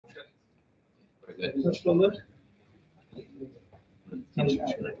Hoş bulduk.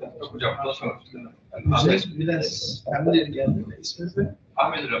 Biraz familiar geldi. İsminiz ne?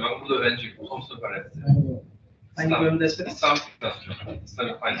 Ahmet Hocam, ben burada öğrenciyim. Son sınıf öğrencisiyim. Hangi bölümdesiniz? Islamic Economics,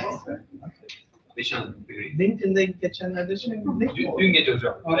 Islamic Finance. 5 yıllık bir LinkedIn'de geçenlerde şey mi? Dün gece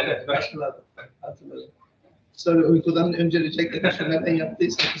hocam. Evet, ben hatırladım. Sonra uykudan önce reject'te şunlardan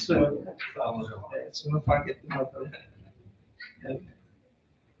yaptıysa kusura bakmayın. sağ olun hocam. Evet, sonra fark ettim bakalım. Evet.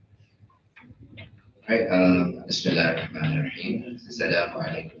 Right, Bismillahirrahmanirrahim. Assalamu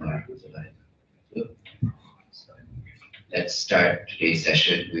alaikum wa rahmatullahi wa barakatuh. Let's start today's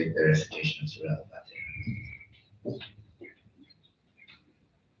session with the recitation of Surah Al-Fatiha.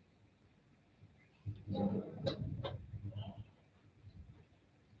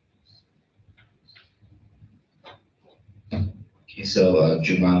 Okay, so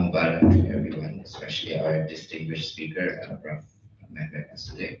Juma Mubarak to everyone, especially our distinguished speaker, Prof. Mehmet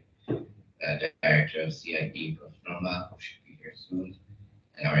Asutay, Director of CIE, Prof. Norma, who should be here soon,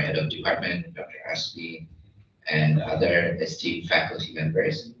 and our head of department, Dr. Ashley, and other esteemed faculty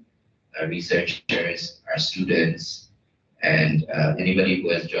members, our researchers, our students, and anybody who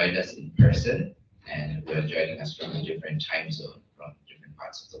has joined us in person and who are joining us from a different time zone, from different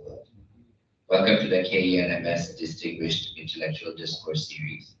parts of the world. Welcome to the KENMS Distinguished Intellectual Discourse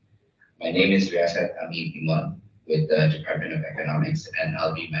Series. My name is Riasat Amin Iman with the Department of Economics, and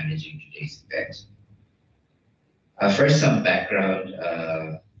I'll be managing today's event. First, some background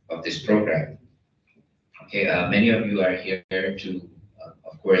of this program. Okay, many of you are here to,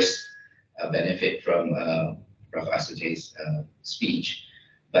 of course, benefit from Prof. Asutay's speech,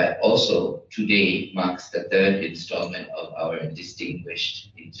 but also today marks the third installment of our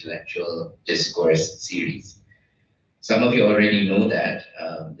Distinguished Intellectual Discourse series. Some of you already know that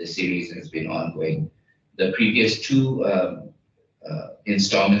the series has been ongoing. The previous two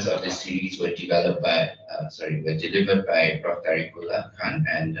installments of this series were delivered by Prof. Tariqullah Khan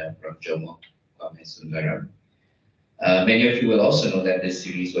and Prof. Jomo Sundaram. Many of you will also know that this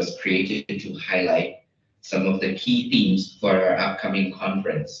series was created to highlight some of the key themes for our upcoming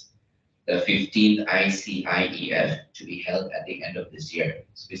conference, the 15th ICIEF, to be held at the end of this year,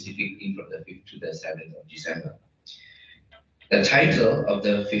 specifically from the 5th to the 7th of December. The title of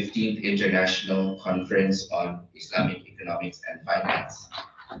the 15th International Conference on Islamic Economics and Finance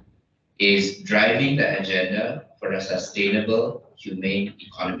is Driving the Agenda for a Sustainable Humane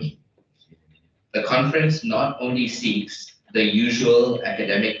Economy. The conference not only seeks the usual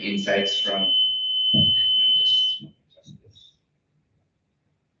academic insights from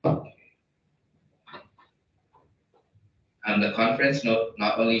the conference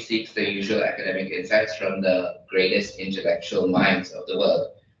not only seeks the usual academic insights from the greatest intellectual minds of the world,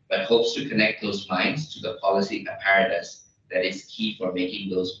 but hopes to connect those minds to the policy apparatus that is key for making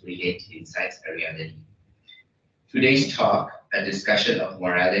those brilliant insights a reality. Today's talk, a discussion of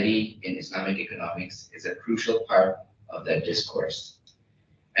morality in Islamic economics, is a crucial part of that discourse.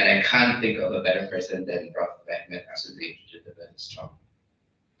 And I can't think of a better person than Prof. Mehmet Asutay to deliver this talk.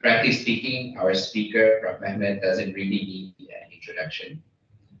 Frankly speaking, our speaker, Prof. Mehmet, doesn't really need an introduction,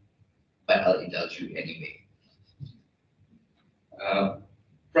 but I'll indulge you anyway.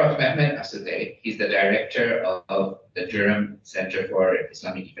 Prof. Mehmet Asutay, he's the director of the Durham Centre for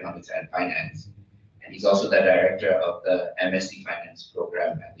Islamic Economics and Finance, and he's also the director of the MSc Finance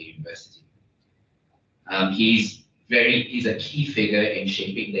program at the university. He's a key figure in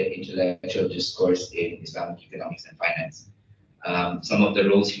shaping the intellectual discourse in Islamic economics and finance. Some of the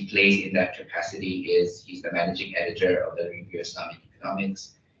roles he plays in that capacity is he's the managing editor of the Review of Islamic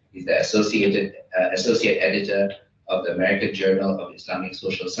Economics. He's the associate editor of the American Journal of Islamic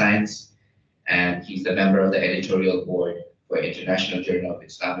Social Science, and he's the member of the editorial board for International Journal of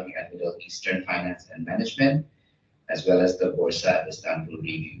Islamic and Middle Eastern Finance and Management, as well as the Borsa Istanbul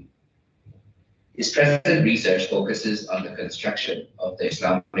Review. His present research focuses on the construction of the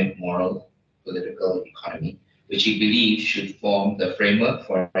Islamic moral political economy, which he believes should form the framework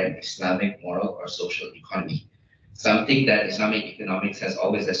for an Islamic moral or social economy, something that Islamic economics has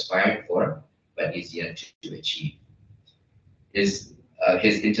always aspired for, but is yet to achieve. His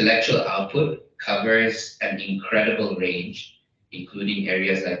intellectual output covers an incredible range, including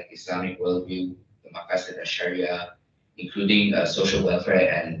areas like Islamic worldview, the Maqasid al-Sharia, including social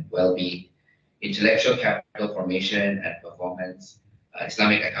welfare and well-being, intellectual capital formation and performance,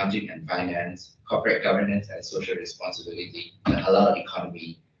 Islamic accounting and finance, corporate governance and social responsibility, the halal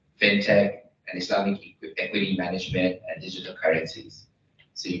economy, fintech, and Islamic equity management and digital currencies.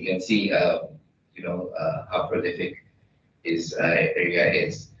 So you can see, how prolific his area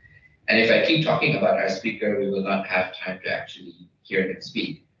is. And if I keep talking about our speaker, we will not have time to actually hear him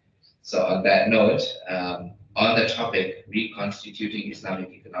speak. So on that note, on the topic reconstituting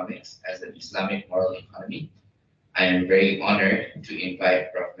Islamic economics as an Islamic moral economy, I am very honored to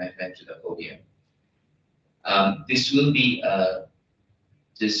invite Prof. Mehmet to the podium. This will be a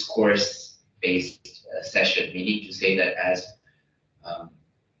discourse-based session, meaning to say that as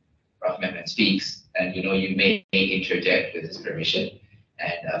Prof. Mehmet speaks, and you may interject with his permission.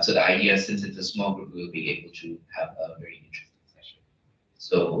 And so the idea, since it's a small group, we'll be able to have a very interesting session.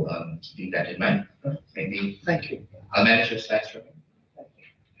 So keeping that in mind, maybe. Thank you. I'll manage your slides for you.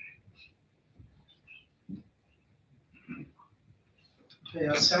 Okay,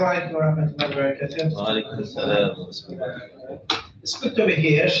 Assalamu alaikum warahmatullahi wabarakatuh. It's good to be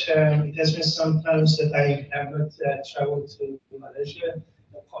here. It has been some times that I have not traveled to Malaysia.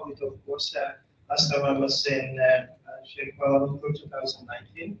 COVID, of course. Last time I was in Kuala Lumpur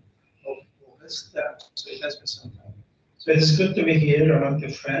 2019 of August, so it has been some time. So it is good to be here among the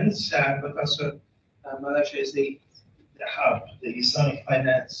friends, but also Malaysia is the hub, the Islamic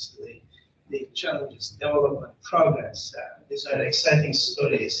finance, the challenges, development, progress. These are exciting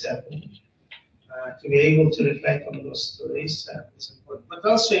stories. To be able to reflect on those stories is important. But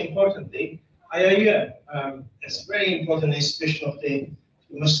also importantly, IIEF is a very important institution of the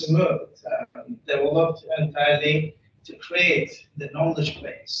Muslim world, developed entirely to create the knowledge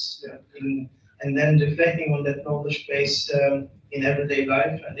base, and then reflecting on that knowledge base in everyday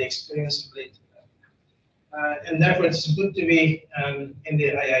life and the experience related to that. And therefore, it's good to be in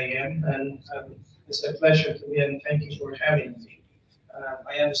the IIEM, and it's a pleasure to be, and thank you for having me.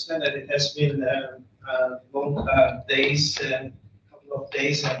 I understand that it has been long days, couple of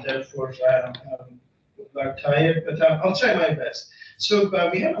days, and therefore people are tired, but I'll try my best. So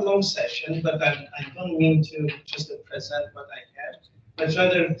we have a long session, but I don't mean to just present what I have, but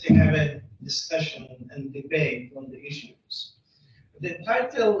rather to have a discussion and debate on the issues. The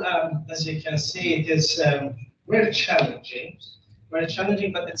title, as you can see, it is very challenging, but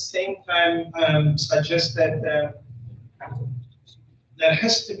at the same time suggests that there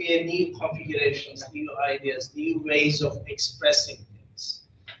has to be a new configurations, new ideas, new ways of expressing things.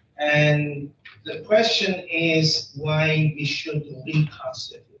 And the question is why we should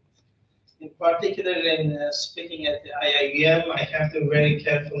reconstitute. In particular, in speaking at the IIEM, I have to be very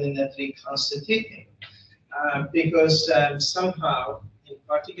careful in that reconstituting, because somehow, in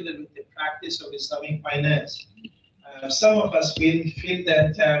particular with the practice of Islamic finance, some of us will feel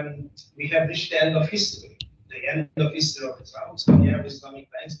that we have reached the end of history, the end of history of Islam. So we have Islamic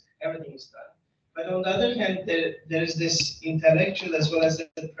banks, everything is done. But on the other hand, there is this intellectual as well as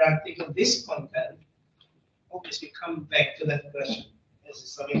the practical discontent. Always we come back to that question: is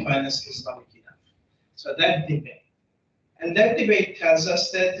Islamic finance Islamic enough? So that debate, and that debate tells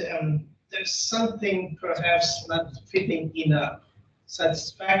us that there's something perhaps not fitting enough,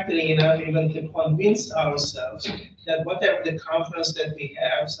 satisfactory enough, even to convince ourselves that whatever the conference that we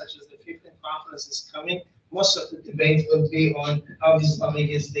have, such as the 15th conference is coming, most of the debate will be on how Islamic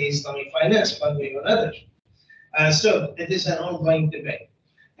is the Islamic finance, one way or another. So it is an ongoing debate.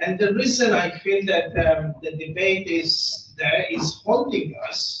 And the reason I feel that the debate is haunting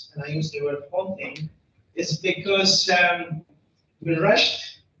us, and I use the word haunting, is because we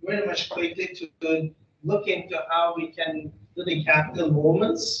rushed very much quickly to look into how we can do the capital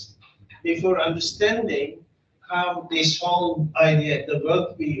movements before understanding how this whole idea, the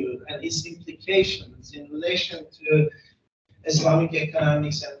worldview and its implications in relation to Islamic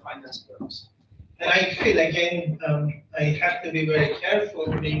economics and finance works. And I feel, again, I have to be very careful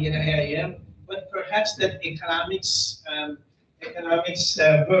being in IIM, but perhaps that economics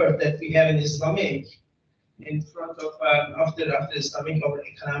word that we have in Islamic in front of, after Islamic, or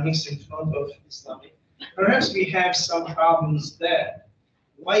economics in front of Islamic, perhaps we have some problems there.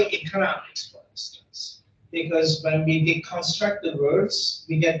 Why economics, for instance? Because when we deconstruct the words,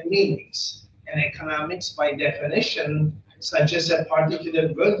 we get meanings. And economics, by definition, suggests a particular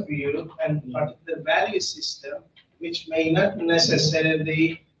worldview and particular value system, which may not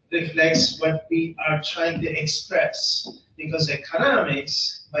necessarily reflects what we are trying to express. Because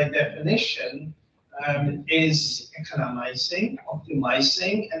economics, by definition, is economizing,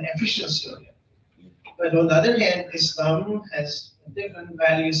 optimizing, and efficiency oriented. But on the other hand, Islam has a different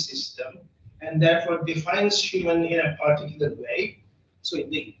value system, and therefore defines human in a particular way. So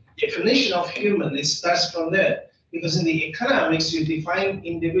the definition of human, it starts from there. Because in the economics, you define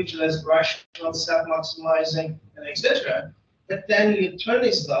individual as rational, self-maximizing, and etc. But then you turn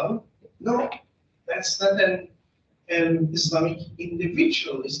Islam, no, that's not an Islamic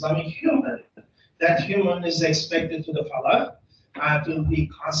individual, Islamic human. That human is expected to the falah, to be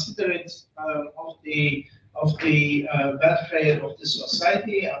considerate of the of the welfare of the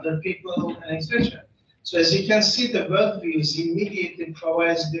society, other people, and etc. So as you can see, the worldviews immediately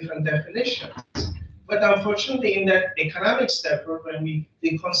provides different definitions. But unfortunately, in that economics, therefore, when we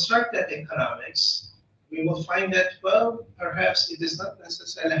deconstruct that economics, we will find that, well, perhaps it is not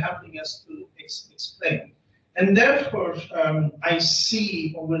necessarily helping us to explain. And therefore, I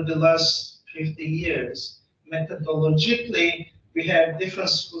see over the last 50 years, methodologically, we have different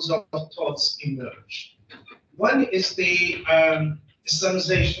schools of thoughts emerge. One is the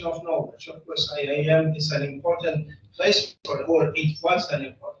Islamization of knowledge. Of course, IIM is an important place for it, or it was an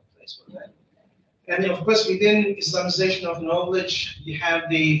important place for that. And of course, within Islamization of knowledge, you have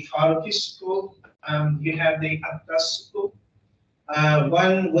the Faruqi school, you have the Abbas school.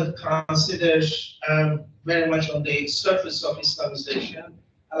 One would consider very much on the surface of Islamization.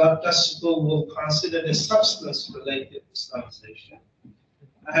 Abbas school will consider the substance-related Islamization.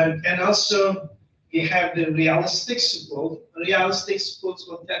 And also, you have the realistic school. Realistic schools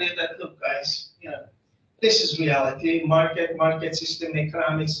will tell you that, look, guys, you know, this is reality. Market system,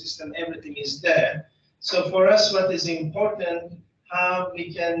 economic system, everything is there. So for us, what is important, how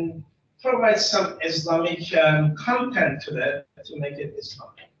we can provide some Islamic content to that to make it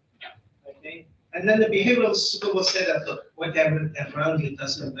Islamic. Okay. And then the behavioral school will say that, look, whatever around you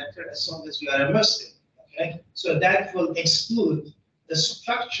doesn't matter as long as you are a Muslim. Okay. So that will exclude the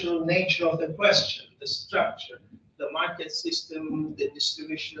structural nature of the question, the structure, the market system, the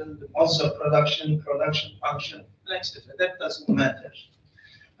distribution, the modes of production function, etc. That doesn't matter.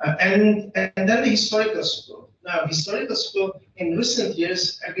 And then the historical school. Now, historical school in recent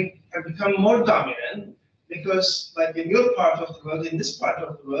years have become more dominant because, like in your part of the world, in this part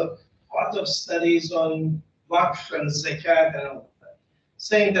of the world, a lot of studies on Waqf and Zakat and all that,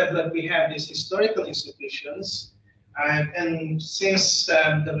 saying that we have these historical institutions. And since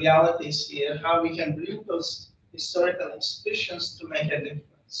the reality is here, how we can bring those historical institutions to make a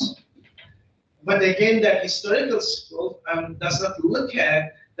difference. But again, that historical school does not look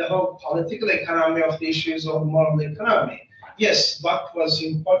at the whole political economy of the issues of moral economy. Yes, Waqf was an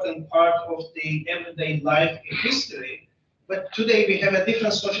important part of the everyday life in history, but today we have a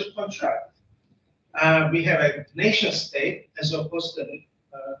different social contract. We have a nation state as opposed to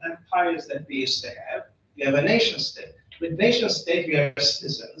empires that we used to have. We have a nation state. With nation state, we are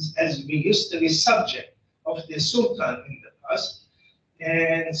citizens, as we used to be subject of the Sultan in the past.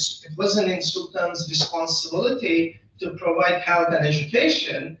 And it wasn't in Sultan's responsibility to provide health and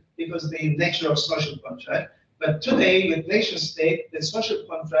education because the nature of social contract. But today, with nation state, the social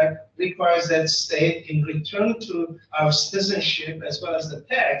contract requires that state, in return to our citizenship as well as the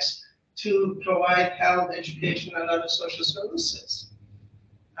tax, to provide health, education, and other social services.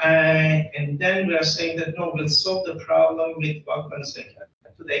 And then we are saying that no, we'll solve the problem with Waqf and Zakat.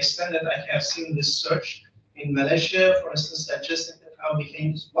 To the extent that I have seen research in Malaysia, for instance, suggesting that how we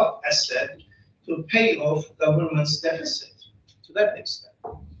can use Waqf asset to pay off government's deficit to that extent.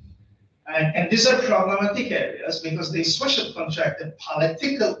 And these are problematic areas because the social contract, the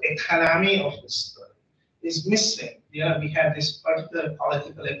political economy of the story is missing. Yeah, we have this particular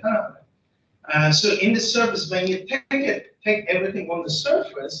political economy. So in the surface, when you take everything on the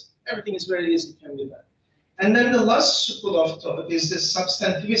surface, everything is very easy to be done. And then the last school of thought is the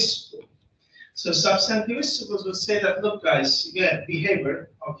substantivist school. So substantivist schools will say that, look, guys, yeah, behavior,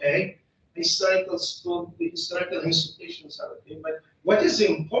 okay, historical school, the historical institutions are okay, but what is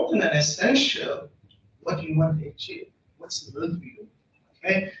important and essential, what you want to achieve? What's the worldview?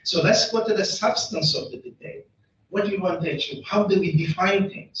 Okay, so let's go to the substance of the debate. What do you want to achieve? How do we define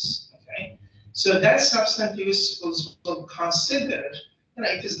things? Okay, so that substantivist schools will consider, you know,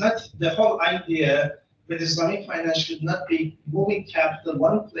 it is not the whole idea with Islamic finance should not be moving capital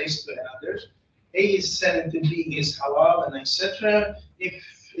one place to another. A is said to B is halal and etc. If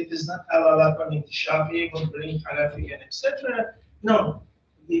it is not halal according to Shafi, will bring Hanafi and etc. No,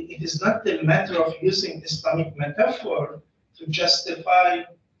 it is not the matter of using Islamic metaphor to justify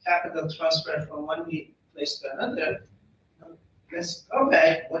capital transfer from one place to another. Let's go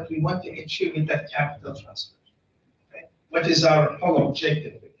back what we want to achieve with that capital transfer. Okay? What is our whole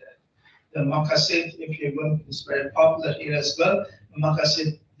objective with that? The Maqasid, if you want, is very popular here as well. The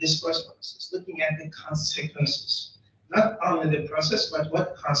Maqasid discourse process, looking at the consequences. Not only the process, but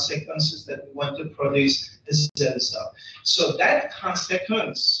what consequences that we want to produce as a result. So that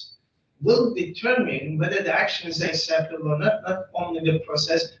consequence will determine whether the action is acceptable or not only the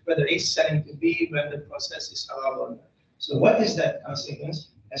process, whether it's selling to B, when the process is halal or not. So what is that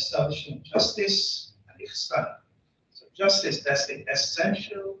consequence? Establishing justice and ihsan. So justice, that's the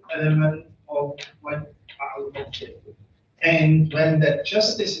essential element of what our objective. And when that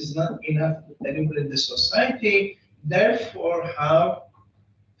justice is not enough to deliver in the society, therefore how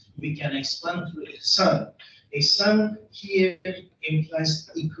we can expand to a son. A son here implies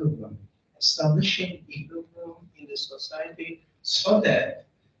equilibrium, establishing equilibrium in the society so that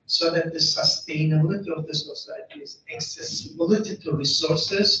the sustainability of the society's accessibility to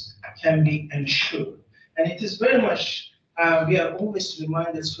resources can be ensured. And it is very much, we are always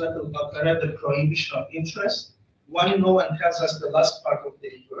reminded Surah Al-Baqarah, the prohibition of interest. One, no one tells us the last part of the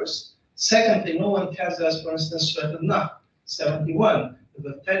verse. Secondly, no one tells us, for instance, Surah Al-Nahl 71. It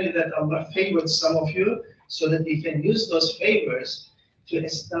will tell you that Allah favored some of you so that you can use those favors to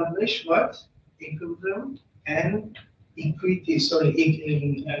establish what? Equilibrium and equity, establish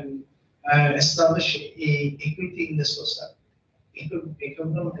equity in the society.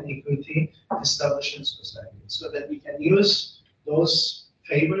 Equilibrium and equity established in society so that we can use those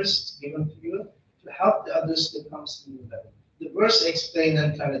favors given to you to help the others to come to the level. The verse explains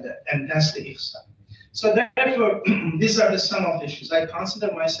and that's the ihsan. So therefore, these are the sum of issues. I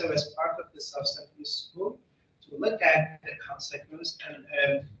consider myself as part of the substantive school to look at the consequence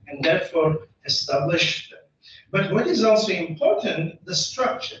and therefore establish them. But what is also important, the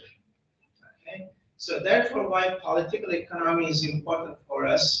structure. Okay? So therefore, why political economy is important for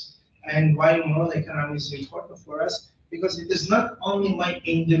us and why moral economy is important for us, because it is not only my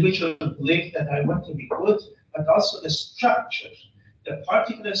individual belief that I want to be good, but also the structure, the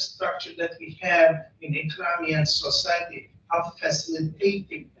particular structure that we have in economy and society, how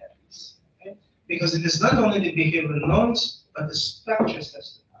facilitating that is. Okay? Because it is not only the behavioral norms, but the structures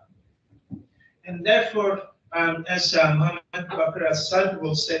has to happen. And therefore, as Mehmet Asutay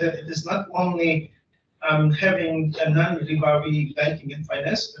will say that it is not only having a non-ribawi banking and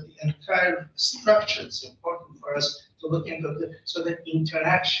finance, but the entire structure is important for us to look into, so that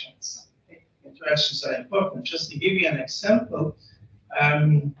interactions are important. Just to give you an example,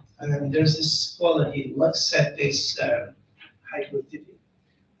 and there's this scholar, he looks at this hybridity.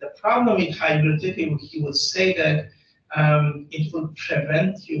 The problem with hybridity, he would say that it will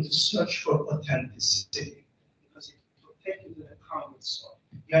prevent you to search for authenticity because it will take you to the comfort zone.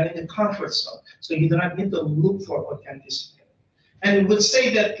 You are in the comfort zone, so you do not need to look for authenticity. And it would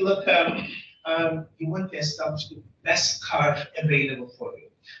say that, look, you want to establish the best car available for you.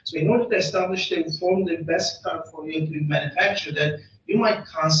 So in order to establish the best car for you to be manufactured, that you might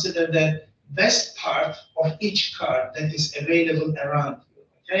consider the best part of each car that is available around you.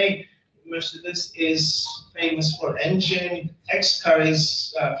 Okay, Mercedes is famous for engine, X car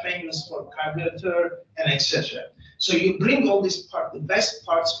is famous for carburetor, and etc. So you bring all these parts, the best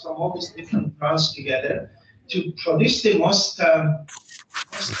parts from all these different brands together to produce the most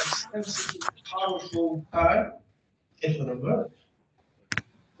expensive, powerful car. It will work.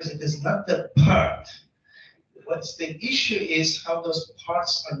 Because it is not the part. What's the issue is how those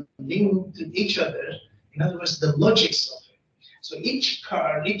parts are linked to each other. In other words, the logics of it. So each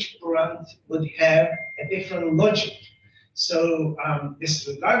car, each brand would have a different logic. So this,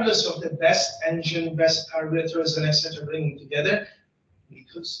 regardless of the best engine, best carburetors, and etc., bringing together,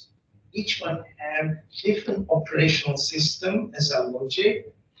 because each one have different operational system as a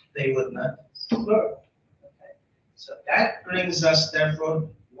logic, they would not work. Okay? So that brings us, therefore,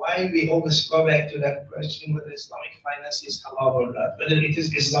 why we always go back to that question whether Islamic finance is halal or not, whether it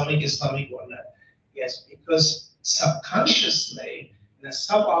is Islamic or not. Yes, because subconsciously, in a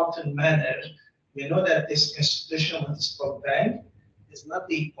subaltern manner, we know that this institution, what is called bank, is not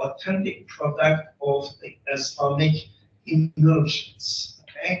the authentic product of the Islamic emergence.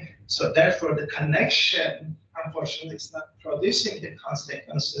 Okay, so therefore the connection, unfortunately, is not producing the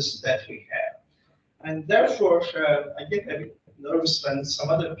consequences that we have, and therefore I get a bit nervous when some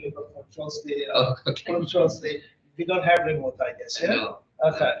other people controls the. We don't have remote, I guess. Yeah. No.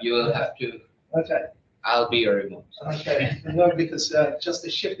 Okay. You will have to. Okay. I'll be your remote. Okay. No, because just the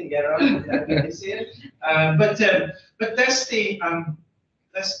shifting around is here. But that's the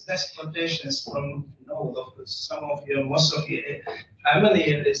that's quotations from some of you, most of you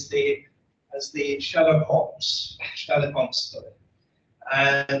familiar is the Sherlock Holmes story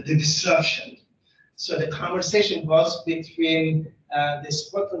and the disruption. So the conversation was between the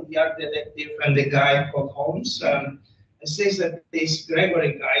Scotland Yard detective and the guy called Holmes. It says that this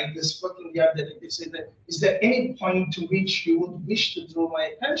Gregory guy, the Scotland Yard detective, said that, is there any point to which you would wish to draw my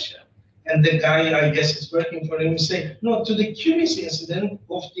attention? And the guy, I guess, is working for him, say, no, to the curious incident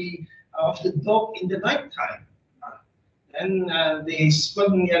of the dog in the nighttime. And the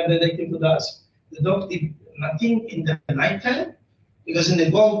Scotland Yard detective would ask, the dog did nothing in the nighttime? Because in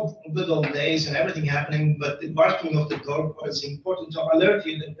the good old days and everything happening, but the barking of the dog was important to alert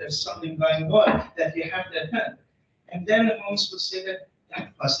you that there's something going on that you have to attend. And then Holmes would say that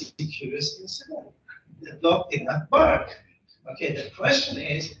that was a curious incident. The dog did not bark. Okay, the question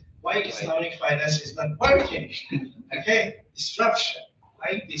is, why Islamic finance is not barking? Okay, disruption.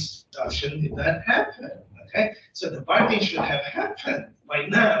 Why disruption did not happen? Okay, so the barking should have happened by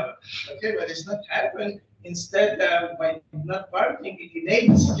now. Okay, but it's not happened. Instead, by not barking, it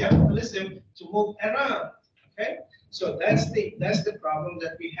enables capitalism to move around. Okay, so that's the problem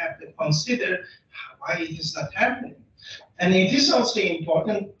that we have to consider why it is not happening. And it is also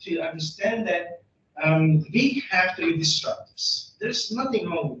important to understand that we have to be disruptors. There's nothing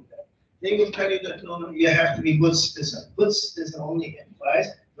wrong with that. They will tell you that no, you have to be good citizen. Good citizen only applies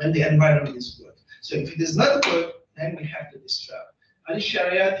when the environment is good. So if it is not good, then we have to disrupt. Ali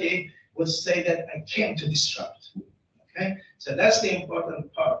Shariati would say that I came to disrupt. Okay, so that's the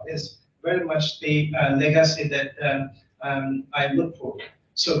important part. Is very much the legacy that I look for.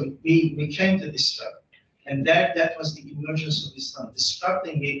 So we came to disrupt, and that was the emergence of Islam,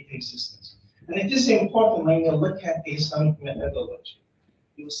 disrupting the existence. And it is important when you look at the Islamic methodology.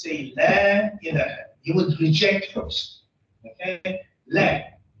 You will say La ilaha. You would reject first, okay? La,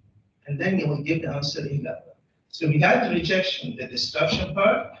 and then you will give the answer ilallah. So without the rejection, the disruption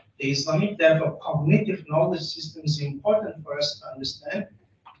part, the Islamic therefore cognitive knowledge system is important for us to understand.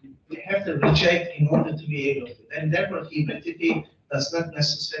 We have to reject in order to be able to, and therefore heredity does not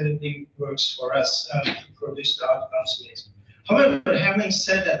necessarily works for us to produce the outcomes we expect. However, having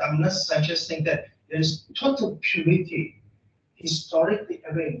said that, I'm not suggesting that there's total purity historically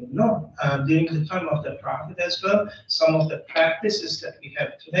available. No, during the time of the Prophet as well, some of the practices that we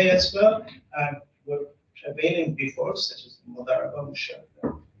have today as well were prevailing before, such as Mudaraba, Musharraf,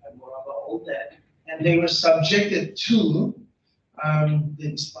 and Muraba, all that, and they were subjected to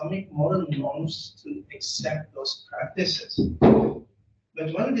the Islamic moral norms to accept those practices.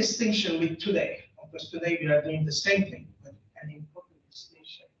 But one distinction with today, of course, today we are doing the same thing, but an important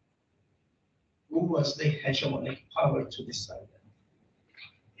distinction. Who was the hegemonic power to decide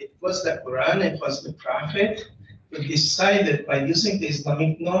that? It was the Quran, it was the Prophet who decided by using the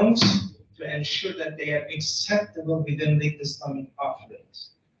Islamic norms to ensure that they are acceptable within the Islamic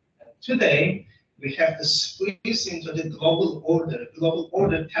offerings. And today, we have to squeeze into the global order. Global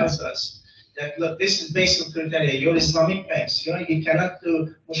order tells us that, look, this is basic criteria. Your Islamic banks, you cannot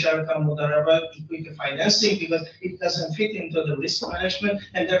do Musharaka, Mudaraba, equity financing because it doesn't fit into the risk management,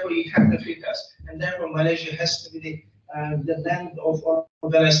 and therefore you have to fit us. And therefore Malaysia has to be the land of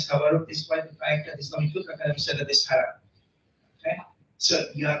organized tawarruk, despite the fact that Islamic Fiqh said that it's haram. Okay? So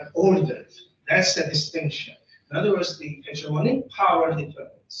you are ordered. That's the distinction. In other words, the hegemonic power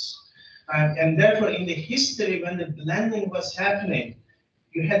determines. And therefore, in the history, when the blending was happening,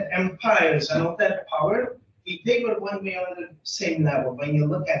 you had empires and all that power. They were one way on the same level when you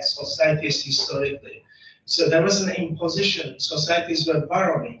look at societies historically. So there was an imposition. Societies were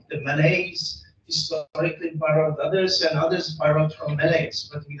borrowing. The Malays historically borrowed others, and others borrowed from Malays,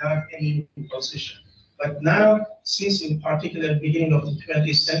 but without any imposition. But now, since in particular beginning of the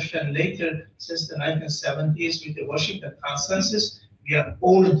 20th century and later, since the 1970s with the Washington Consensus, we are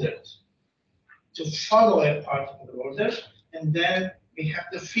ordered to follow a particular order, and then we have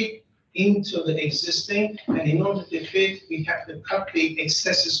to fit into the existing, and in order to fit, we have to cut the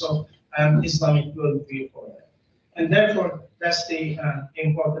excesses of Islamic worldview for that. And therefore, that's the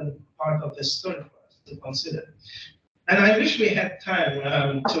important part of the story for us to consider. And I wish we had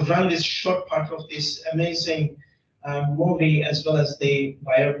time to run this short part of this amazing movie as well as the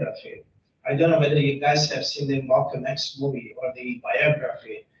biography. I don't know whether you guys have seen the Malcolm X movie or the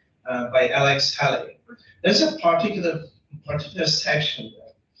biography by Alex Haley. There's a particular section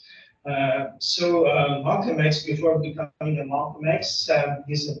there. So Malcolm X, before becoming a Malcolm X,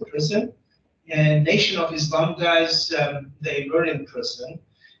 he's in prison. And Nation of Islam guys, they were in prison.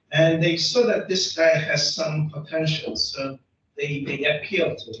 And they saw that this guy has some potential, so they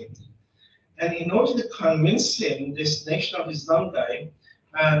appealed to him. And in order to convince him, this Nation of Islam guy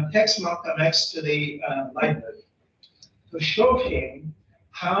takes Malcolm X to the library to show him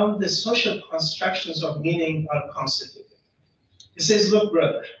how the social constructions of meaning are constituted. He says, look,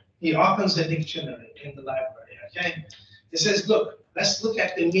 brother, he opens the dictionary in the library, okay? He says, look, let's look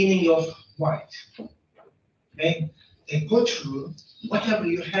at the meaning of white, okay? They go through whatever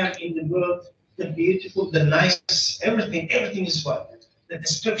you have in the world, the beautiful, the nice, everything is white. The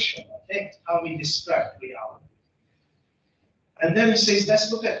description, okay? How we describe reality. And then he says,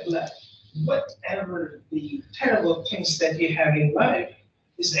 let's look at black. Whatever the terrible things that you have in life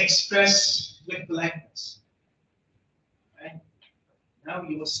is expressed with blackness. Right? Now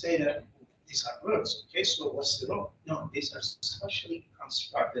you will say that these are words, okay? So what's the wrong? No, these are socially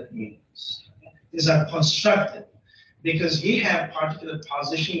constructed meanings. Okay? These are constructed. because you have particular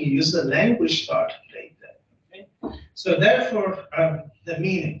position, you use the language to articulate that. Okay? So therefore, the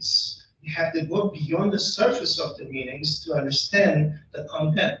meanings, you have to go beyond the surface of the meanings to understand the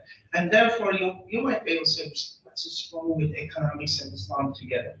content. And therefore, you might be able to say, what's wrong with economics and Islam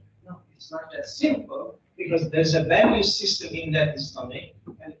together? No, it's not that simple, because there's a value system in that Islamic,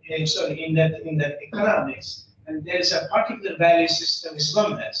 and sorry, in that economics, and there's a particular value system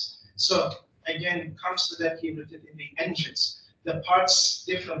Islam has. So again, it comes to that he wrote it in the engines, the parts,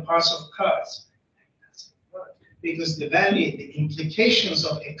 different parts of cars. Because the value, the implications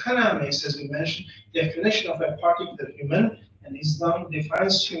of economics, as we mentioned, definition of a particular human, and Islam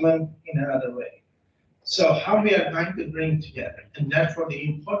defines human in another way. So how we are going to bring together, and therefore the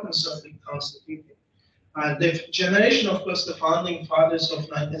importance of reconstituting. The generation, of course, the founding fathers of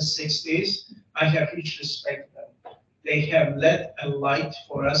 1960s, I have huge respect for them. They have led a light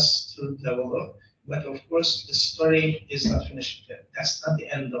for us to develop, but of course the story is not finished yet. That's not the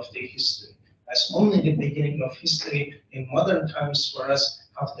end of the history. That's only the beginning of history in modern times for us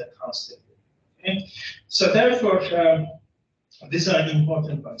of the concept. Okay? So therefore, these are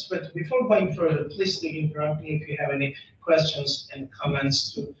important ones. But before going further, please do interrupt me if you have any questions and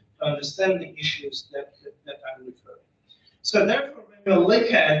comments to understand the issues that I'm referring. So therefore, when we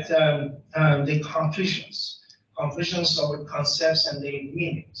look at the confusions over concepts and their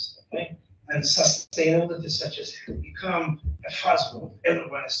meanings, okay? And sustainability, such as become a buzzword.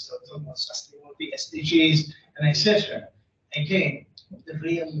 Everyone is talking about sustainability, SDGs, and etc. Again, the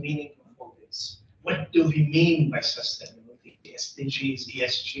real meaning of all this. What do we mean by sustainability? SDGs,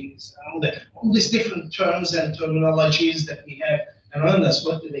 ESGs, all these different terms and terminologies that we have around us.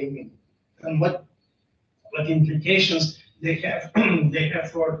 What do they mean? And what implications they have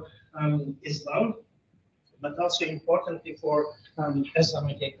for Islam, but also importantly for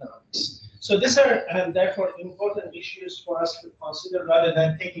Islamic economics. So these are therefore important issues for us to consider rather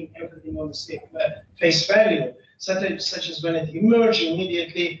than taking everything on the face value, such as when it emerged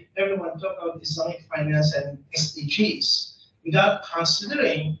immediately, everyone talked about Islamic finance and SDGs without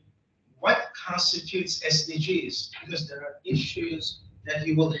considering what constitutes SDGs, because there are issues that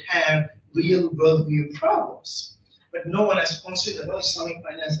you will have real worldview problems, but no one has considered Islamic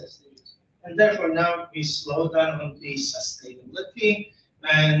finance SDGs. And therefore now we slow down on the sustainability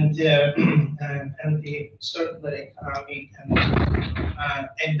and the circular economy,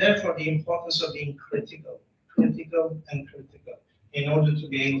 and therefore the importance of being critical in order to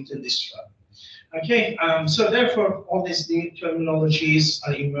be able to disrupt. Okay, so therefore all these new terminologies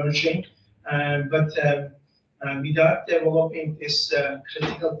are emerging, but without developing this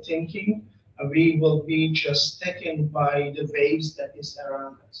critical thinking, we will be just taken by the waves that is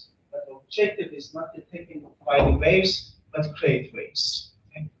around us. But the objective is not to take in by the waves, but create waves.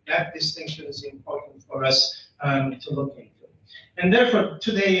 Okay? That distinction is important for us to look into. And therefore,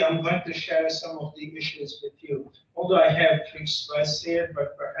 today I'm going to share some of the issues with you. Although I have 3 slides here,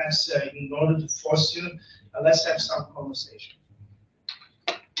 but perhaps in order to force you, let's have some conversation.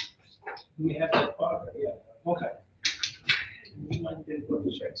 Do we have that part? Yeah. Okay. We might be able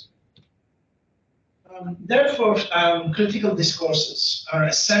to share. Therefore, critical discourses are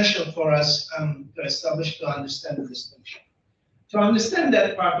essential for us to establish, to understand the distinction. To understand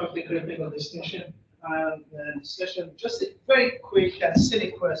that part of the critical distinction, discussion, just a very quick and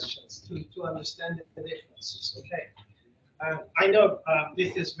silly questions to understand the differences, okay? I know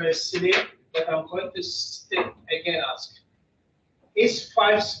this is very silly, but I'm going to again ask, is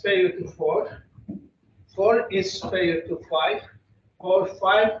 5 superior to 4? 4 is superior to 5, or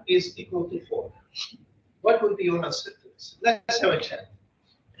 5 is equal to 4? What would be your answer to this? Let's have a chat.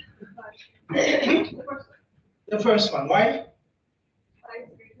 The first one, why? 5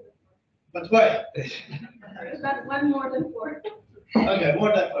 is greater than 4. But why? That's 1 more than 4. Okay,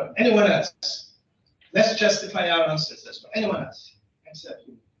 more than 4. Anyone else? Let's justify our answers as well. Anyone else? Except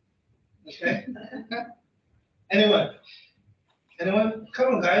you. Okay? Anyone? Anyone?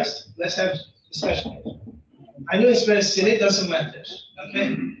 Come on, guys. Let's have discussion. I know it's very silly, doesn't matter.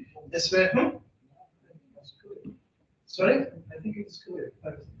 Okay? It's very, Sorry? I think it's clear.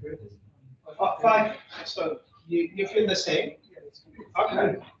 5 is the greatest. 5. So you feel the same?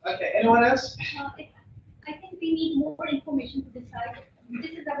 Okay. Okay. Anyone else? I think we need more information to decide.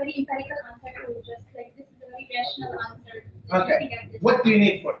 This is a very empirical answer to just like this is a very rational answer. Okay. What do you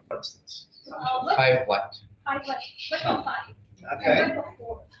need for instance? 5 what? 5 what? What of 5? Okay. What of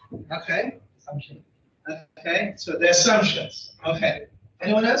 4? Okay. Assumption. Okay. So the assumptions. Okay.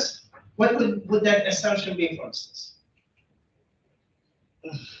 Anyone else? What would that assumption be, for instance?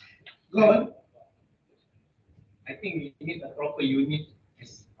 Go on. I think we need a proper unit.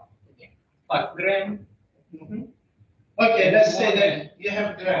 5 gram. Okay, let's say that you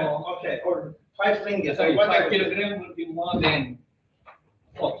have gram, okay, or 5 ringgit, or Sorry, whatever. 5 kilogram would be more than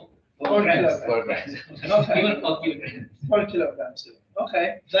 4 4 grams. kilograms. 4 grams. Okay. Even 4 kilograms. 4 kilograms.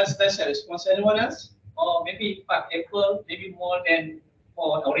 Okay, that's a response. Anyone else? Or maybe 5 apple, maybe more than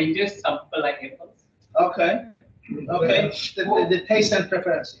 4 oranges, sample like apples. Okay. Okay. The taste and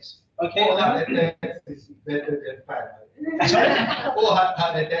preferences. Okay. 400 tax is better than 500.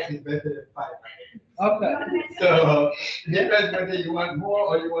 400 tax is better than 500. Okay. So depends whether you want more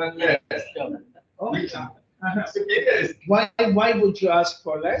or you want less. Okay. So because Why would you ask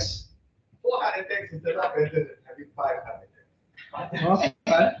for less? 400 tax is a lot better than having 500. Okay.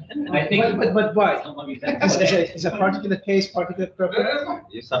 I think But why? some of it- Is a particular taste, particular preference?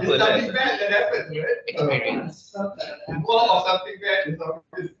 You It's suffer something less. bad that happens, right? Experience. More of something bad is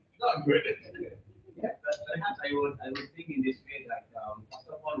always not good. I would think in this way, like, first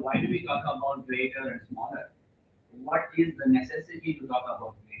of all, why do we talk about greater and smaller? What is the necessity to talk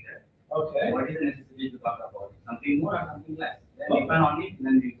about greater? Okay. What is the necessity to talk about something more or something less? Then depend on it,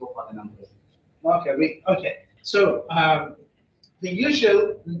 then we go for the numbers. Okay. So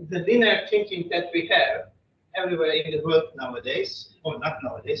the linear thinking that we have everywhere in the world nowadays, or not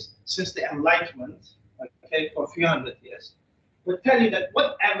nowadays, since the Enlightenment, okay, for a few hundred years, will tell you that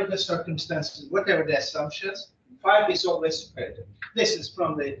whatever the circumstances, whatever the assumptions, 5 is always superior. This is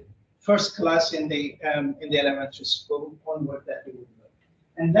from the first class in the elementary school onward that we would know.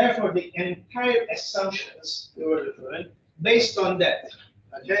 And therefore, the entire assumptions we were referring based on that.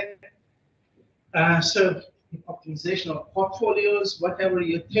 Okay. So optimization of portfolios, whatever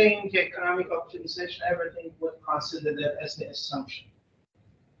you think, economic optimization, everything would consider that as the assumption.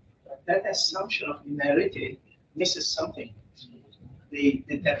 But that assumption of linearity misses something. The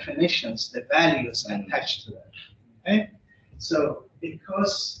definitions, the values attached to that. Okay? So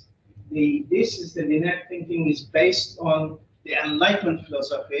because this is the linear thinking is based on the Enlightenment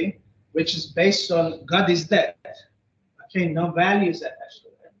philosophy, which is based on God is dead. Okay, no values attached to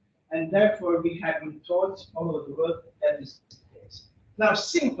that. And therefore we have been taught all over the world that is the case. Now,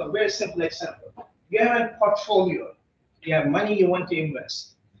 very simple example. You have a portfolio. You have money you want to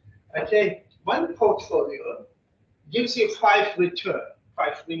invest. Okay, one portfolio gives you 5 return,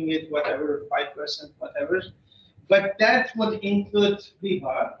 5 ringgit, whatever, 5%, whatever. But that would include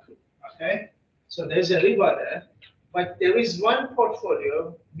riba. Okay, so there's a riba there. But there is one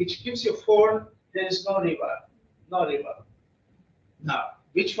portfolio which gives you 4, there is no riba. No riba. Now,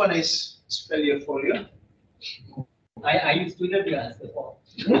 which one is superior for you? I use Twitter to answer for.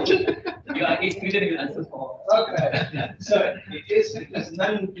 You are a student, you answer for. Okay. So it is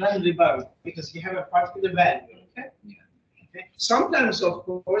non-riba because you have a particular value. Okay. Okay. Sometimes, of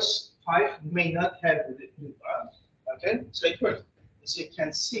course, 5 may not have riba. Okay. So it works. As you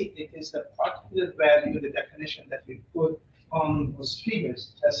can see, it is the particular value, the definition that we put on those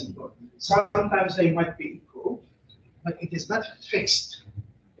figures. That's important. Sometimes they might be equal, but it is not fixed.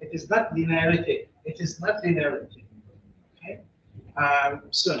 It is not linearity. It is not linearity. Okay.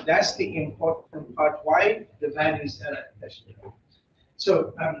 So that's the important part. Why the values are attached to it.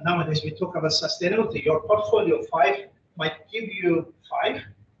 So nowadays we talk about sustainability. Your portfolio 5 might give you 5,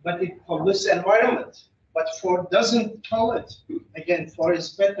 but it pollutes the environment. But 4 doesn't pollute. Again, 4 is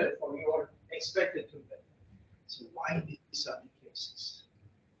better for your expected to be better. So why these are the cases?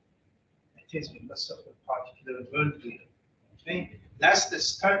 It is because of the particular worldview. Okay, that's the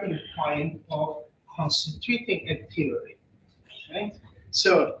starting point of constituting a theory. Okay,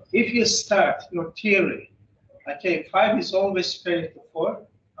 so if you start your theory, okay, 5 is always superior to 4.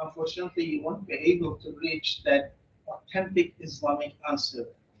 Unfortunately, you won't be able to reach that authentic Islamic answer.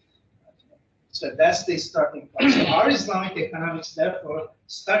 So that's the starting point. So our Islamic economics, therefore,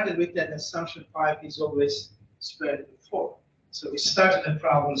 started with that assumption 5 is always superior to 4. So we started the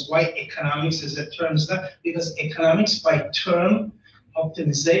problems why economics is a term, because economics by term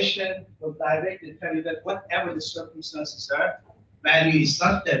optimization will directly tell you that whatever the circumstances are, value is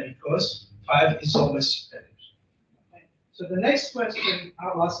not there because 5 is always superior. Okay. So the next question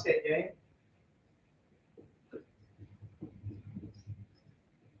I'll ask again.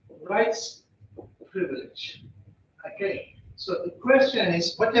 Rights, privilege. Okay, so the question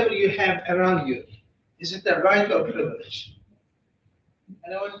is, whatever you have around you, is it a right or privilege?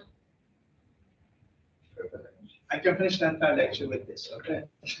 Anyone? I can finish the entire lecture with this, okay?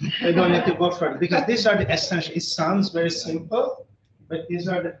 I don't need to go further, because these are the essential, it sounds very simple, but these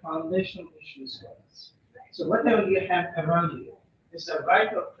are the foundational issues for us. So whatever you have around you, is a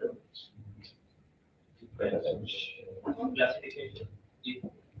right or privilege? Classification. If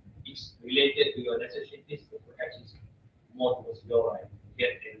it's related to your necessities, the protection is more towards your right.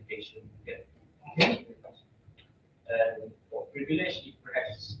 Get education, get. And privilege, it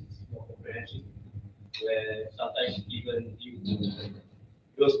perhaps is more comprehensive, where sometimes even it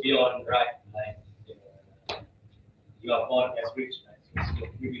goes beyond right, like you are born as rich, right? So it's your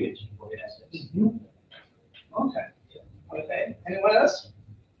privilege for the assets. Okay. Okay. Anyone else?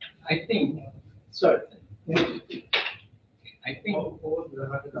 I think, Sorry. I think,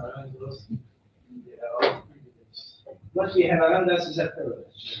 What we have around us is a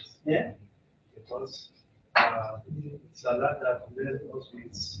privilege. Yeah? Because it's a lot that really goes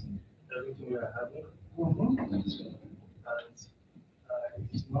with everything we are having. And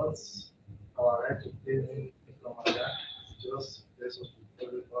it is not our right to play from that, just this was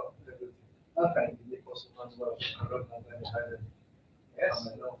everything. Okay. Because of well, Yes. Yes.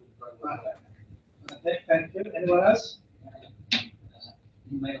 Okay. Thank you. Anyone else?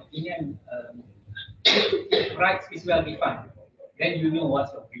 in my opinion, if rights is well defined, then you know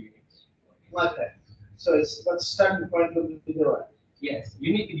what's your privilege. Okay. So it's what's starting point will be the right. Yes,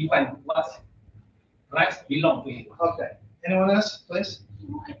 you need to define what rights belong to you. Okay. Anyone else, please?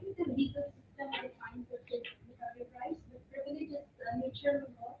 No, I think the legal system defines the rights. The privilege is natural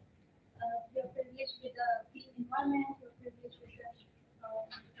law. You're privileged with a clean environment. You're privileged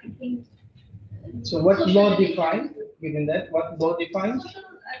with things. So what law defines within that? What law defines? Social,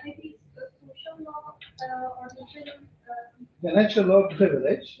 I think the social law or natural. The natural law of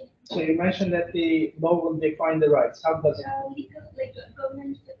privilege. So you mentioned that the law will define the rights. How does it? Legal, like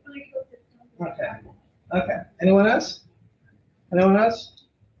government, political system. Okay. Okay. Anyone else? Anyone else?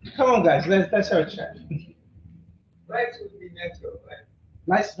 Come on, guys. Let's have a chat. Rights would be natural, right?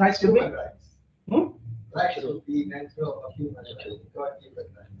 Nice to meet Human rights. Hmm? Rights would be natural of human rights, God given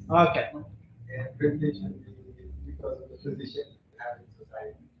rights. Okay. And privilege would be because of the position we have in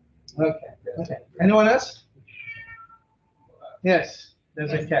society. Okay. Okay. Anyone else? Yes.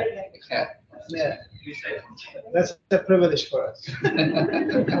 There's a cat. Yeah. That's a privilege for us.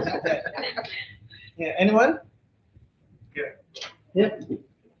 Yeah. Anyone? Yeah. Yep. In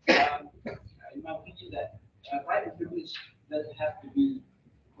my opinion, that right and privilege doesn't have to be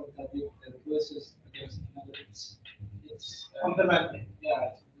versus against another. It's Complementary.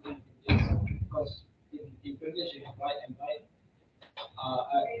 yeah, it's because in privilege you have right and right.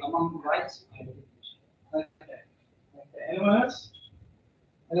 Among rights, I don't Okay. Okay. Anyone else?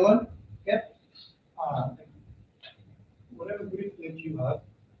 Anyone? Yeah. Whatever privilege you have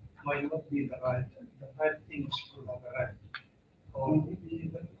might not be the right things for the right. Or maybe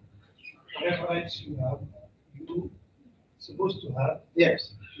even whatever rights you have, you supposed to have,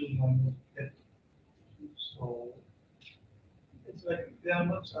 Yes. you might not get. So it's like they are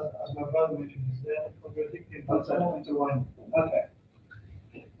not, as my brother mentioned, they are contradicting themselves into one. Okay.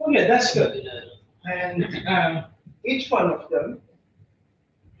 Okay, that's good. And each one of them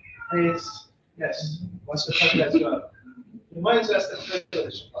is, yes, what's the point as well? Reminds us the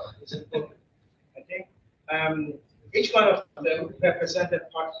privilege part is important. Okay? Each one of them represented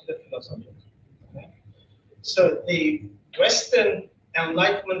part of the philosophy. Okay? So the Western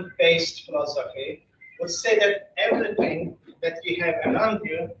Enlightenment-based philosophy would say that everything that you have around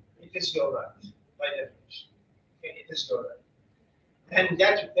you, it is your right, by definition. Okay? It is your right. And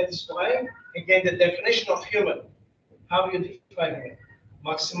that is why, again, the definition of human, how you define it,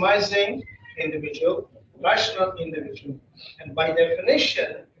 maximizing individual, rational individual. And by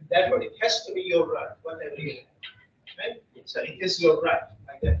definition, therefore, it has to be your right, whatever you have. Right? So it is your right,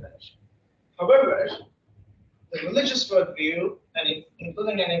 by definition. However, the religious worldview, and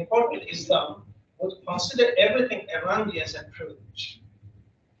including an important Islam, would consider everything around you as a privilege.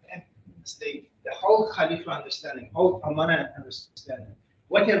 Okay? It's the whole Khalifa understanding, whole Amana understanding.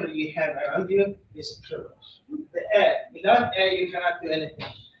 Whatever you have around you is privilege. The air, without air, you cannot do anything.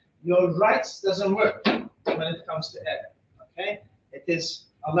 Your rights doesn't work when it comes to air. Okay? It is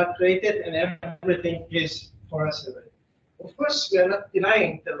Allah created and everything is for us already. Of course, we are not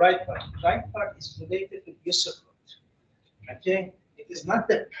denying the right part. The right part is related to usufruct. Okay? It is not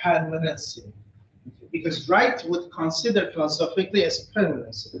the permanency. Because right would consider philosophically as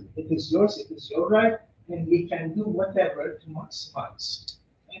permanency. It is yours, it is your right, and we can do whatever to maximize.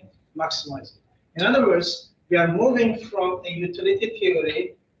 Okay? Maximize it. In other words, we are moving from a utility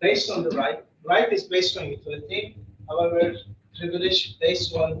theory based on the right. Right is based on utility. However, privilege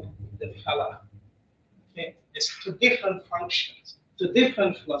based on the falah. Okay? It's two different functions, two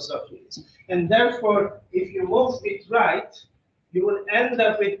different philosophies. And therefore, if you move with right, you will end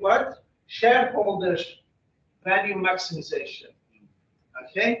up with what? Shareholder value maximization.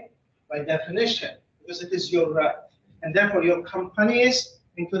 Okay? By definition, because it is your right. And therefore, your companies,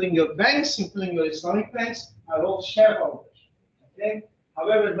 including your banks, including your Islamic banks, are all shareholders. Okay?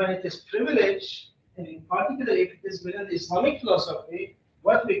 However, when it is privilege, and in particular, if it is within the Islamic philosophy,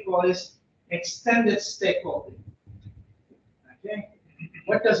 what we call is extended stakeholding. Okay?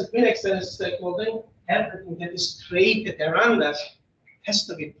 What does it mean, extended stakeholding? Everything that is created around us has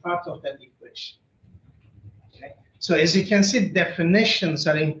to be part of that equation. Okay? So as you can see, definitions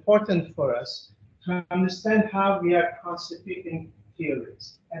are important for us to understand how we are constituting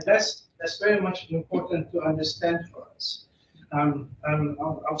theories. And that's very much important to understand for us.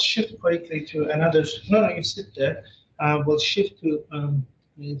 I'll shift quickly to another. No, you sit there. We'll shift to.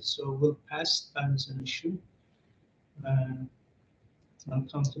 So we'll pass time as an issue. I'll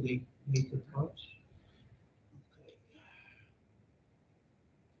come to the later part. Okay.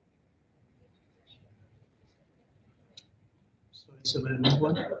 So it's a very long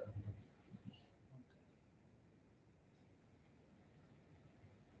one.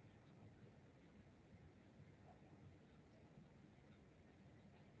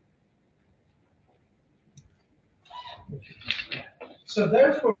 So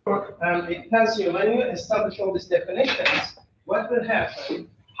therefore, it tells you when you establish all these definitions, what will happen,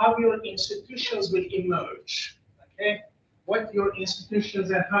 how your institutions will emerge, okay? What your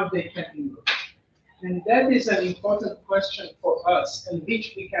institutions and how they can emerge. And that is an important question for us, in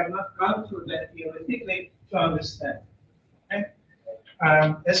which we have not gone through that theoretically to understand. Okay?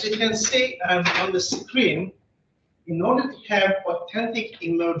 As you can see on the screen, in order to have authentic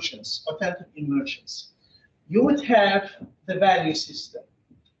emergence, you would have the value system.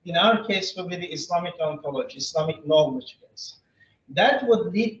 In our case, will be the Islamic ontology, Islamic knowledge base. That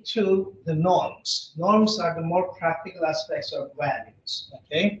would lead to the norms. Norms are the more practical aspects of values,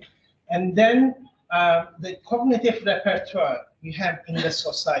 okay? And then the cognitive repertoire we have in the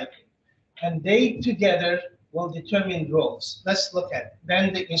society. And they together will determine roles. Let's look at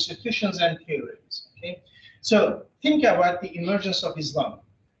then the institutions and theories, okay? So think about the emergence of Islam.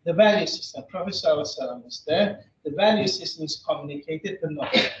 The value system, Prophet ﷺ is there. The value system is communicated, the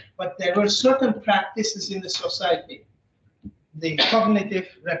knowledge. But there were certain practices in the society, the cognitive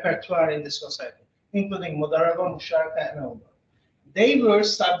repertoire in the society, including mudaraba, musharaka, and all that. They were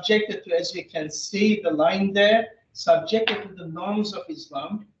subjected to, as you can see the line there, subjected to the norms of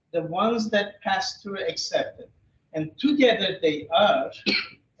Islam, the ones that passed through accepted. And together they are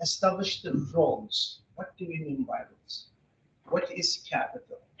established the roles. What do we mean by roles? What is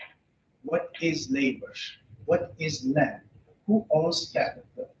capital? What is labor? What is land? Who owns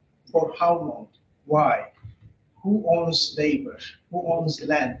capital? For how long? Why? Who owns labor? Who owns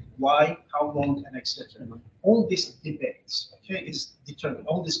land? Why? How long? And etc. All these debates, okay, is determined.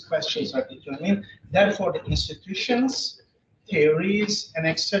 All these questions are determined. Therefore, the institutions, theories, and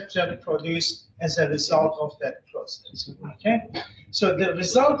etc. produced as a result of that process. Okay. So the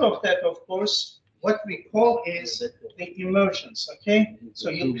result of that, of course, what we call is the emergence, okay? So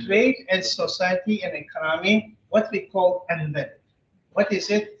you create a society and economy, what we call embedded. What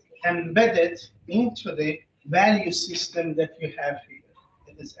is it? Embedded into the value system that you have here.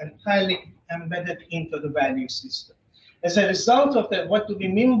 It is entirely embedded into the value system. As a result of that, what do we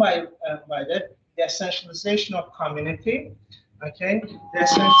mean by that? The essentialization of community, okay? The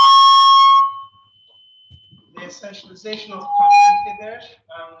essentialization of community there.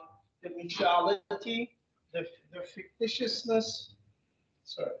 The mutuality, the fictitiousness,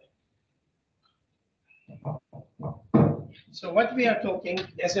 sorry. So what we are talking,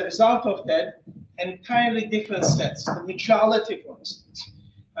 as a result of that, entirely different sets. The mutuality, for instance,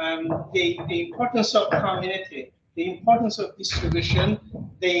 the importance of community, the importance of distribution,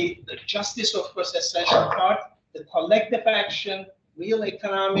 the justice, of course, essential part, the collective action, real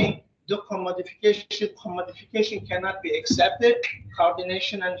economy, the commodification cannot be accepted,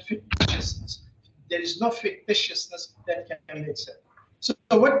 coordination and fictitiousness. There is no fictitiousness that can be accepted. So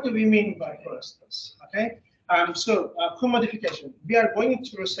what do we mean by, for instance, okay? Commodification. We are going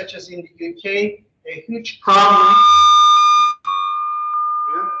through, such as in the UK, a huge problem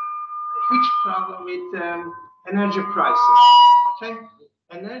with energy prices, okay?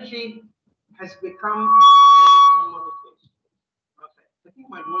 Energy has become a commodity. Okay, I think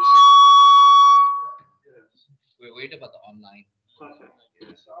my voice is... We're worried about the online. Okay,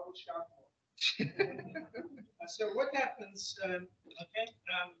 yes, I will shout more. So what happens,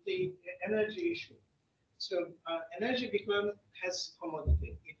 the energy issue. So energy has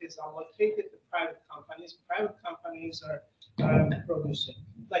commodity. It is allocated to private companies. Private companies are producing.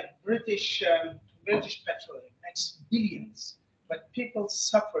 Like British Petroleum makes billions, but people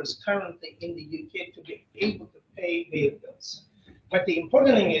suffers currently in the UK to be able to pay their bills. But the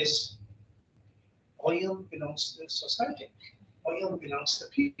important thing is, oil belongs to society. Oil belongs to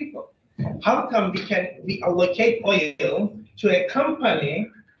people. How come we allocate oil to a company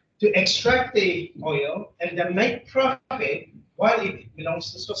to extract the oil and then make profit while it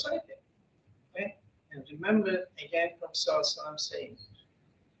belongs to society. Okay? And remember, again, from I'm saying,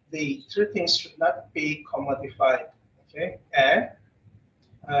 the three things should not be commodified. Okay? Air,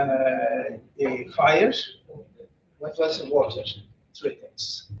 the fire, what was the water? Three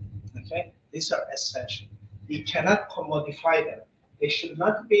things. Okay? These are essential. You cannot commodify them. They should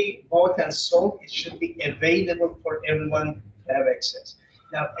not be bought and sold. It should be available for everyone to have access.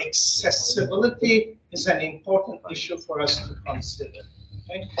 Now, accessibility is an important issue for us to consider.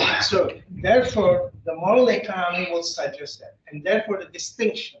 Okay? So, therefore, the moral economy will suggest that, and therefore the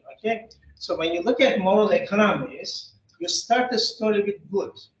distinction. Okay? So, when you look at moral economies, you start the story with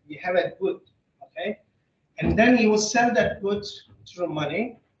good. You have a good, okay, and then you will sell that good through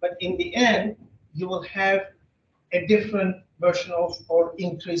money. But in the end, you will have a different version of or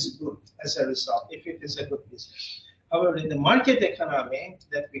increased good as a result, if it is a good business. However, in the market economy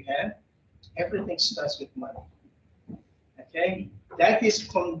that we have, everything starts with money. Okay? That is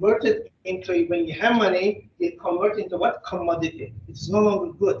converted into, when you have money, it converts into what? Commodity. It's no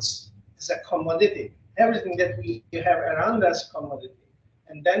longer goods. It's a commodity. Everything that we have around us is commodity.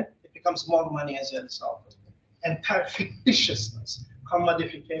 And then it becomes more money as a result of it. Entire fictitiousness,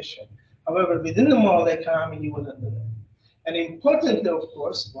 commodification. However, within the moral economy, you wouldn't do that. And importantly, of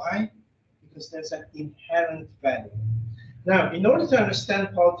course, why? Because there's an inherent value. Now, in order to understand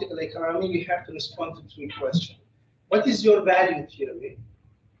political economy, we have to respond to three questions. What is your value theory?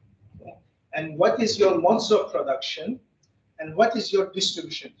 Okay. And what is your modes of production? And what is your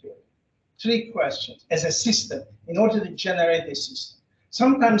distribution theory? Three questions as a system in order to generate a system.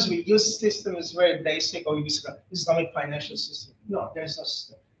 Sometimes we use system as very basic, or we use Islamic financial system. No, there's no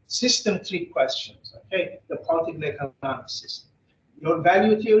system. System, three questions, okay? The political economic system. Your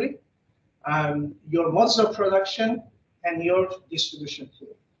value theory, your modes of production, and your distribution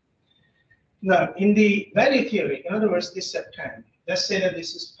theory. Now, in the value theory, in other words, this is a pen. Let's say that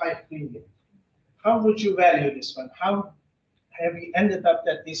this is 5 ringgit. How would you value this one? How have you ended up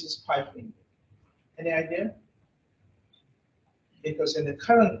that this is 5 ringgit? Any idea? Because in the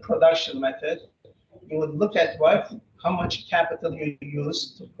current production method, you would look at what? How much capital you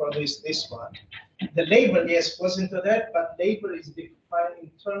use to produce this one. The labor, yes, goes into that, but labor is defined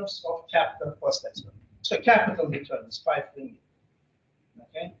in terms of capital cost as well. So capital returns 5 ringgit.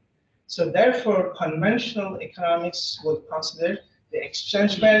 Okay? So therefore, conventional economics would consider the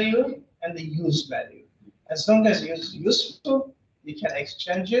exchange value and the use value. As long as it's useful, you can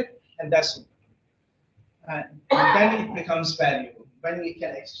exchange it, and that's it. And then it becomes value when we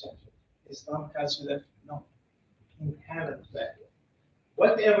can exchange it. Islam considers no inherent value.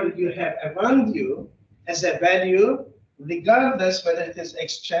 Whatever you have around you has a value, regardless whether it is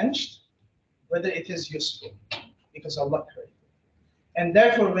exchanged, whether it is useful, because Allah created. And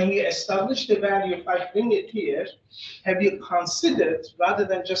therefore, when you establish the value of 5 ringgit here, have you considered, rather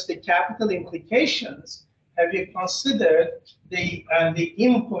than just the capital implications, have you considered the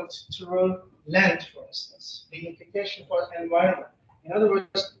input through land, for instance, the implication for environment? In other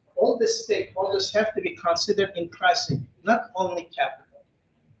words, all the stakeholders have to be considered in pricing, not only capital.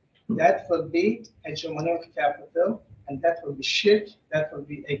 That will be hegemony of capital, and that will be shirk, that will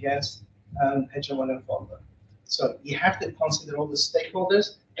be against hegemony of Allah. So you have to consider all the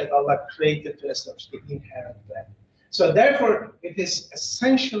stakeholders that Allah created to establish the inherent value. So therefore, it is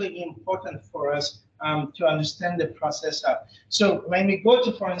essentially important for us to understand the process of. So when we go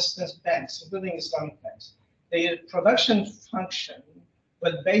to, for instance, banks, including Islamic banks, their production function,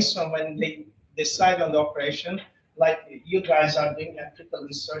 but based on when they decide on the operation, like you guys are doing empirical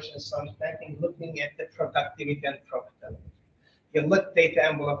research in Islamic banking, looking at the productivity and profitability. You look data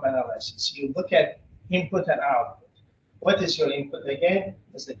envelope analysis. You look at input and output. What is your input again?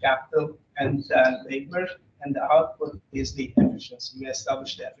 Is the capital and labor, and the output is the efficiency. You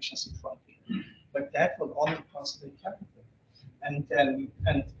establish the efficiency from here. But that will only consider capital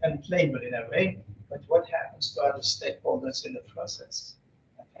and labor in a way. But what happens to other stakeholders in the process?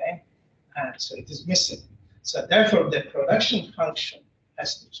 Okay, and so it is missing. So therefore, the production function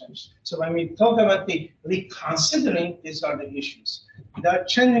has to change. So when we talk about the reconsidering, these are the issues. Without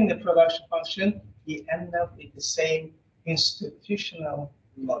changing the production function, we end up with the same institutional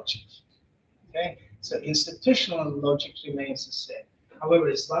logic. Okay, so institutional logic remains the same. However,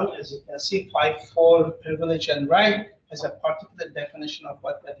 Islam, as you can see, 5.4 privilege and right has a particular definition of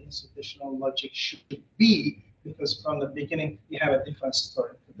what that institutional logic should be, because from the beginning we have a different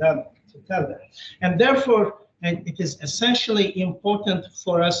story to tell them. And therefore, it is essentially important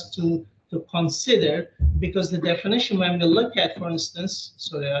for us to consider, because the definition, when we look at, for instance,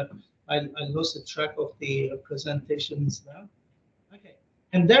 sorry, I lost the track of the presentations now. Okay,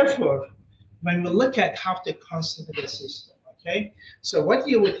 And therefore, when we look at how to constitute a system, okay, so what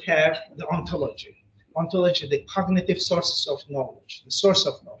you would have, the ontology, the cognitive sources of knowledge, the source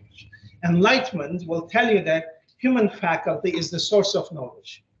of knowledge. Enlightenment will tell you that human faculty is the source of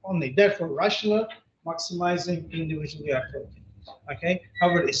knowledge only, therefore rational, maximizing individual we are talking. Okay,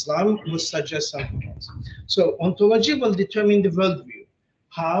 however, Islam will suggest something else. So ontology will determine the worldview,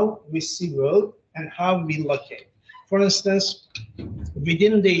 how we see world and how we locate. For instance,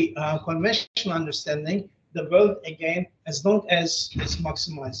 within the conventional understanding, the world, again, as long as it's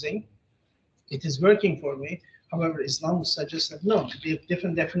maximizing, it is working for me. However, Islam will suggest that no, the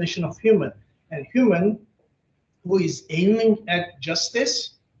different definition of human, and human who is aiming at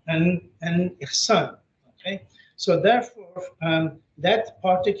justice and ihsan. Okay, so therefore, that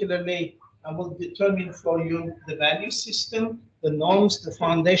particularly will determine for you the value system, the norms, the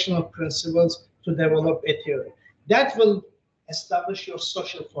foundational principles to develop a theory. That will establish your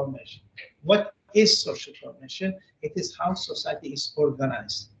social formation. What is social formation? It is how society is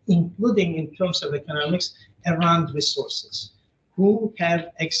organized, including in terms of economics around resources. Who have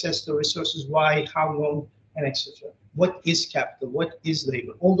access to resources, why, how long, and etc. What is capital? What is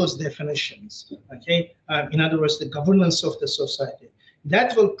labor? All those definitions, okay? In other words, the governance of the society.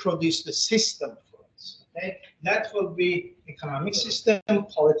 That will produce the system for us, okay? That will be economic system,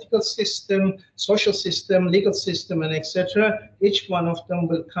 political system, social system, legal system, and etc. Each one of them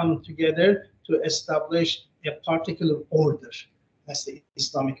will come together to establish a particular order. That's the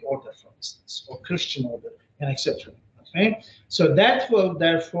Islamic order, for instance, or Christian order, and etc. Okay? So that will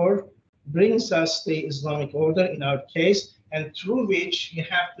therefore brings us the Islamic order in our case, and through which you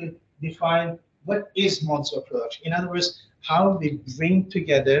have to define what is modes of production. In other words, how we bring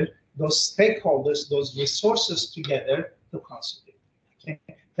together those stakeholders, those resources together to constitute. Okay?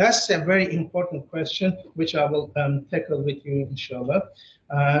 That's a very important question, which I will tackle with you, inshallah,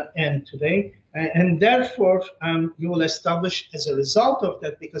 and today. And therefore, you will establish as a result of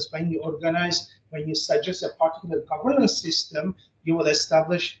that, because when you organize, when you suggest a particular governance system, you will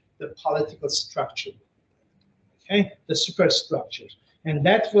establish the political structure, okay, the superstructure. And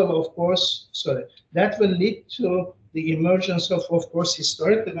that will, of course, that will lead to the emergence of course,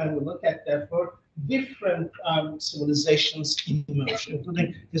 historically, when we look at, therefore, different civilizations emerge,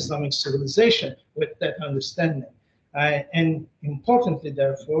 including Islamic civilization, with that understanding. And importantly,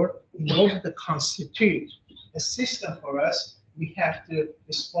 therefore, in order to constitute a system for us, we have to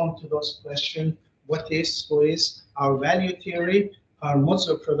respond to those questions: what is, who is, our value theory, our modes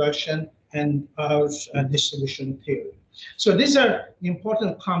of production, and our distribution theory. So these are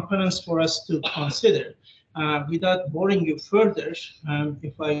important components for us to consider. Without boring you further,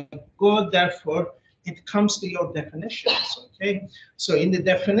 if I go, therefore, it comes to your definitions, okay? So in the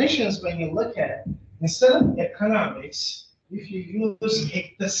definitions, when you look at, instead of economics, if you use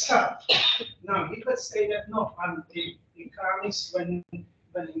iqtisad, now you could say that, no, economics, when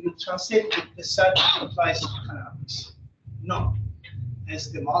you translate iqtisad, it implies economics. No. As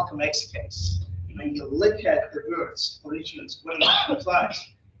the Malcolm X case, when you look at the words, origins, what it implies,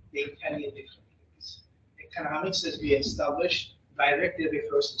 they tell you different things. Economics, as we established, directly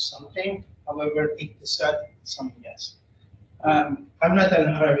refers to something, however, iqtisad, something else. I'm not an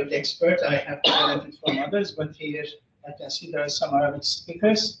Arabic expert, I have to benefit from others, but here I can see there are some Arabic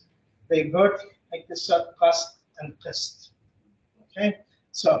speakers. They work iqtisad, cost, and test. Okay,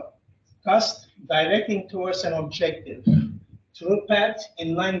 so cost, directing towards an objective. True path,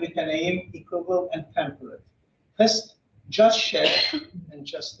 in line with an aim, equable and temperate. First, just share and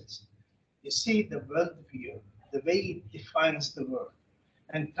justice. You see the worldview, the way it defines the world,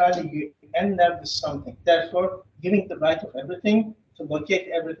 and tell you end up with something. Therefore, giving the right of everything to locate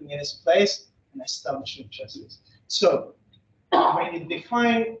everything in its place and establishing justice. So, when you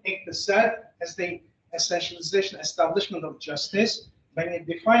define iqtisad as the essentialization, establishment of justice, when you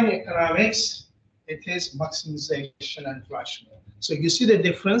define economics, it is maximization and rational. So you see the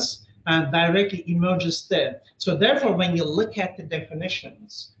difference directly emerges there. So therefore, when you look at the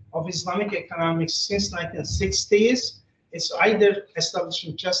definitions of Islamic economics since 1960s, it's either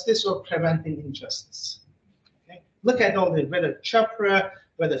establishing justice or preventing injustice. Okay? Look at all the, whether Chopra,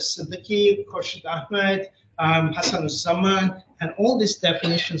 whether Siddiqui, Khurshid Ahmed, Hassan al-Zaman, and all these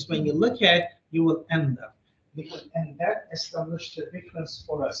definitions, when you look at, you will end up. And that established the difference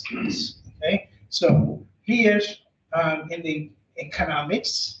for us. Okay? So here in the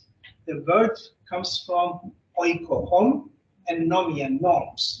economics, the word comes from oiko, home, and nomia,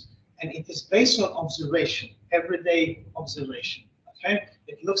 norms. And it is based on observation, everyday observation. Okay?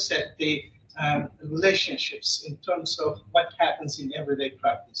 It looks at the relationships in terms of what happens in everyday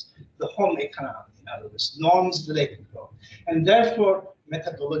practice, the home economy, in other words, norms related to. And therefore,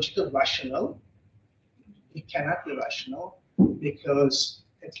 methodological rational. It cannot be rational because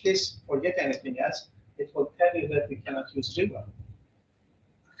at least forget anything else, it will tell you that we cannot use riba.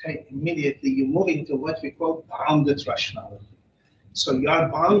 Okay, immediately you move into what we call bounded rationality. So you are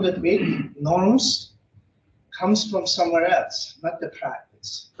bounded with norms comes from somewhere else, not the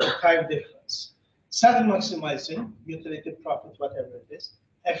practice. Entire difference. Self-maximizing, utility, profit, whatever it is.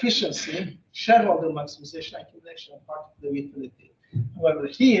 Efficiency, shareholder maximization, accumulation, part of the utility. However,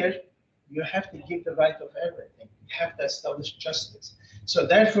 here you have to give the right of everything. You have to establish justice. So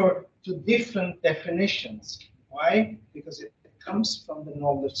therefore, two different definitions. Why? Because it comes from the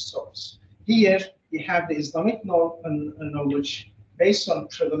knowledge source. Here, you have the Islamic knowledge based on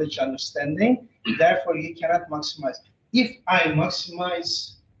privileged understanding. Therefore, you cannot maximize. If I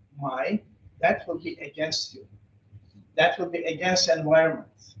maximize that will be against you. That will be against environment.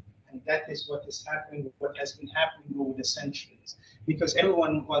 And that is what is happening, what has been happening over the centuries, because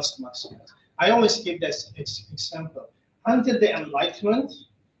everyone wants to maximize. I always give this example. Until the Enlightenment,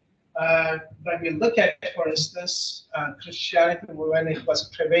 when we look at, for instance, Christianity, when it was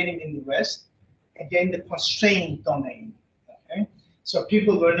prevailing in the West, again, the constrained domain. Okay? So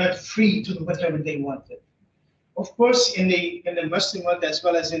people were not free to do whatever they wanted. Of course, in the Muslim world as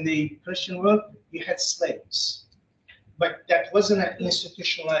well as in the Christian world, you had slaves, but that wasn't an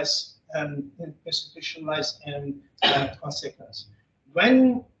institutionalized consequence.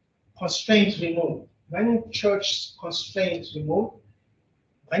 When constraints removed, when church constraints removed,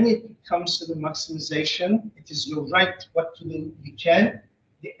 when it comes to the maximization, it is your right what to do. You can.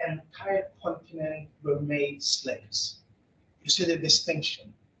 The entire continent were made slaves. You see the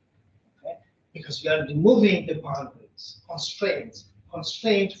distinction. Because you are removing the boundaries, constraints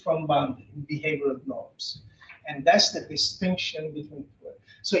from boundary behavioral norms. And that's the distinction between two.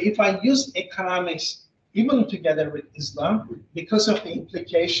 So if I use economics even together with Islam, because of the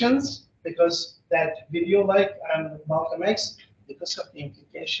implications, because that video like Malcolm X, because of the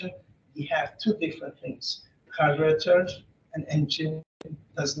implication, we have two different things. Carburetor and engine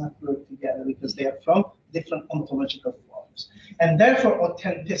does not work together because they are from different ontological forms. And therefore,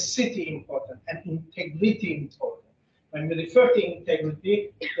 authenticity important and integrity important. When we refer to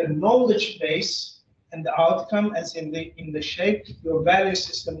integrity, the knowledge base and the outcome, as in the shape, your value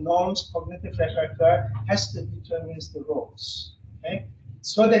system, norms, cognitive repertoire has to determine the roles, okay?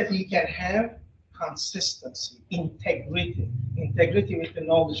 So that we can have consistency, integrity with the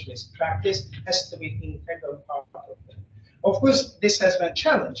knowledge base. Practice has to be integral part of it. Of course, this has been a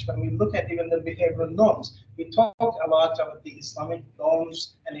challenge when we look at even the behavioral norms. We talk a lot about the Islamic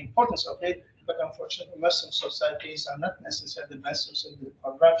norms and the importance of it, but unfortunately, Muslim societies are not necessarily the masters of the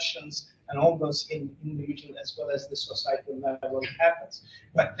corruptions and all those in individual as well as the societal level happens.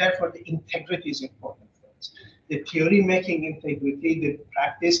 But therefore, the integrity is important for us. The theory making integrity, the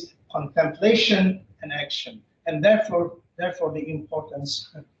practice, contemplation, and action, and therefore the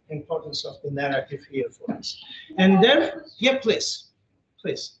importance of the narrative here for us. And therefore, yeah, please,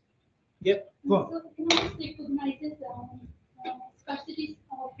 yeah, go on. So economics recognizes scarcity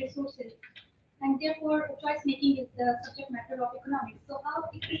of resources, and therefore choice making is the subject matter of economics. So how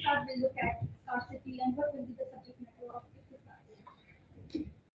Iqtisad will look at scarcity, and what will be the subject matter of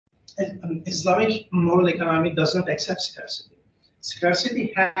Iqtisad? Islamic moral economy does not accept scarcity.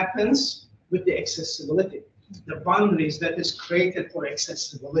 Scarcity happens with the accessibility, the boundaries that is created for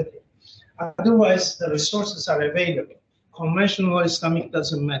accessibility. Otherwise, the resources are available. Conventional or Islamic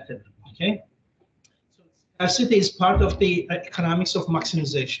doesn't matter, okay? So scarcity is part of the economics of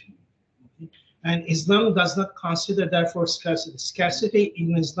maximization. Okay? And Islam does not consider, therefore, scarcity. Scarcity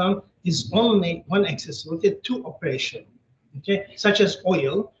in Islam is only one accessibility, two operation, okay? Such as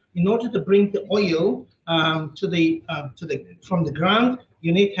oil. In order to bring the oil from the ground,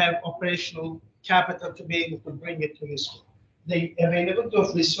 you need to have operational capital to be able to bring it to useful. The availability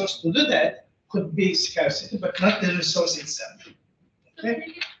of resource to do that could be scarcity, but not the resource itself.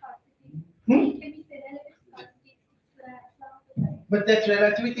 Okay? But that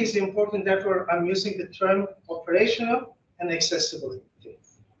relativity is important, therefore I'm using the term operational and accessibility.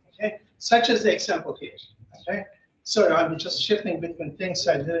 Okay? Such as the example here. Okay? Sorry, I'm just shifting between things,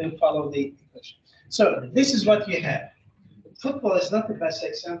 so I didn't follow the equation. So this is what you have. Football is not the best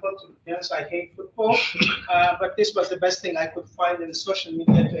example. To be honest, I hate football, but this was the best thing I could find in the social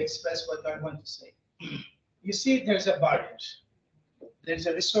media to express what I want to say. You see, there's a barrier. There's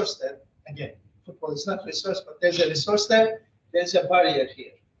a resource there. Again, football is not resource, but there's a resource there. There's a barrier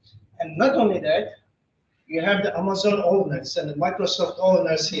here. And not only that, you have the Amazon owners and the Microsoft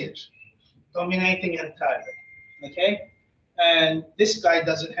owners here, dominating entirely. Okay? And this guy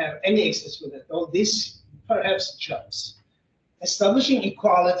doesn't have any access with it. All this, perhaps jobs. establishing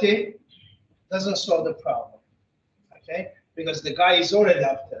equality doesn't solve the problem, okay? Because the guy is already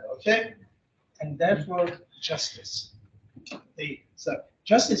up there, okay? And therefore, justice. So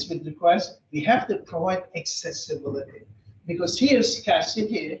justice would require, we have to provide accessibility. Because here,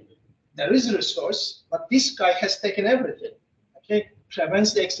 scarcity, there is a resource, but this guy has taken everything, okay?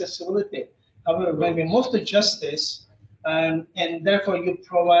 Prevents the accessibility. However, when we move to justice, and therefore you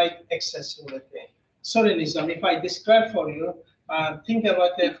provide accessibility. Sorry, Nizam, if I describe for you, think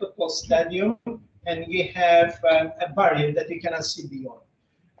about a football stadium, and you have a barrier that you cannot see beyond.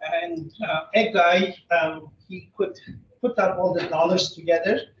 And a guy, he could put up all the dollars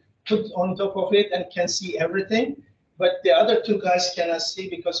together, put on top of it, and can see everything. But the other two guys cannot see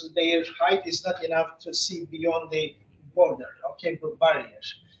because their height is not enough to see beyond the border, okay, the barrier.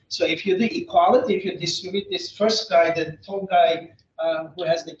 So if you do equality, if you distribute this first guy, the tall guy who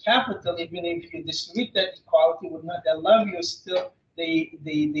has the capital, even if you distribute that, equality would not allow you still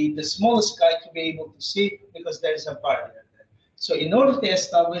the smallest guy to be able to see because there is a barrier there. So in order to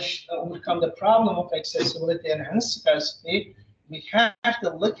establish, overcome the problem of accessibility and hence scarcity, we have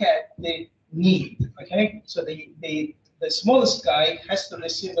to look at the need, okay? So the smallest guy has to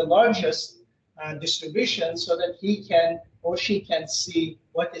receive the largest distribution so that he can or she can see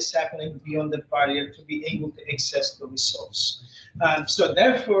what is happening beyond the barrier to be able to access the resource. So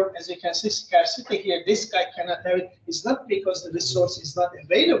therefore, as you can see, scarcity here, this guy cannot have it. It's not because the resource is not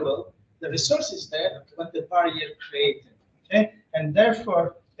available, the resource is there, but the barrier created, okay? And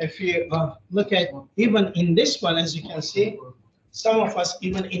therefore, if you look at even in this one, as you can see, some of us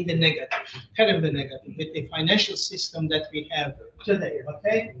even in the negative, terribly negative, with the financial system that we have today,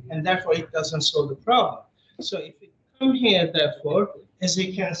 okay? And therefore, it doesn't solve the problem. So if we come here, therefore, as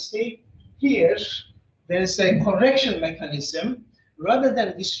you can see here, there is a correction mechanism. Rather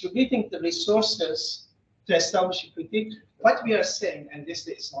than distributing the resources to establish equity, what we are saying, and this is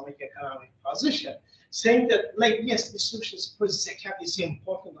the Islamic economic position, saying that, like, yes, distributions for zakat is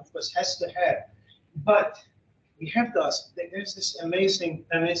important, of course, has to have, but we have to ask, there's this amazing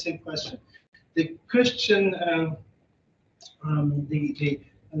question. The Christian,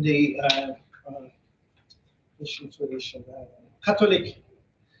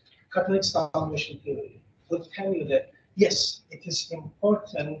 Catholic salvation theory will tell you that, yes, it is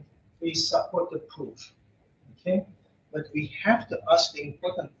important we support the proof, okay? But we have to ask the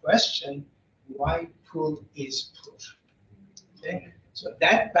important question, why proof is proof, okay? So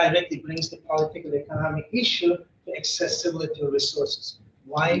that directly brings the political economic issue to accessibility of resources.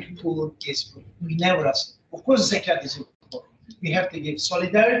 Why poor is poor? We never ask. Of course, zakat is important. We have to give.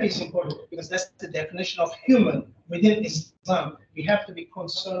 Solidarity is important because that's the definition of human within Islam. We have to be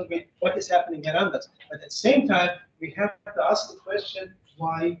concerned with what is happening around us. But at the same time, we have to ask the question,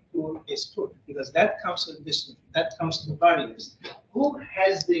 why poor is poor? Because that comes to this, that comes to the barriers. Who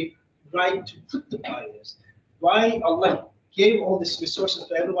has the right to put the barriers? Why Allah gave all these resources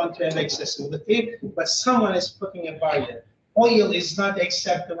to everyone to have accessibility, but someone is putting a barrier. Oil is not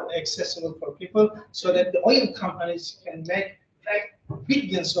accessible for people, so that the oil companies can make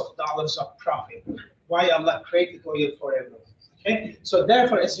billions of dollars of profit. Why Allah created oil for everyone? Okay, so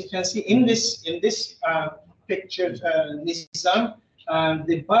therefore, as you can see in this picture, Nizam,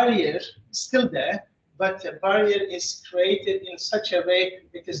 the barrier is still there, but the barrier is created in such a way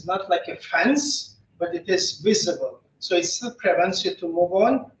it is not like a fence, but it is visible. So it still prevents you to move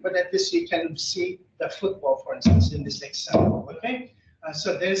on, but at least you can see the football, for instance, in this example, okay?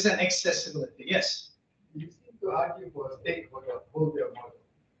 So there is an accessibility, yes? You seem to argue for a stakeholder model.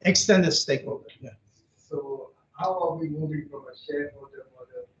 Extended stakeholder, yeah. So how are we moving from a shareholder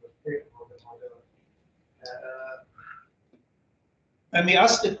model to a stakeholder model? When we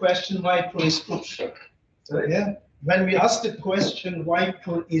ask the question, why poor is poor? So, yeah, when we ask the question, why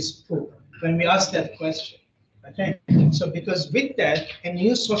poor is poor, when we ask that question, okay, so because with that, a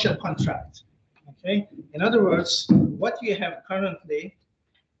new social contract, okay, in other words, what you have currently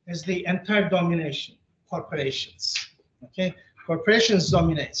is the entire domination, corporations, okay, corporations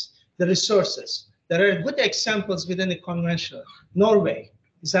dominates the resources. There are good examples within the conventional. Norway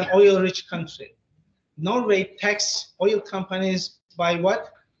is an oil-rich country. Norway tax oil companies by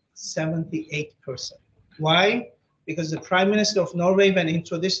what? 78%. Why? Because the Prime Minister of Norway, when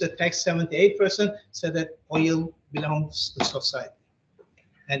introduced the tax 78%, said that oil belongs to society.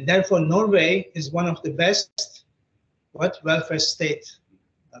 And therefore, Norway is one of the best, welfare state.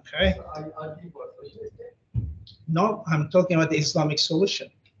 Okay? So No, I'm talking about the Islamic solution.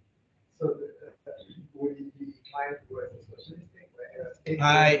 So would it be inclined towards a socialist thing,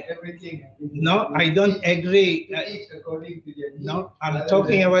 where everything? No, I don't agree. According to their needs, No, I'm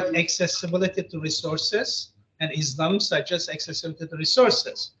talking about accessibility to resources and Islam suggests accessibility to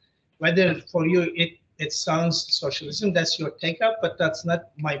resources. Whether for you it sounds socialism, that's your take-up, but that's not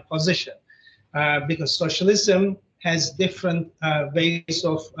my position. Because socialism has different ways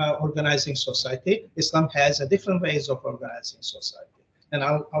of organizing society. Islam has a different ways of organizing society. And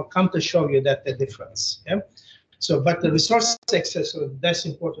I'll come to show you that the difference. Yeah? So, but the resource accessibility, that's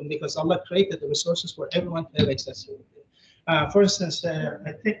important because Allah created the resources for everyone to have accessibility. For instance,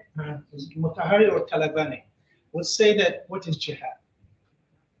 I think Mutahari or Talabani would say that, what is jihad?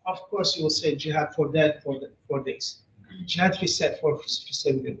 Of course, you will say jihad for that, for this. Jihad we said for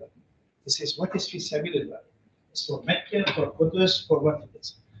fisabilillah. He says, what is fisabilillah? It's for Mecca, for Qudus, for what it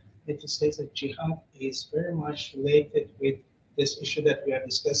is. It says that jihad is very much related with this issue that we are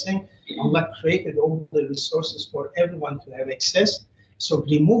discussing. Allah created all the resources for everyone to have access. So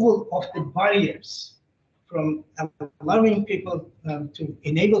removal of the barriers from allowing people to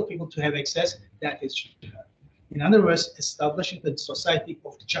enable people to have access, that is jihad. In other words, establishing the society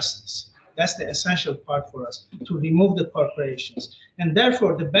of justice. That's the essential part for us, to remove the corporations. And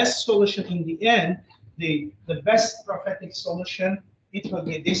therefore, the best solution in the end, the best prophetic solution, it will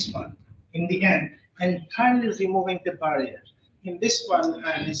be this one. In the end, entirely removing the barrier. In this one,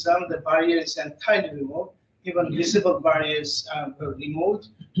 Islam, the barrier is entirely removed. Even visible barriers were removed.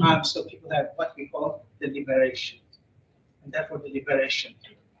 So people have what we call the liberation. And therefore, the liberation.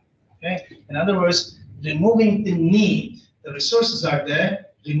 Okay? In other words, removing the need. The resources are there.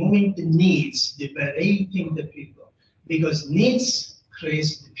 Removing the needs, liberating the people. Because needs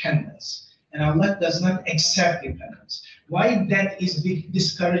creates dependence. And Allah does not accept dependence. Why that is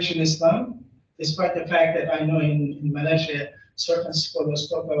discouraged in Islam? Despite the fact that I know in Malaysia, certain scholars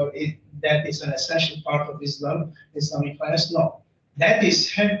talk about it, that is an essential part of Islam, Islamic finance. No, that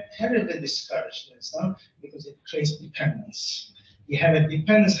is terribly discouraged in Islam because it creates dependence. You have a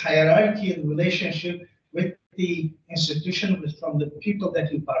dependence hierarchy relationship with the institution, from the people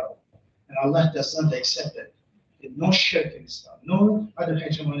that you borrow. And Allah does not accept it. No shirk in Islam, no other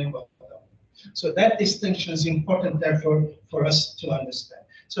hegemony. So that distinction is important, therefore, for us to understand.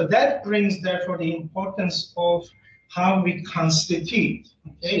 So that brings, therefore, the importance of how we constitute.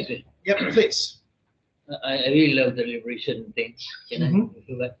 Okay? Yeah, please. I really love the liberation thing. Can I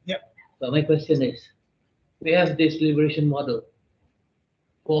do that? Yeah. So my question is, we have this liberation model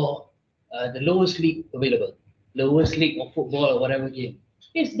for the lowest league available, lowest league of football or whatever game.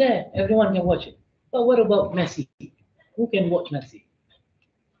 It's there, everyone can watch it. But what about Messi? Who can watch Messi?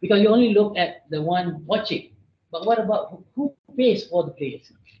 Because you only look at the one watching. But what about who pays for the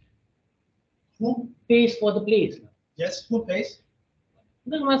players? Who pays for the players? Yes, who pays?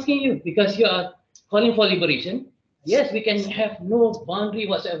 I'm asking you, because you are calling for liberation. Yes, we can have no boundary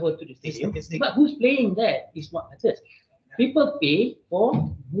whatsoever to the stadium. But who's playing there is what matters. People pay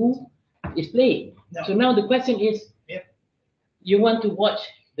for who is playing. No. So now the question is, you want to watch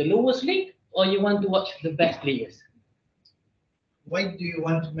the lowest league or you want to watch the best players? Why do you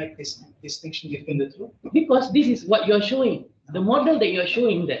want to make this distinction between the two? Because this is what you're showing. The model that you're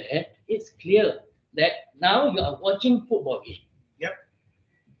showing there, it's clear that now you are watching football game. Yep.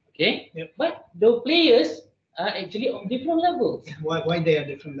 Okay? Yep. But the players are actually on different levels. Why they are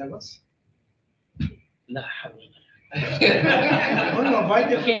different levels? La No, why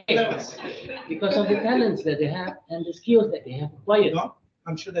different levels? Because of the talents that they have and the skills that they have acquired. No,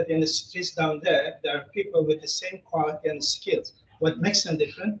 I'm sure that in the streets down there, there are people with the same quality and skills. What makes them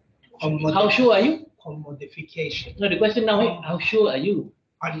different? How sure are you? Commodification. No, the question now is, how sure are you?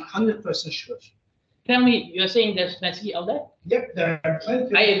 I'm 100% sure. Tell me, you're saying there's Messi out there? Yep, there are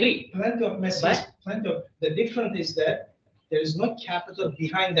plenty. I agree. Plenty of messages. Plenty of. The difference is that there is no capital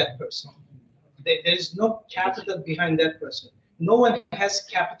behind that person. There is no capital behind that person. No one has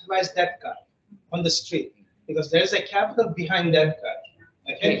capitalized that guy on the street because there is a capital behind that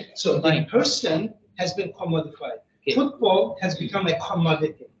guy. Okay, so the person has been commodified. Okay. Football has become a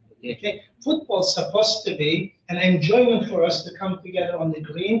commodity. Okay, football is supposed to be an enjoyment for us to come together on the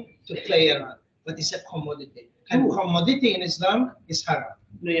green to play around, but it's a commodity. And commodity in Islam is haram.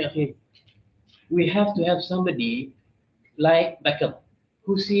 Okay. We have to have somebody like Beckham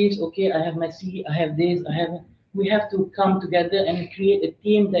who says, okay, I have Messi, I have this, I have. We have to come together and create a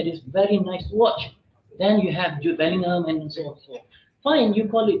team that is very nice to watch. Then you have Jude Bellingham and so on. So fine, you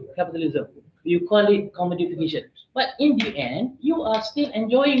call it capitalism, you call it commodification, but in the end, you are still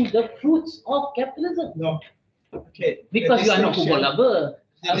enjoying the fruits of capitalism. No. Okay. Because you are not football lover.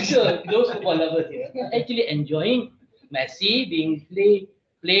 I'm sure those football lovers here are actually enjoying Messi being play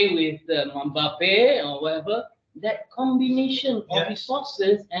with Mbappe or whatever. That combination of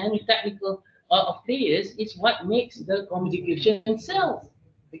resources and technical of players is what makes the commodification sell.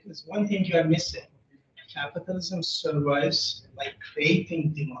 Because one thing you are missing, capitalism survives by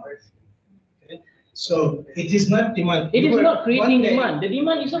creating demand. Okay? So it is not demand. It is not creating One day- demand. The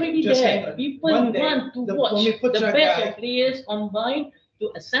demand is already Just there. like People one day, want to the watch Bhumiputera the best guy- of players combined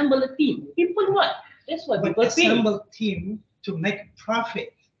to assemble a team. People want. That's why But people pay. assemble team to make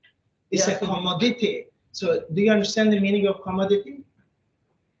profit is Yeah. a commodity. So do you understand the meaning of commodity?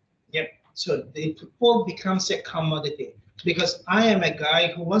 Yep. So the football becomes a commodity because I am a guy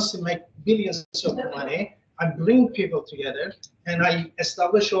who wants to make billions of money. I bring people together and I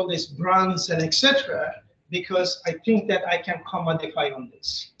establish all these brands and etc. because I think that I can commodify on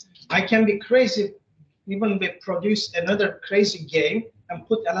this. I can be crazy, even we produce another crazy game and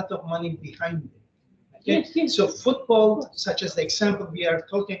put a lot of money behind it. Okay? Yes, yes. So football, such as the example we are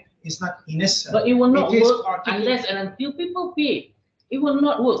talking, is not innocent. But it will not It is work articulate. unless and until people pay. It will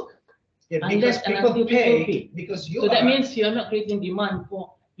not work. Yeah, because unless and people until pay, people pay. because you So that are- means you are not creating demand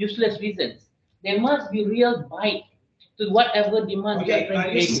for useless reasons. There must be real bite to whatever demand you are Okay, trying are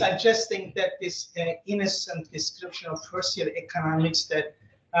to you create. suggesting that this innocent description of first-year economics that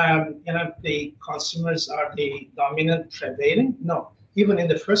the consumers are the dominant prevailing? No, even in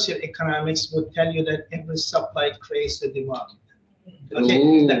the first-year economics would tell you that every supply creates the demand. Okay,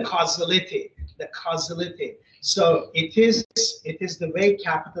 Ooh. the causality. So it is the way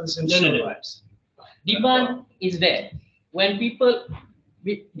capitalism No, no, no. survives. Demand is there. When people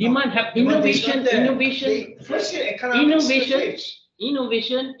demand have Demand is innovation, not there. innovation, The first-year economics innovation, switch.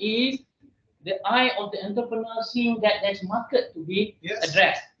 innovation is the eye of the entrepreneur seeing that there's market to be Yes.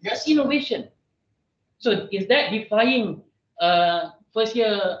 addressed. Yes. That's innovation. So is that defying first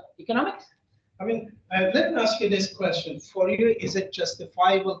year economics? I mean, let me ask you this question. For you, is it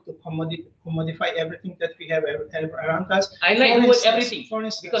justifiable to commodify everything that we have around us? I like For the word instance- everything, For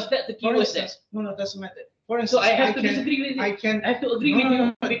instance, because that's the key for word there. instance, no, doesn't matter. For So instance, I have to can- disagree with you. I can, I have to agree No, with no,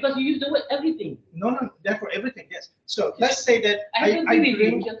 you no. because you use the word everything. no, therefore everything, yes. So let's say that I have to agree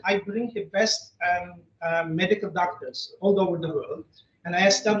with you. I bring the best medical doctors all over the world, and I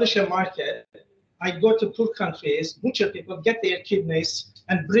establish a market. I go to poor countries, butcher people, get their kidneys,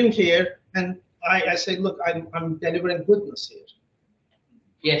 and bring here, and I say, look, I'm delivering goodness here.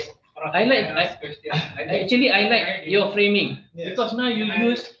 Yes. I like actually I like your framing Yes. because now you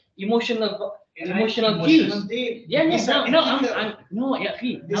use emotional Emotional cues. deep. Yeah, These no, are no, ethical. I'm no, yeah,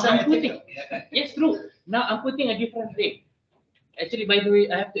 see, These now are I'm putting, ethical. yes, true. Now I'm putting a different frame. Actually, by the way,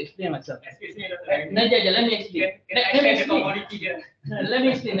 I have to explain myself. Excuse me, No, let me explain. Let me explain. Let me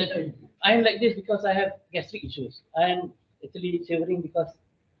explain. Actually, I am like this because I have gastric issues. I am actually shivering because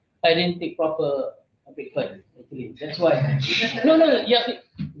I didn't take proper breakfast. Actually, that's why. No, yeah. See,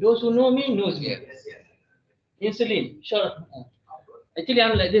 those who know me knows me. Insulin, sure. Actually,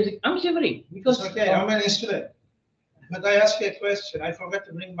 I'm like this. I'm shivering because. It's okay, I'm an insulin. But I ask you a question. I forgot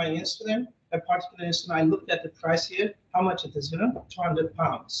to bring my insulin, a particular insulin. I looked at the price here. How much it is, 200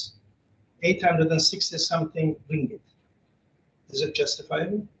 pounds, 860 something ringgit. Is it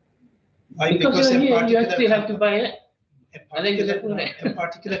justifiable? Why? Because a you particular still have to company- buy it. a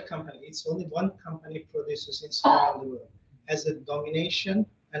particular company, it's only one company produces insulin in the world, has a domination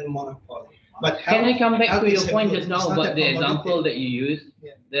and monopoly. But Can I come back health to your is a point good, just now it's not about a the commodity. example that you used?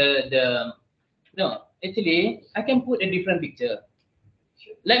 Yeah. No, actually, I can put a different picture.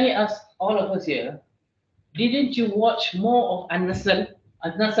 Let me ask all of us here, didn't you watch more of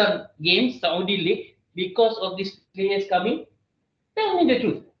Al-Nassr games, Saudi League, because of these players coming? Tell me the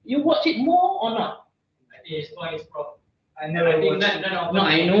truth. You watch it more or not? His point is Prof. I never watched it. No,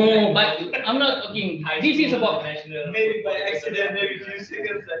 I know, but I'm not talking. This is about. Maybe by accident, maybe few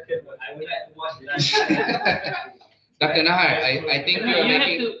seconds I can, but I would like to watch that. Dr. Nahar, I think No, you're you have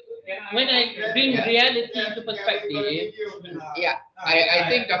making, to. When I bring reality into perspective, yeah, I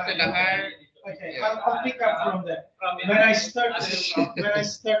think Dr. Nahar, Okay, I'll pick up from there. When I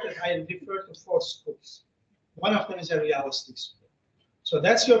started, I referred to 4 schools. One of them is a realistic school. So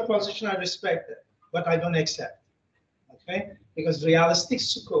that's your position, I respect it, but I don't accept. Okay, because realistic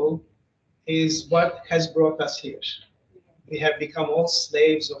school is what has brought us here. We have become all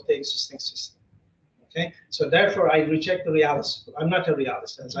slaves of the existing system. Okay, so therefore I reject the realist school. I'm not a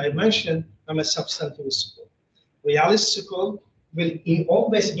realist. As I mentioned, I'm a substantive school. Realist school will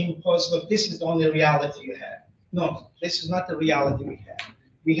always impose, look, this is the only reality you have. No, this is not the reality we have.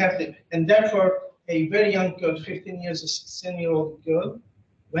 We have to, and therefore a very young girl, 15 years, a 16-year-old girl,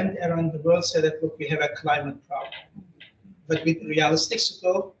 went around the world, said that, look, we have a climate problem. But with realistic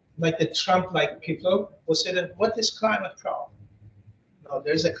school, like the Trump-like people who say that, what is climate problem? No,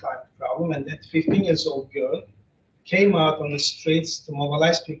 there's a climate problem, and that 15-year-old girl came out on the streets to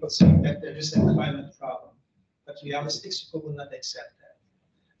mobilize people saying that there is a climate problem. But realistic school will not accept that.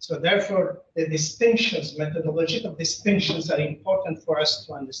 So therefore, the distinctions, methodological distinctions are important for us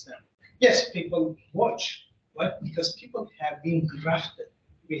to understand. Yes, people watch, but because people have been grafted.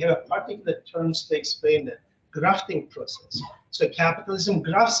 We have a particular terms to explain the grafting process. So capitalism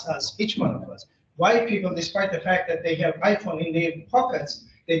grafts us, each one of us. Why people, despite the fact that they have iPhone in their pockets,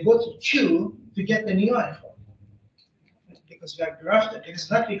 they go to queue to get the new iPhone? Because we are grafted. It is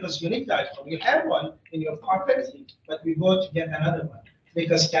not because you need the iPhone. You have one in your pocket, but we go to get another one.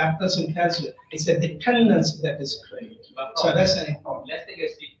 Because capitalism tells you it's a dependency that is created. So that's an important. Let's take a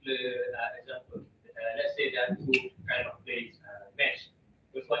simple example. Let's say there are two kind of players match.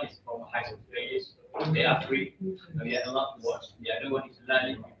 First one is from high school players. They are free. We are allowed to watch. The other one is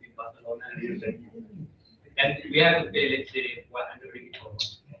learning between Barcelona and Real Madrid. And we have to pay, let's say, 100 ringgit for one.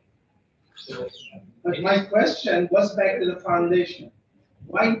 So, but my question goes back to the foundation.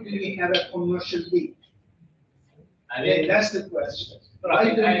 Why do we have a commercial league? That's the question.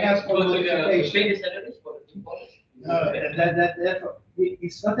 Why do we have commodification? No, therefore,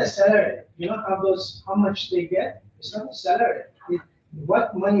 it's not a salary. You know how much they get? It's not a salary.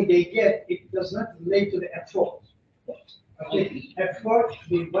 What money they get, it does not relate to the effort. Okay, effort,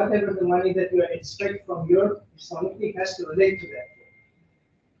 whatever the money that you expect from your Islamic league has to relate to that.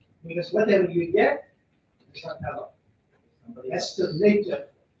 Because whatever you get, it's not allowed. It has to relate to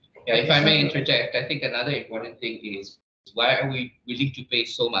it. Yeah, if I may interject, I think another important thing is why are we willing to pay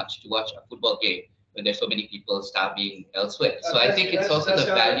so much to watch a football game when there's so many people starving elsewhere? So I think it's also the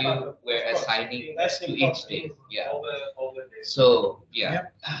value we're assigning to each day. Yeah. So yeah.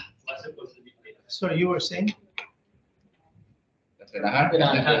 So you were saying? Sorry,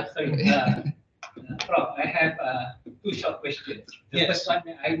 Prof, I have two short questions. The Yes. first one,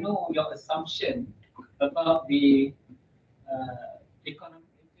 I know your assumption about the economic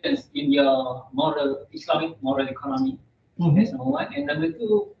influence in your Islamic moral economy. That's number one. And number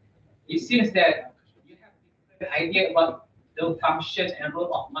two, it seems that you have different idea about the function and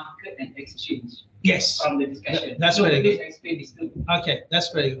role of market and exchange. Yes. From the discussion. That's so very please good. explain this too. Okay, that's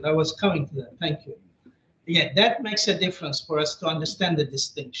very good. I was coming to that. Thank you. Yeah, that makes a difference for us to understand the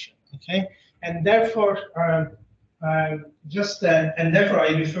distinction. Okay, and therefore, and therefore, I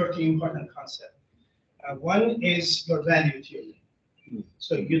refer to important concept. One is your value theory.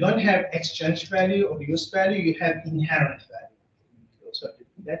 So you don't have exchange value or use value, you have inherent value. So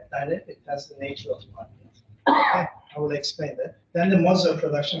that directly has the nature of market. Okay, I will explain that. Then the modes of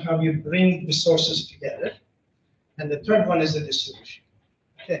production, how you bring resources together. And the third one is the distribution.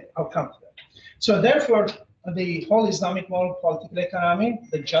 Okay, I'll come to that. So therefore, the whole Islamic moral political economy,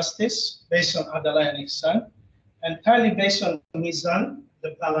 the justice based on Adala and Ihsan, entirely based on Mizan,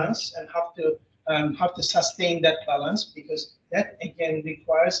 the balance, and how to sustain that balance, because that again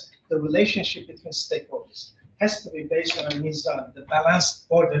requires the relationship between stakeholders. Has to be based on a Mizan, the balanced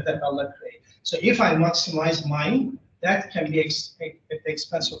order that Allah created. So if I maximize mine, that can be at the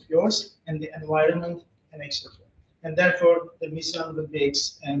expense of yours and the environment and etc. And therefore, the Mizan will be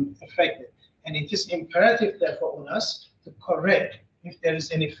affected. And it is imperative, therefore, on us to correct if there is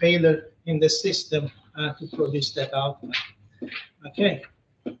any failure in the system to produce that outcome. Okay.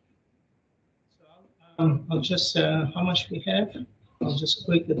 So I'll just, how much we have? I'll just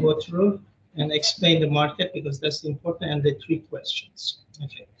quickly go through and explain the market because that's important and the three questions.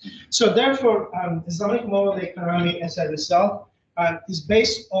 Okay. So therefore, Islamic moral economy as a result is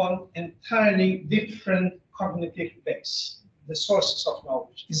based on entirely different cognitive base, the sources of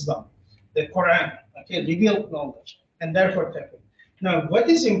knowledge, Islam, the Quran, okay, revealed knowledge, and therefore Tawhid. Now, what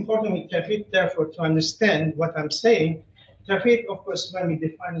is important with Tawhid, therefore, to understand what I'm saying, Tawhid, of course, when we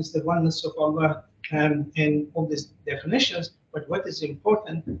define is the oneness of Allah in all these definitions, but what is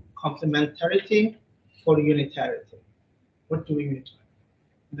important, complementarity for unitarity. What do we mean?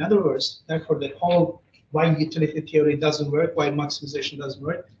 In other words, therefore, the whole why utility theory doesn't work, why maximization doesn't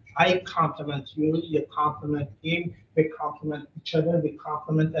work, I complement you, you complement him, we complement each other, we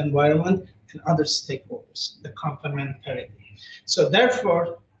complement the environment and other stakeholders, the complementarity. So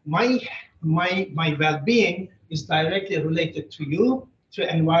therefore, my well-being is directly related to you,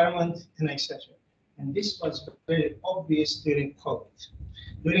 to environment, and etc. And this was very obvious during COVID.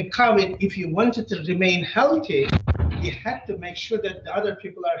 During COVID, if you wanted to remain healthy, you had to make sure that the other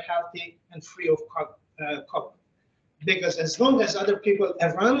people are healthy and free of COVID. Because as long as other people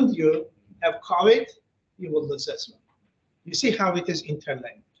around you have COVID, you will lose as well. You see how it is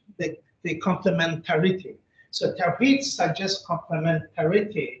interlinked, the complementarity. So Tawhid suggests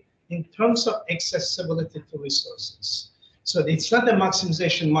complementarity in terms of accessibility to resources. So it's not a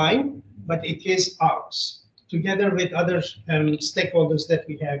maximization mind, but it is ours, together with other stakeholders that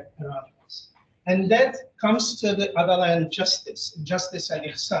we have around us. And that comes to the adala and justice and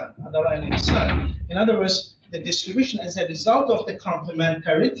ihsan, adala and ihsan. In other words, the distribution as a result of the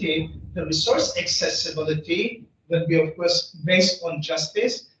complementarity, the resource accessibility will be, of course, based on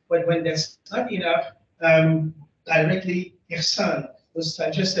justice, but when that's not enough, directly ihsan will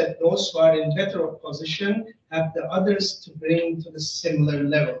suggest that those who are in better position have the others to bring to the similar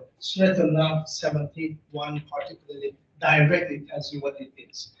level. Surah Al-Nahl 71 particularly directly tells you what it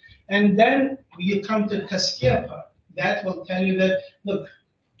is. And then you come to the tazkiyah part. That will tell you that, look,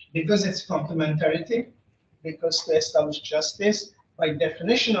 because it's complementarity, because to establish justice, by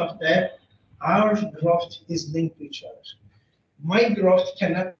definition of that, our growth is linked to each other. My growth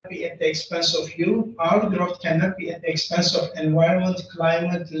cannot be at the expense of you. Our growth cannot be at the expense of environment,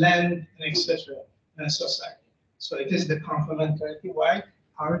 climate, land, and etc. and society. So it is the complementarity why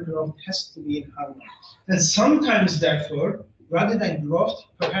our growth has to be in harmony. And sometimes, therefore, rather than growth,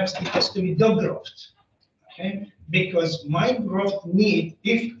 perhaps it has to be the growth. Okay? Because my growth need,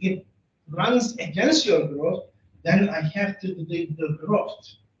 if it runs against your growth, then I have to do the growth.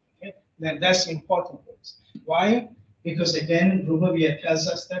 Okay? Then that's important. Why? Because again, Rubaiyat tells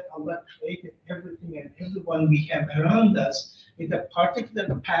us that Allah created everything and everyone we have around us with a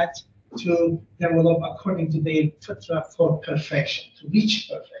particular path to develop according to their fitrah for perfection, to reach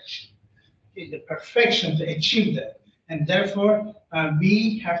perfection. Okay, the perfection to achieve that. And therefore,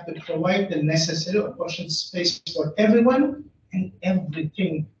 we have to provide the necessary apportioned space for everyone and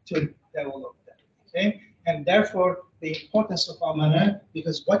everything to develop that. Okay? And therefore, the importance of amanah,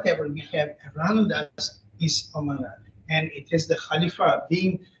 because whatever we have around us is amanah. And it is the Khalifa,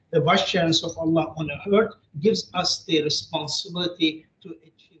 being the vice chancellor of Allah on earth, gives us the responsibility to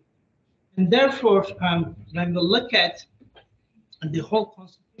achieve. And therefore, when we look at the whole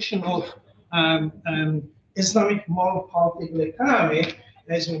constitution of Islamic moral political economy,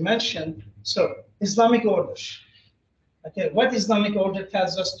 as we mentioned, so Islamic order. Okay, what Islamic order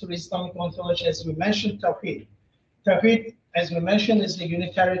tells us to Islamic ontology, as we mentioned, Tawheed. Tawheed, as we mentioned, is the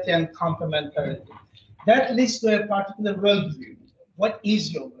unitarity and complementarity. That leads to a particular worldview. What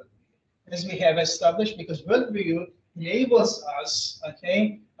is your worldview? As we have established, because worldview enables us,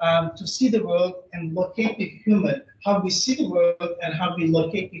 okay, to see the world and locate the human, how we see the world and how we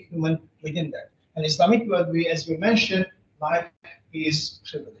locate the human within that. And Islamic worldview, as we mentioned, life is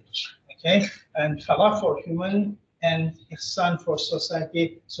privilege, okay? And falah for human and ihsan for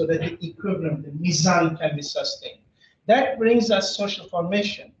society, so that the equilibrium, the mizan can be sustained. That brings us social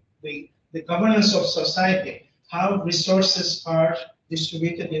formation, the governance of society, how resources are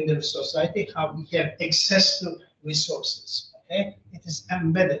distributed in the society, how we have access to resources. Okay, it is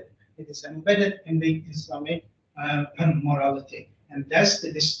embedded. It is embedded in the Islamic morality, and that's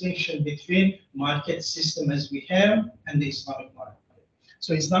the distinction between market system as we have and the Islamic market.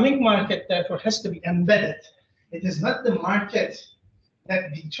 So Islamic market therefore has to be embedded. It is not the market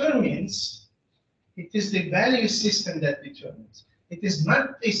that determines; it is the value system that determines. It is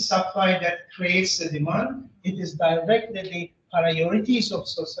not the supply that creates the demand, it is directly the priorities of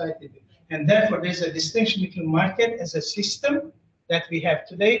society. And therefore, there's a distinction between market as a system that we have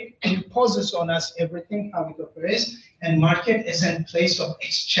today, imposes on us everything, how it operates, and market as a place of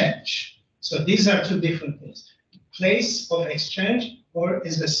exchange. So these are two different things. Place of exchange or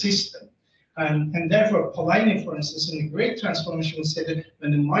is a system. And therefore, Polanyi, for instance, in the Great Transformation, will say that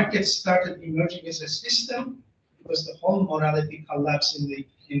when the market started emerging as a system, because the whole morality collapsed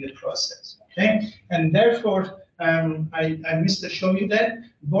in the process. Okay, and therefore I missed to show you that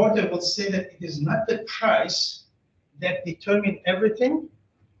Border will say that it is not the price that determines everything;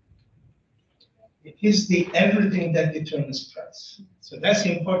 it is the everything that determines price. So that's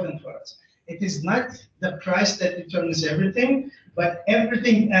important for us. It is not the price that determines everything, but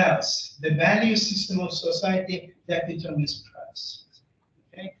everything else, the value system of society that determines price.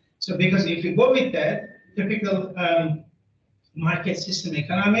 Okay, so because if you go with that typical market system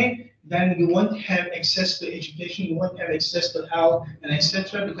economy, then you won't have access to education, you won't have access to health, and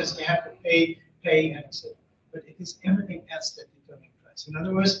etc., because you have to pay, and etc. But it is everything else that determines price. In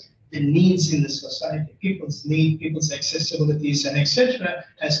other words, the needs in the society, people's need, people's accessibilities, and etc.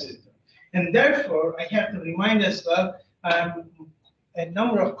 has to determine. And therefore, I have to remind as well, a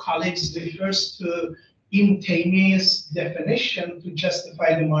number of colleagues refers to Ibn Taymiyyah's definition to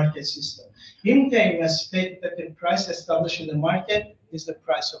justify the market system. Ibn Taymiyyah stated that the price established in the market is the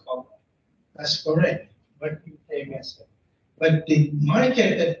price of Allah. That's correct, what Ibn Taymiyyah said. But the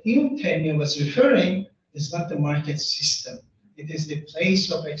market that Ibn Taymiyyah was referring is not the market system. It is the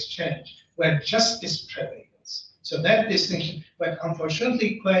place of exchange where justice prevails. So that distinction, but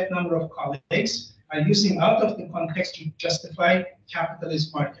unfortunately, quite a number of colleagues are using out of the context to justify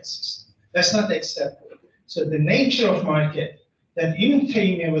capitalist market system. That's not acceptable. So the nature of market that Ibn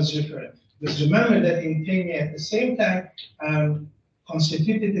Taymiyyah was referring, because remember that Ibn Taymiyyah at the same time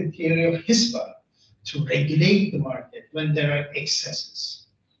constituted the theory of hisba to regulate the market when there are excesses.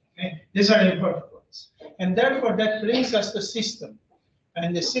 Okay? These are important points. And therefore that brings us the system.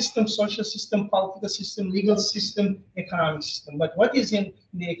 And the system, social system, political system, legal system, economic system. But what is in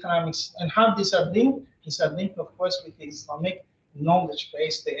the economics and how these are linked? These are linked, of course, with the Islamic knowledge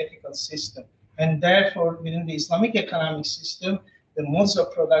base, the ethical system. And therefore, within the Islamic economic system, the modes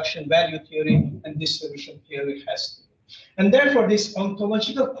of production, value theory, and distribution theory has to be. And therefore, this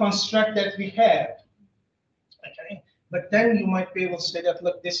ontological construct that we have, okay, but then you might be able to say that,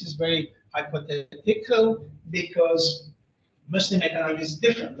 look, this is very hypothetical because Muslim economy is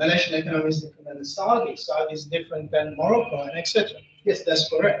different. Malaysian economy is different than the Saudi. Saudi is different than Morocco, and etc. Yes, that's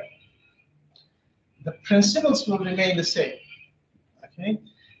correct. The principles will remain the same. Okay,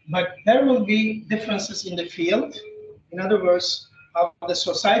 but there will be differences in the field. In other words, how the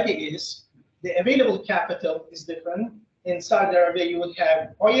society is. The available capital is different. In Saudi Arabia, you would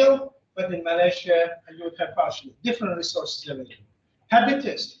have oil, but in Malaysia, you would have partially different resources available.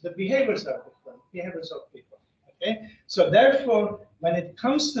 Habitus, the behaviors are different. Behaviors of people. Okay, so therefore, when it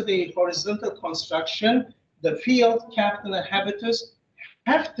comes to the horizontal construction, the field, capital, and habitus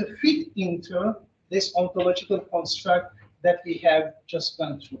have to fit into this ontological construct that we have just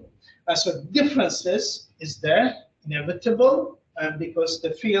gone through. So differences is there, inevitable, because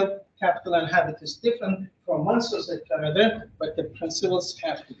the field, capital, and habitus is different from one society to another, but the principles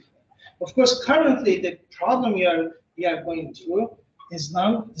have to be there. Of course, currently, the problem we are going through,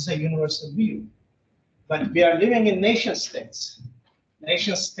 Islam is a universal view. But we are living in nation states.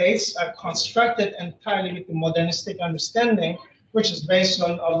 Nation states are constructed entirely with the modernistic understanding, which is based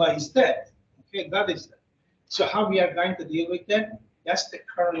on Allah is dead. Okay, God is dead. So how we are going to deal with that? That's the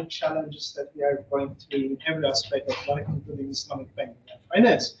current challenges that we are going through in every aspect of life, including Islamic banking and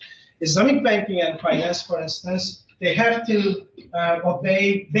finance. Islamic banking and finance, for instance, they have to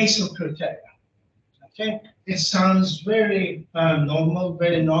obey Basel criteria. Okay, it sounds very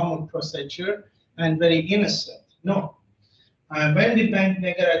normal procedure, and very innocent. No. When the Bank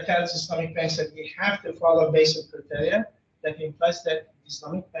Negara tells Islamic banks that we have to follow basic criteria, that implies that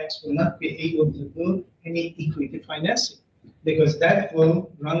Islamic banks will not be able to do any equity financing, because that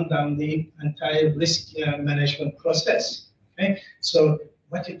will run down the entire risk management process. Okay? So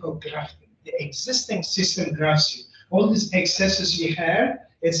what you call grafting, the existing system grafts you. All these excesses you have,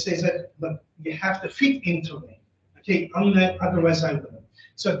 it says that look, you have to fit into me. Okay, otherwise I will.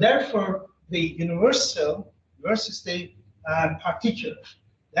 So therefore, the universal versus the particular.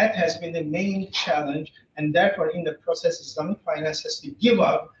 That has been the main challenge, and therefore in the process, Islamic finance has to give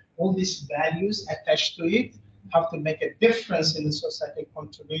up all these values attached to it, how to make a difference in the society,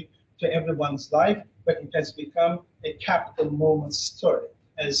 contribute to everyone's life, but it has become a capital moment story,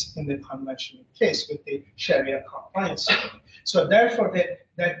 as in the conventional case with the Sharia compliance. So therefore,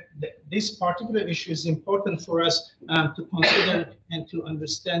 this particular issue is important for us to consider and to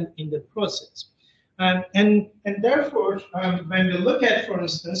understand in the process. And therefore, when we look at, for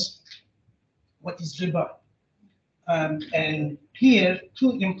instance, what is riba, and here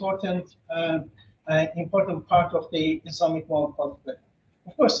two important part of the Islamic moral culture.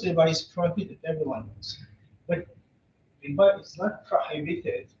 Of course, riba is prohibited, everyone knows, but riba is not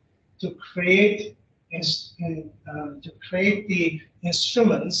prohibited to create the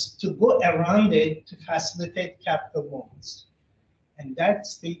instruments to go around it to facilitate capital movements. And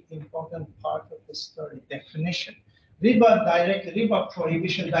that's the important part of the story, definition. Riba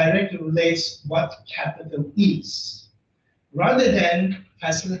prohibition directly relates what capital is, rather than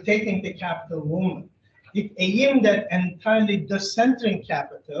facilitating the capital movement. It aimed at entirely decentering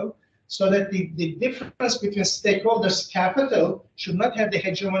capital, so that the difference between stakeholders' capital should not have the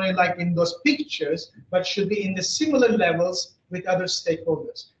hegemony like in those pictures, but should be in the similar levels with other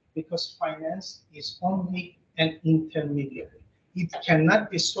stakeholders, because finance is only an intermediary. It cannot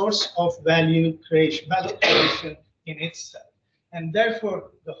be source of value creation in itself. And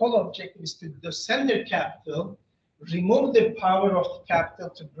therefore, the whole objective is to decenter capital, remove the power of capital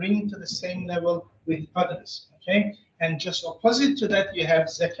to bring to the same level with others, okay? And just opposite to that, you have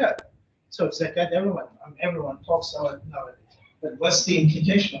zakat. So zakat, everyone talks about nowadays. But what's the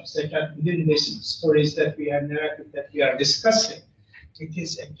implication of zakat within these stories that we are narrated, that we are discussing? It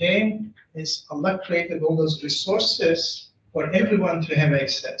is again, is Allah created all those resources for everyone to have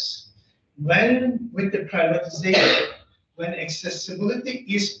access. When with the privatization, when accessibility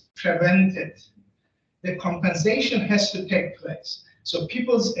is prevented, the compensation has to take place. So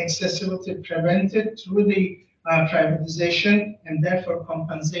people's accessibility prevented through the privatization, and therefore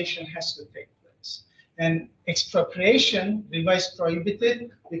compensation has to take place. And expropriation, revised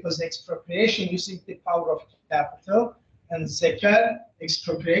prohibited, because expropriation using the power of capital, and second,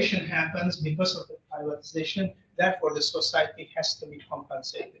 expropriation happens because of the privatization, therefore the society has to be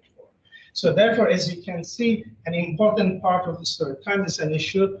compensated for. So therefore, as you can see, an important part of the story. Time is an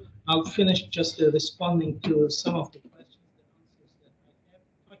issue. I'll finish just responding to some of the questions and answers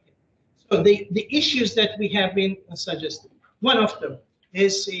that I have. Okay. So the issues that we have been suggesting, one of them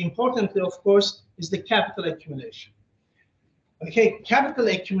is importantly, of course, is the capital accumulation. Okay, capital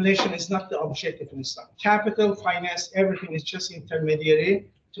accumulation is not the objective in Islam. Capital, finance, everything is just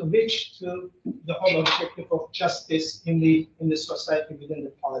intermediary to reach to the whole objective of justice in the society within the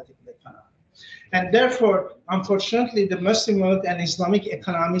political economy. And therefore, unfortunately, the Muslim world and Islamic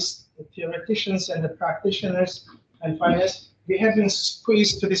economists, the theoreticians and the practitioners and finance, we have been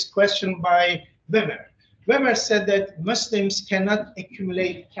squeezed to this question by Weber. Weber said that Muslims cannot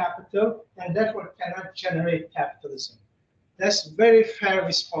accumulate capital and therefore cannot generate capitalism. That's a very fair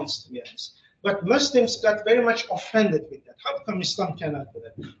response, to be honest. But Muslims got very much offended with that. How come Islam cannot do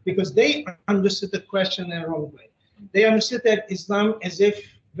that? Because they understood the question in the wrong way. They understood that Islam, as if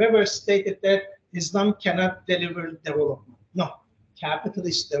Weber stated that Islam cannot deliver development. No,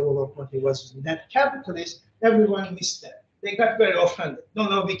 capitalist development. It was that capitalist, everyone missed that. They got very offended.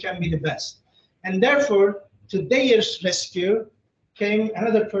 No, we can be the best. And therefore, to their rescue came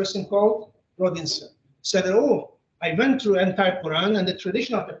another person called Rodinson. Said, oh, I went through entire Quran and the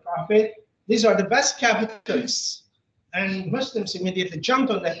tradition of the Prophet. These are the best capitalists. And Muslims immediately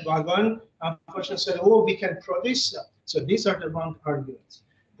jumped on that wagon. Unfortunately said, oh, we can produce. So these are the wrong arguments.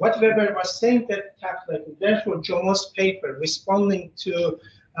 What Weber was saying that capital, therefore Jomo's paper responding to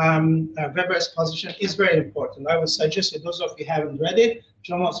Weber's position is very important. I would suggest to those of you who haven't read it,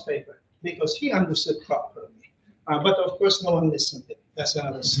 Jomo's paper, because he understood properly. But of course, no one listened to it. That's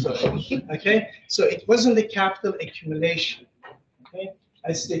another story. Okay, so it wasn't the capital accumulation. Okay,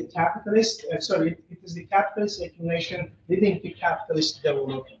 it's the capitalist. It is the capitalist accumulation leading to capitalist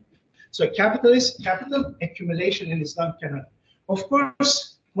development. So capital accumulation in Islam cannot. Of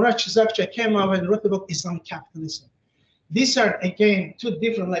course, Murat Çizakçı came out and wrote the book Islamic Capitalism. These are again two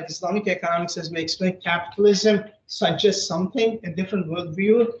different, like Islamic economics, as we explained. Capitalism suggests something, a different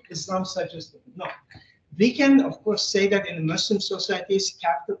worldview. Islam suggests no. We can, of course, say that in Muslim societies,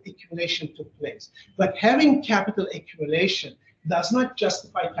 capital accumulation took place. But having capital accumulation does not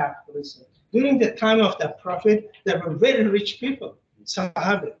justify capitalism. During the time of the Prophet, there were very rich people,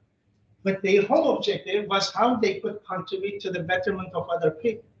 Sahaba. But their whole objective was how they could contribute to the betterment of other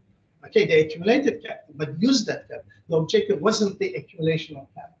people. Okay, they accumulated capital, but used that capital. The objective wasn't the accumulation of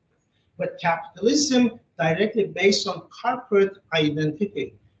capital. But capitalism directly based on corporate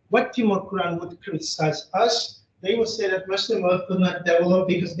identity. What Timur Quran would criticize us, they would say that Muslim world could not develop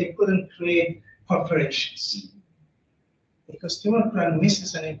because they couldn't create corporations. Because Timur Quran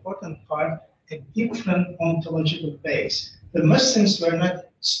misses an important part, a different ontological base. The Muslims were not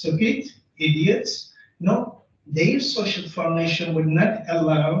stupid, idiots. No, their social formation would not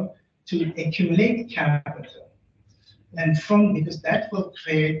allow to accumulate capital. And because that will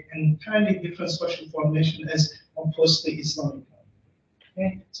create an entirely different social formation as opposed to Islamic.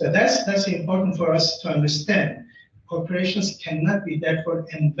 Okay? So that's important for us to understand. Corporations cannot be therefore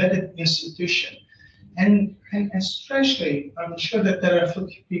embedded institution. And especially, I'm sure that there are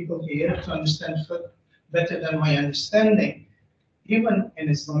people here to understand better than my understanding. Even in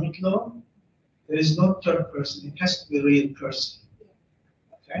Islamic law, there is no third person. It has to be a real person.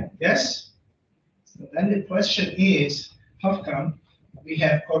 Okay? Yes? So then the question is, how come we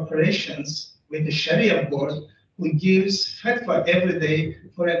have corporations with the Sharia board who gives fatwa every day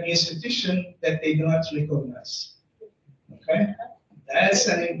for an institution that they do not recognize? Okay? That's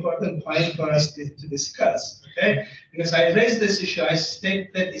an important point for us to discuss. Okay? Because I raised this issue, I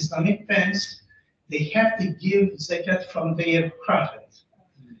state that Islamic banks, they have to give zakat from their profit.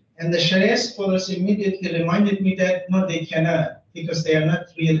 And the Sharia scholars immediately reminded me that no, they cannot, because they are not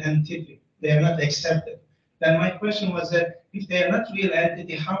real entity. They are not accepted. Then my question was that if they are not real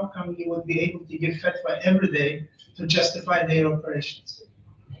entity, how come you would be able to give fatwa every day to justify their operations?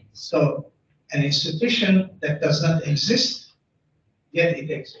 So an institution that does not exist, yet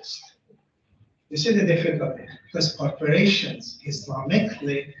it exists. You see the difficulty, because corporations,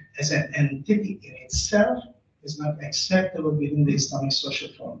 Islamically, as an entity in itself, is not acceptable within the Islamic social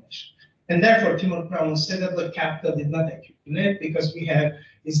formation. And therefore, Timur Quran will say that the capital did not accumulate because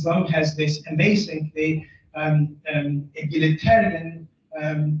Islam has this amazingly egalitarian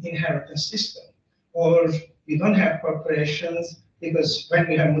inheritance system. Or you don't have corporations, because when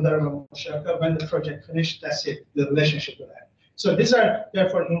we have Mudarama Musharaka, when the project finished, that's it, the relationship will end. So these are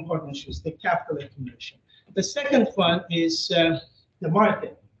therefore important issues, the capital accumulation. The second one is the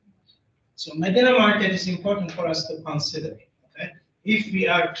market. So Medina market is important for us to consider, okay? If we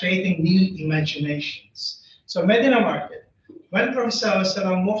are creating new imaginations. So Medina market, when Prophet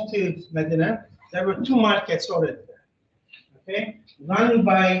ﷺ moved to Medina, there were two markets already there, okay? Run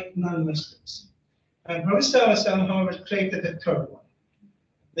by non-Muslims. And Prophet ﷺ, however, created a third one,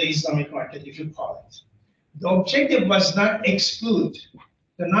 the Islamic market, if you call it. The objective was not exclude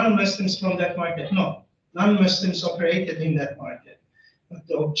the non-Muslims from that market. No, non-Muslims operated in that market. But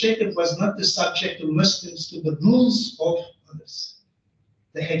the objective was not to subject the Muslims to the rules of others,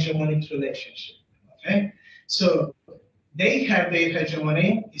 the hegemonic relationship. Okay? So they have their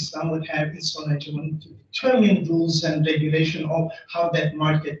hegemony, Islam would have its own hegemony to determine rules and regulation of how that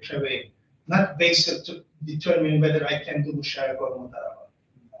market prevails, not based to determine whether I can do musharaka or mudaraba.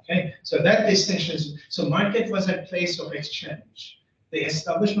 Okay, so that distinction is, so market was a place of exchange, the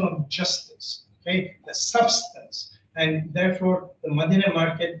establishment of justice, okay, the substance, and therefore the Medina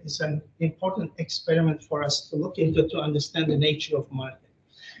market is an important experiment for us to look into to understand the nature of market.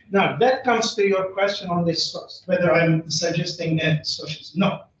 Now that comes to your question on this source, whether I'm suggesting a socialism.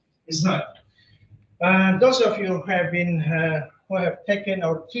 No, it's not. Those of you who have been who have taken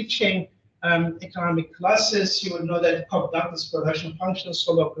or teaching economic classes, you will know that Cobb-Douglas production function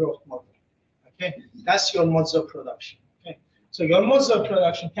solo growth model. Okay, that's your modes of production. Okay, so your modes of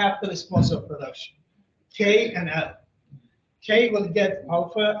production, capitalist modes of production, K and L. K will get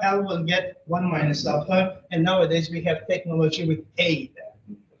alpha, L will get 1 minus alpha, and nowadays we have technology with A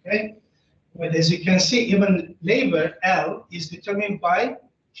there. Okay, but as you can see, even labor L is determined by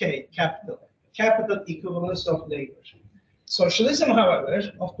K, capital equivalence of labor. Socialism,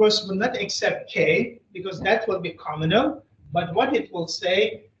 however, of course, will not accept K because that will be communal. But what it will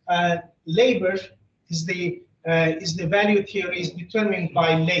say, labor is the value theory is determined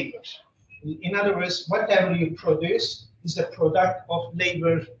by labor. In other words, whatever you produce is a product of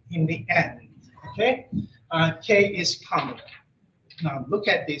labor in the end. Okay, K is communal. Now look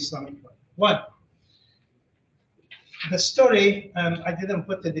at the Islamic one. One, the story. I didn't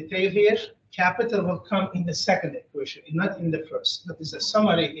put the detail here. Capital will come in the second equation, not in the first. That is a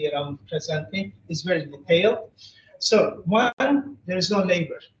summary here I'm presenting. It's very detailed. So one, there is no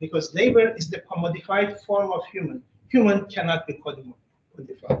labor because labor is the commodified form of human. Human cannot be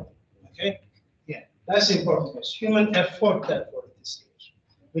codified. Okay? Yeah, that's important. Human effort, therefore, it is here.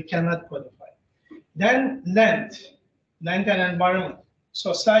 We cannot codify. Then land and environment,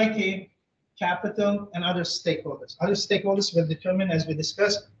 society, capital, and other stakeholders. Other stakeholders will determine, as we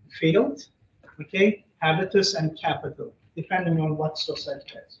discussed, field, okay, habitus, and capital, depending on what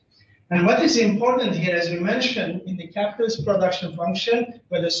society has. And what is important here, as we mentioned, in the capitalist production function,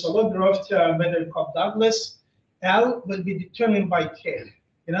 whether solo growth, whether Cobb-Douglas, L will be determined by K.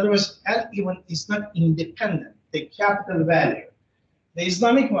 In other words, L even is not independent, the capital value. The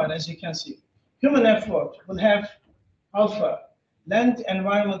Islamic one, as you can see, human effort will have alpha, land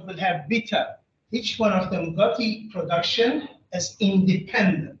environment will have beta. Each one of them got the production as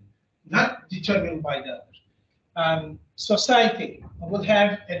independent, not determined by the other. Society will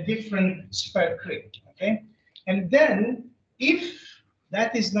have a different square creep, okay? And then, if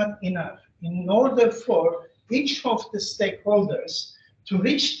that is not enough, in order for each of the stakeholders to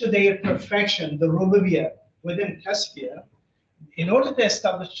reach to their perfection, the rububiyya within Caspia, in order to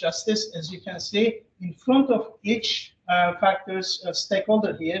establish justice, as you can see, in front of each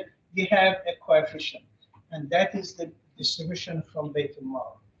stakeholder here, we have a coefficient, and that is the distribution from Beitul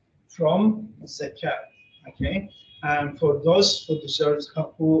Mal, from Zakat, okay? And for those who deserve,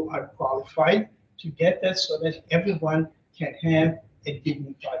 who are qualified to get that, so that everyone can have a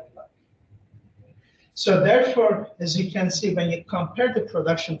dignified life. So therefore, as you can see, when you compare the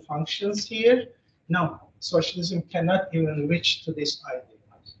production functions here, no, socialism cannot even reach to this idea.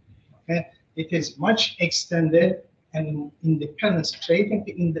 Okay? It is much extended and independence, creating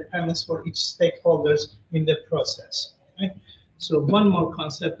the independence for each stakeholders in the process. Okay? So one more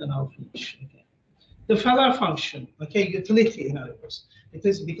concept and I'll finish. Okay. The Falar function, okay, utility in other words. It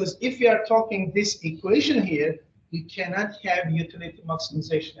is because if we are talking this equation here, you cannot have utility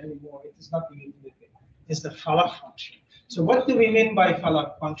maximization anymore. It is not the utility, it's the Falar function. So what do we mean by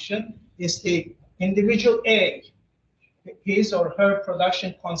Falar function? Is the individual A, his or her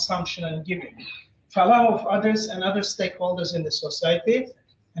production, consumption, and giving. Falah of others and other stakeholders in the society,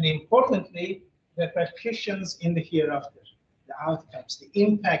 and importantly, the repercussions in the hereafter, the outcomes, the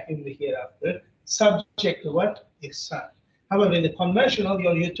impact in the hereafter, subject to what? Ihsan. However, in the conventional,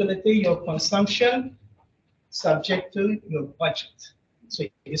 your utility, your consumption, subject to your budget. So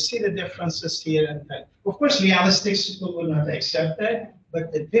you see the differences here and there. Of course, realistic people will not accept that,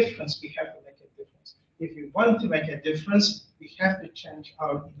 but the difference, we have to make a difference. If we want to make a difference, we have to change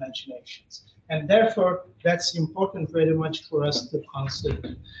our imaginations. And therefore, that's important very much for us to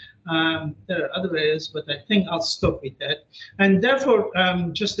consider. There are other areas, but I think I'll stop with that. And therefore,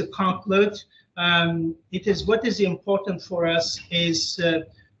 just to conclude, it is what is important for us is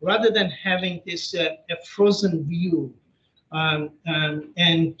rather than having this a frozen view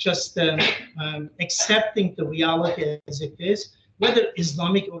and just accepting the reality as it is, whether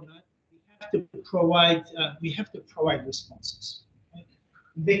Islamic or not, we have to provide responses. Right?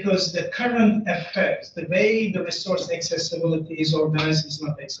 Because the current effects, the way the resource accessibility is organized is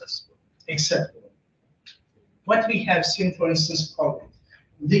not acceptable. What we have seen, for instance, COVID,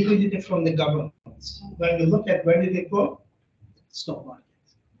 liquidity from the governments. When you look at where did it go? Stock market.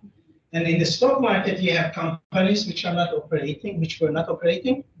 And in the stock market, you have companies which are not operating, which were not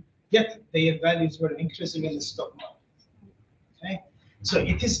operating, yet their values were increasing in the stock market. Okay? So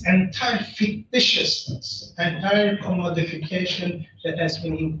it is entire fictitiousness, entire commodification that has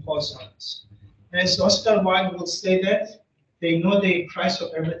been imposed on us. As Oscar Wilde will say that, they know the price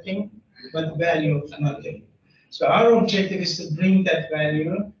of everything, but the value of nothing. So our objective is to bring that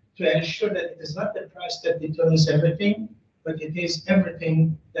value to ensure that it is not the price that determines everything, but it is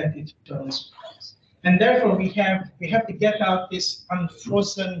everything that determines price. And therefore, we have to get out this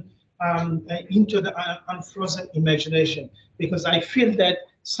unfrozen into the unfrozen imagination, because I feel that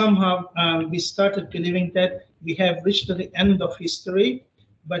somehow we started believing that we have reached to the end of history,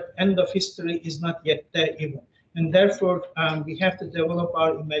 but end of history is not yet there even. And therefore, we have to develop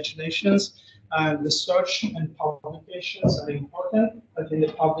our imaginations. Research and publications are important, but in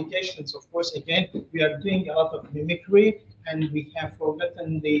the publications, of course, again, we are doing a lot of mimicry, and we have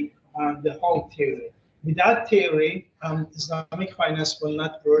forgotten the whole theory. Without theory, Islamic finance will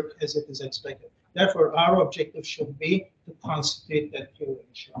not work as it is expected. Therefore, our objective should be to constitute that theory,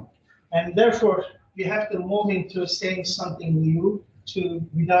 inshallah. And therefore, we have to move into saying something new,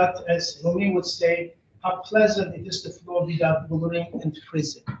 without, as Rumi would say, how pleasant it is to flow without ballooning and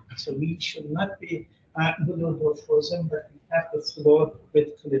freezing. So we should not be ballooned or frozen, but we have to flow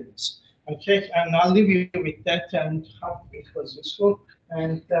with clearness. Okay, and I'll leave you with that, and hope it was useful.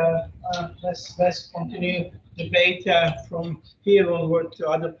 And let's continue debate from here onward to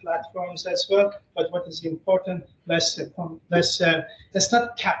other platforms as well. But what is important, let's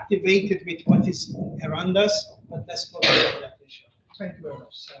not captivate it with what is around us, but let's go with that. Thank you very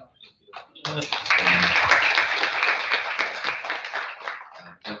much.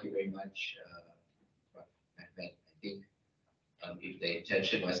 Thank you very much, Prof. Mehmet. I think if the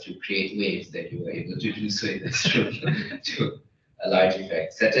intention was to create waves, that you were able to do so in this room to a large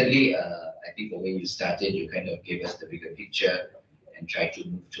effect. Certainly, I think the way you started, you kind of gave us the bigger picture and tried to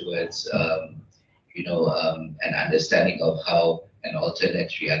move towards, an understanding of how an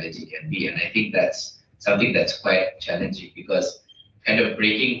alternate reality can be. And I think that's something that's quite challenging, because kind of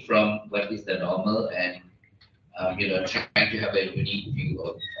breaking from what is the normal and trying to have a unique view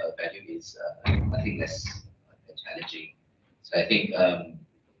of value is nothing less challenging. So I think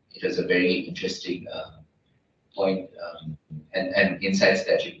it was a very interesting point and insights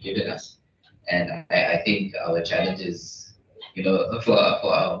that you've given us. And I think our challenge is, for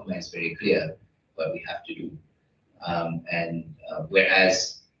our minds, very clear what we have to do.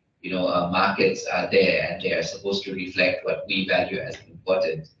 Whereas markets are there and they are supposed to reflect what we value as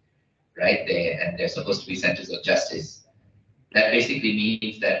important, right there, and they're supposed to be centers of justice. That basically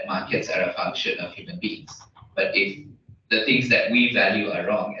means that markets are a function of human beings. But if the things that we value are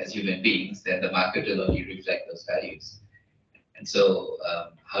wrong as human beings, then the market will only reflect those values. And so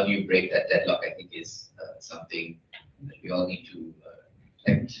how do you break that deadlock, I think, is something that we all need to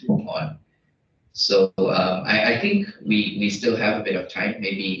reflect on. So I think we still have a bit of time,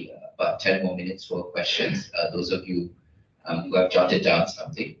 maybe about 10 more minutes for questions. Those of you who have jotted down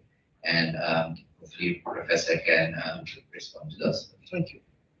something, and hopefully Professor can respond to those. Thank you.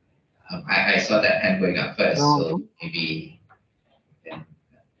 I saw that hand going up first, so maybe you can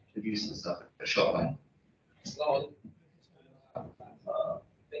introduce yourself, a short one.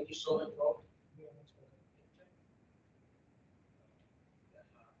 Thank you so much, Prof.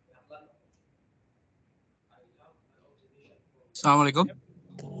 Assalamualaikum.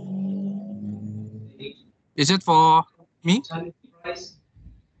 Is it for me? Price,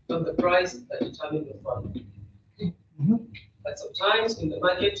 from the price that determines the fund. But sometimes in the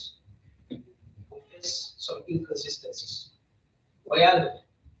market, there's some inconsistencies, where the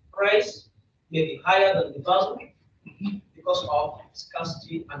price may be higher than the value because of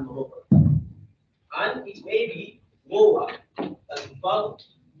scarcity and monopoly. and it may be lower than the value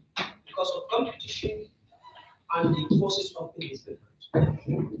because of competition and the forces of investment.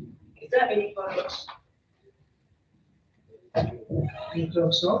 Is there any paradox? In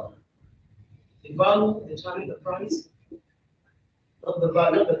terms of The value determines the price, not the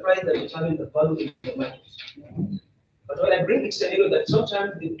value, not the price that determines the value in the market. But when I bring the scenario that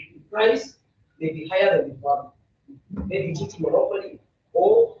sometimes the price may be higher than the value, maybe due to monopoly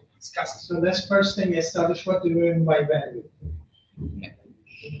or scarcity. so let's first thing establish what do you mean by value.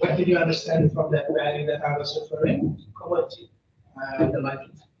 What did you understand from that value that I was referring? Commodity Uh, in the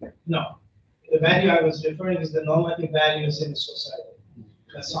market. No, the value I was referring is the normative values in society.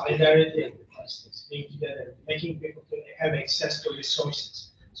 The solidarity, for instance, being together, making people to have access to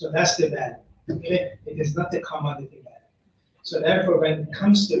resources. So that's the value. Okay, it is not the commodity value. So therefore, when it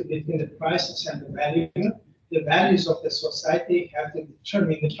comes to between the prices and the value, the values of the society have to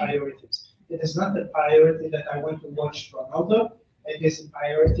determine the priorities. It is not the priority that I want to watch Ronaldo. It is a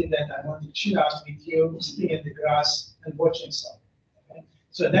priority that I want to chill out with you, sitting in the grass and watching something. Okay?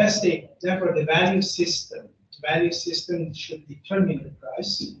 So that's therefore the value system. Value system should determine the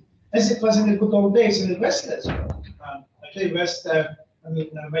price, as it was in the good old days in the West as well. Okay, West, when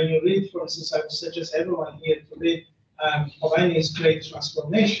you read, for instance, I would suggest everyone here to read Khomeini's Great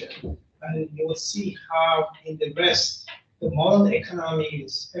Transformation, and you will see how in the West, the moral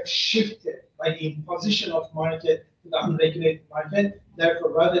economies have shifted by the imposition of market to the unregulated market.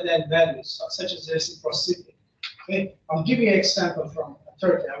 Therefore, rather than values such as reciprocity. Okay, I'll give you an example from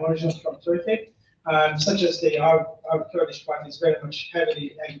Turkey. I'm originally from Turkey, such as our Kurdish part is very much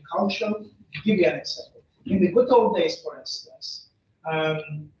heavily agricultural. I'll give you an example. In the good old days, for instance,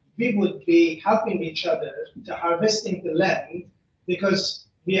 we would be helping each other to harvesting the land because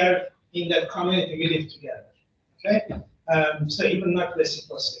we are in that community, we live together. Okay, so even not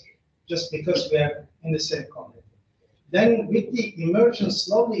reciprocity, just because we are in the same community. Then with the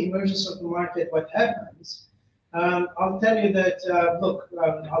slowly emergence of the market, what happens? I'll tell you that, look,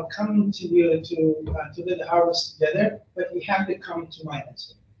 I'll come to you to do the harvest together, but we have to come to my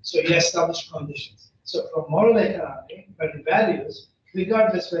answer. So you establish conditions. So from moral economy, but the values,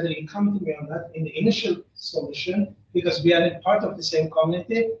 regardless whether you come to me or not, in the initial solution, because we are in part of the same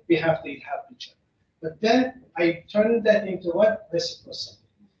community, we have to help each other. But then I turned that into what? Reciprocity.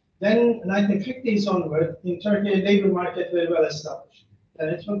 Then 1950s onward, in Turkey, labor market very well established. Then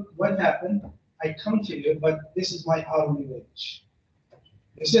it took, what happened? I come to you, but this is my hourly wage.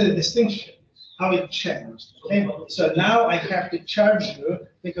 You see the distinction, how it changed. Okay? So now I have to charge you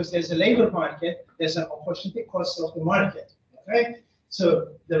because there's a labor market, there's an opportunity cost of the market. Okay? So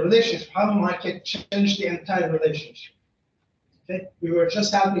the relationship, how the market changed the entire relationship. Okay? We were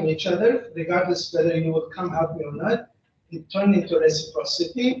just helping each other, regardless whether you would come help me or not. It turned into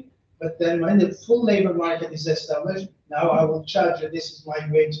reciprocity. But then when the full labor market is established, now I will charge you, this is my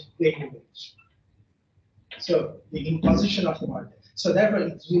wage, daily wage. So the imposition of the market. So therefore,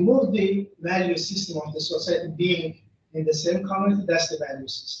 it removed the value system of the society being in the same community, that's the value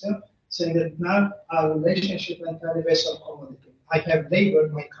system. Saying that now our relationship entirely based on commodity. I have labor,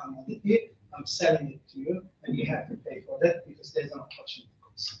 my commodity, I'm selling it to you, and you have to pay for that because there's an opportunity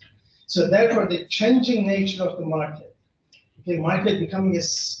cost. So therefore, the changing nature of the market, the market becoming a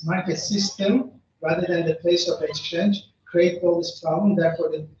market system rather than the place of exchange, create all this problem. Therefore,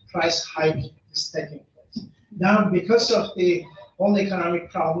 the price hike is taking place. Now, because of the all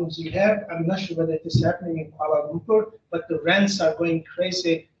economic problems you have, I'm not sure whether it is happening in Kuala Lumpur, but the rents are going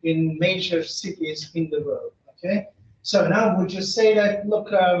crazy in major cities in the world. Okay, so now would you say that,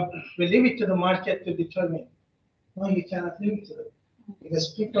 look, we leave it to the market to determine? No, you cannot leave it to them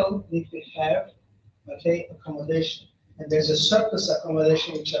because people need to have, okay, accommodation. And there's a surplus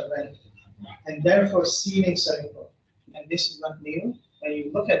accommodation which are rented. And therefore, ceilings are important. And this is not new. When you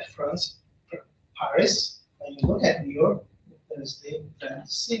look at France, Paris, when you look at New York, there's the rent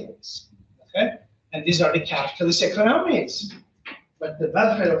ceilings. Okay? And these are the capitalist economies. But the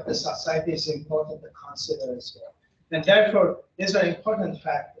welfare of the society is important to consider as well. And therefore, these are important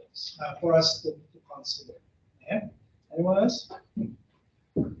factors for us to consider. Yeah? Anyone else?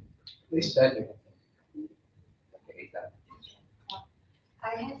 Please.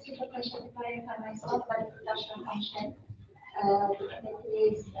 I have a question to clarify myself about the production function. That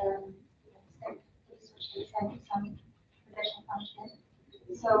is Islamic production function.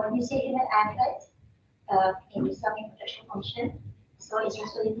 So when you say human assets in Islamic production function, so it's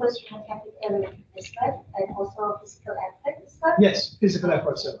also includes human capital as well, and also physical effort as well? Yes, physical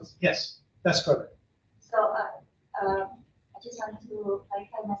effort service. Yes, that's correct. So I just want to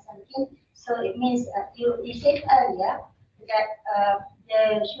clarify myself again. So it means you said earlier that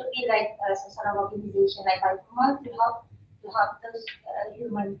there should be like some sort of organization like ICIEF to help those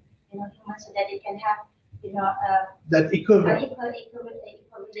humans so that they can have That equivalent. equivalent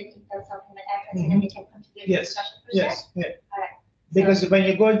in terms of human efforts, and then they can contribute to the Yes, social process. yes, yeah. All right. Because when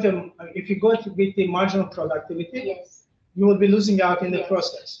you go into, if you go to with the marginal productivity, Yes. you will be losing out in the Yes.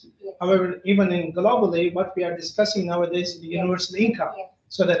 process. Yes. However, even in globally, what we are discussing nowadays is the universal income, Yes.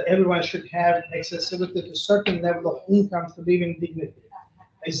 so that everyone should have accessibility to certain level of income to live in dignity.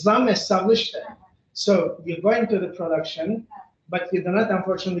 Islam established that. So you go into the production, but you do not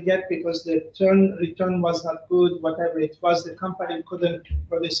unfortunately get, because the return was not good, whatever it was, the company couldn't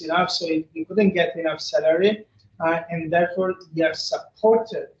produce enough, so you couldn't get enough salary, and therefore you are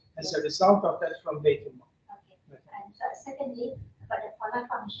supported as a result of that from Beitul Mal. Okay. And secondly, about the follow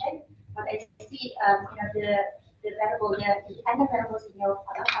function, what I see, the variable, the independent variables in your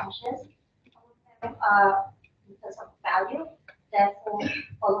follow functions, all of them are in terms of value. Therefore,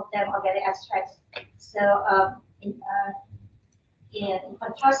 all of them are very abstract. So, in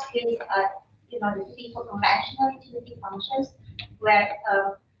contrast with the three for conventional utility functions, where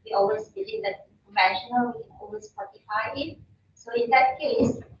we always believe that conventional we can always quantify it. So in that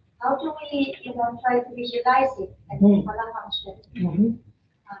case, how do we try to visualize it as a follow function?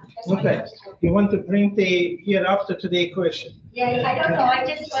 That's my Okay, question. you want to bring the hereafter to the equation? Yeah, I don't know. I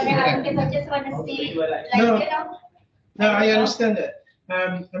just want to see, like, No. No, I don't know. understand that.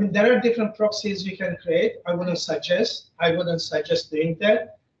 I mean, there are different proxies you can create. I wouldn't suggest doing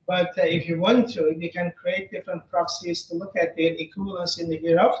that. But if you want to, you can create different proxies to look at their equivalence in the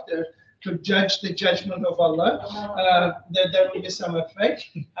hereafter to judge the judgment of Allah. There will be some effect.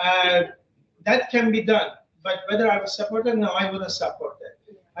 That can be done. But whether I would support it, no, I wouldn't support it.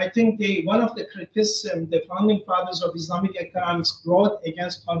 I think one of the criticism the founding fathers of Islamic economics brought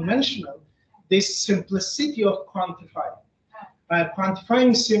against conventional, this simplicity of quantifying.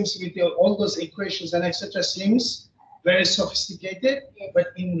 Quantifying seems with all those equations and etc. seems very sophisticated, but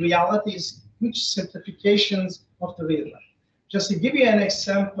in reality is huge simplifications of the real life. Just to give you an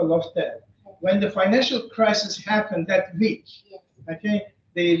example of that, when the financial crisis happened that week, okay,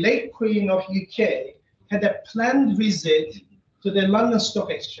 the late Queen of UK had a planned visit to the London Stock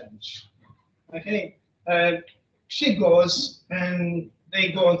Exchange. Okay, she goes and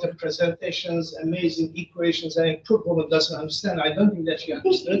they go into presentations, amazing equations, and a poor woman doesn't understand. I don't think that she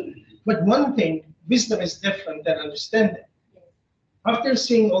understood. But one thing, wisdom is different than understanding. After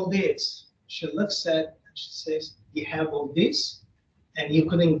seeing all this, she looks at and she says, "You have all this, and you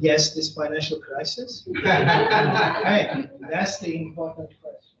couldn't guess this financial crisis?" Hey, that's the important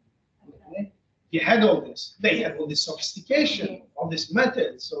question. Okay? You had all this. They had all this sophistication, all these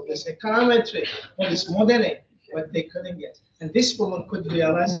methods, all this econometry, all this modeling, but they couldn't guess. And this woman could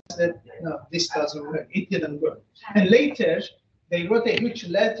realize that, no, this doesn't work. It didn't work. And later, they wrote a huge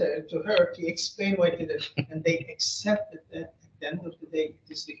letter to her to explain why it didn't. And they accepted that at the end of the day,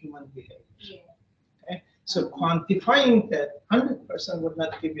 it is the human behavior. Okay? So quantifying that 100% would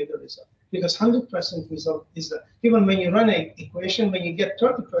not give you the result. Because 100% result is even when you run an equation, when you get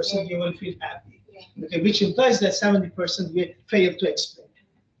 30%, you will feel happy. Okay, which implies that 70% you fail to explain.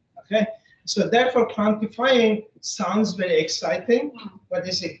 Okay, so therefore quantifying sounds very exciting, but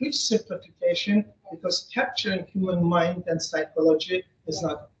it's a huge simplification because capturing human mind and psychology is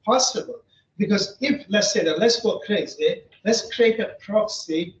not possible. Because if, let's say that, let's go crazy, let's create a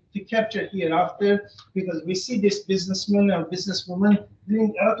proxy to capture hereafter, because we see this businessman or businesswoman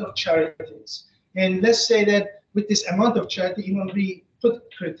doing a lot of charities. And let's say that with this amount of charity, even we put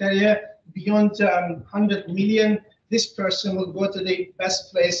criteria beyond 100 million, this person will go to the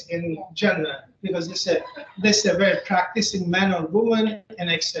best place in Jannah because this a very practicing man or woman and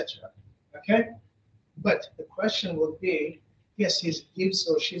etc. Okay, but the question would be, yes, he gives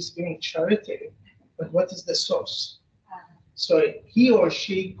or she's giving charity, but what is the source? So he or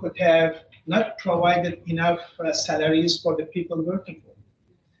she could have not provided enough salaries for the people working for,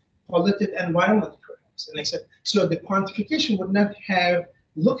 polluted environment perhaps, and etc. So the quantification would not have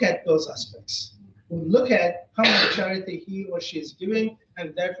look at those aspects. We look at how much charity he or she is giving,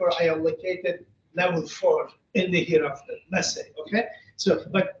 and therefore I allocated level 4 in the hereafter, let's say, okay? So,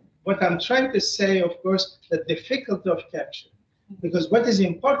 but what I'm trying to say, of course, the difficulty of capture, because what is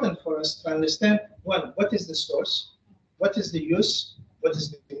important for us to understand, one, what is the source, what is the use, what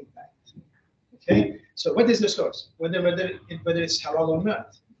is the impact, okay? So what is the source, whether it's halal or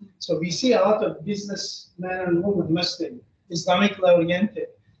not? So we see a lot of businessmen and women, Muslim, Islamically oriented.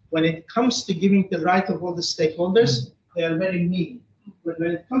 When it comes to giving the right of all the stakeholders, they are very mean. But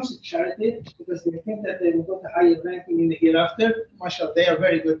when it comes to charity, because they think that they will go to higher ranking in the hereafter, mashallah, they are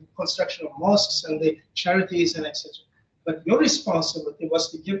very good construction of mosques and the charities and etc. But your responsibility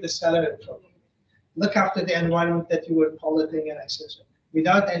was to give the salary program, look after the environment that you were polluting and etc.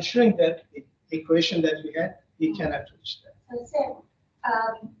 Without ensuring that the equation that we had, we cannot reach that. So, sir,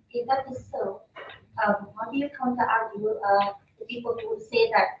 if that is so, how do you counter argue the people who would say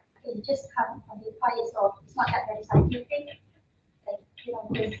that you just can't quantify yourself? It's not that very scientific. Like, you know,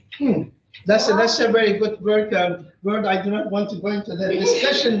 this. That's a very good word. Word. I do not want to go into the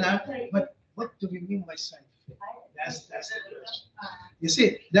discussion now. But what do we mean by scientific? That's the question. You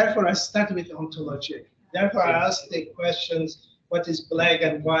see, therefore I start with ontology. Therefore I ask the questions: what is black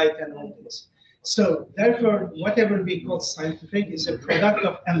and white and all this. So therefore, whatever we call scientific is a product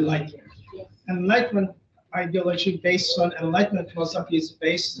of enlightenment. Enlightenment ideology based on enlightenment philosophy is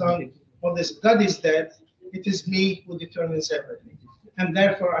based on all this. That is that it is me who determines everything, and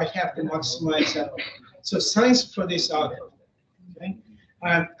therefore I have to maximize that. So science produced out of that. Okay?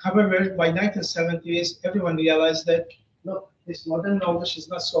 However, by 1970s, everyone realized that look, this modern knowledge is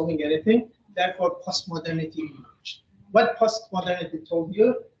not solving anything. Therefore, postmodernity emerged. What postmodernity told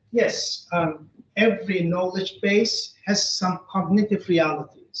you? Yes, every knowledge base has some cognitive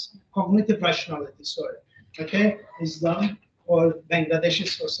realities, cognitive rationality, sorry. Okay, Islam or Bangladeshi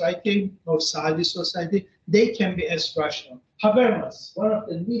society or Saudi society, they can be as rational. Habermas, one of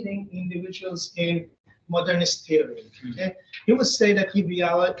the leading individuals in modernist theory, okay, he would say that he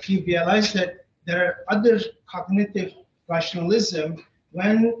realized that there are other cognitive rationalism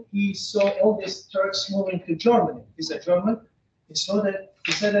when he saw all these Turks moving to Germany. He's a German. He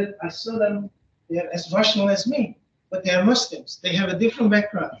said that I saw them, they are as rational as me, but they are Muslims. They have a different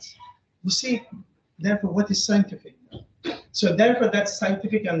backgrounds. You see, therefore, what is scientific? So therefore, that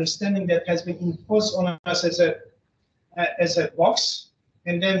scientific understanding that has been imposed on us as a box,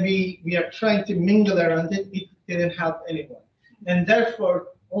 and then we are trying to mingle around it, it didn't help anyone. And therefore,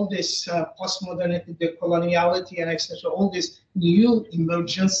 all this postmodernity, the coloniality, and etc., all these new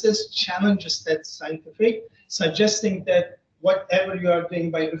emergences challenges that scientific, suggesting that whatever you are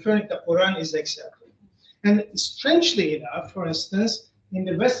doing by referring to the Quran is accepted. And strangely enough, for instance, in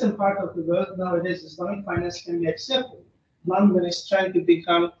the western part of the world nowadays, Islamic finance can be accepted. London is trying to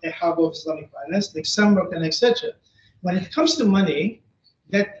become a hub of Islamic finance, Luxembourg, and etc. When it comes to money,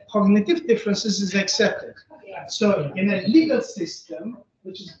 that cognitive differences is accepted. So in a legal system,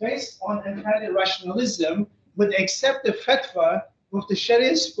 which is based on entirely rationalism, would accept the fatwa of the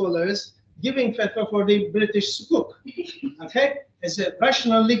Sharia scholars giving fatwa for the British sukuk, okay, as a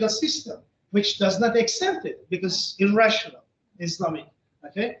rational legal system, which does not accept it because irrational, Islamic,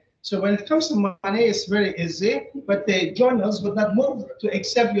 okay. So when it comes to money, it's very easy, but the journals would not move to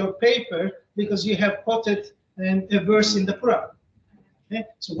accept your paper because you have quoted a verse in the Quran. Okay,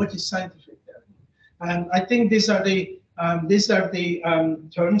 so what is scientific there? And I think these are the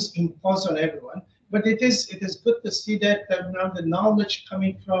terms imposed on everyone. But it is good to see that now the knowledge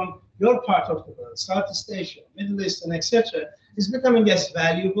coming from your part of the world, Southeast Asia, Middle East, and etc., is becoming as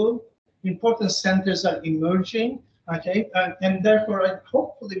valuable. Important centers are emerging, okay, and therefore,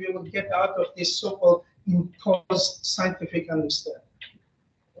 hopefully, we will get out of this so-called imposed scientific understanding.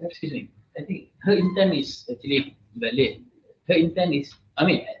 Excuse me. I think her intent is actually valid. Her intent is, I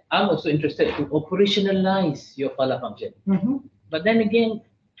mean, I'm also interested to operationalize your Fala function. Mm-hmm. But then again,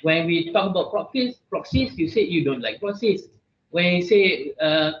 when we talk about proxies, you say you don't like proxies. When you say,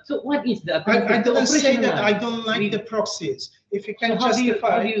 so what is the I don't say that I operationalize? don't like the proxies. If you can So how do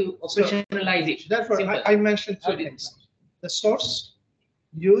justify, you operationalize it? therefore, Simple. I mentioned How two do you- things: the source,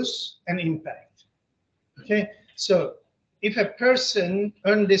 use, and impact. Okay, so if a person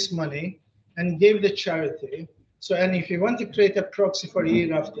earned this money and gave the charity, so and if you want to create a proxy for a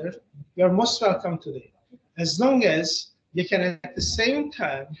year after, you're most welcome to it, as long as you can at the same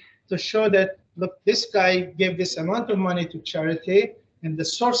time to show that look, this guy gave this amount of money to charity, and the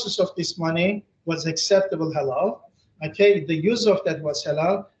sources of this money was acceptable halal. Okay, the use of that was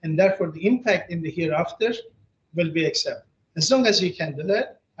halal, and therefore the impact in the hereafter will be accepted. As long as you can do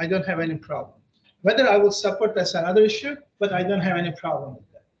that, I don't have any problem. Whether I will support that's another issue, but I don't have any problem with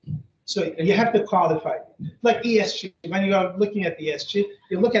that. So you have to qualify. Like ESG, when you are looking at ESG,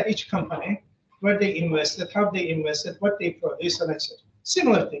 you look at each company, where they invested, how they invested, what they produce, and etc.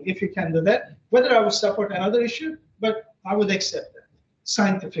 Similar thing, if you can do that, whether I would support another issue, but I would accept that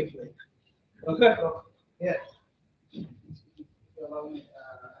scientifically. Okay? Yeah. Allow me,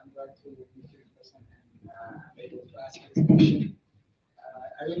 I'm going to be curious and able to ask this question.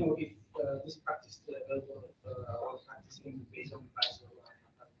 I don't know if this practice or practicing based on price or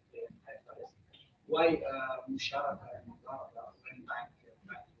why Musharaka and Mudaraba, when bank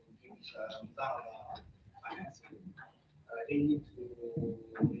trying to give Mudaraba financing, they need to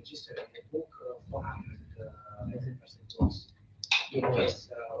register in the book 400 loss. Because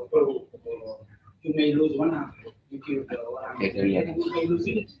although you may lose 100, you give the 100, you may lose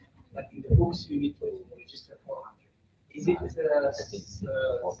it, but in the books you need to register 400. Is it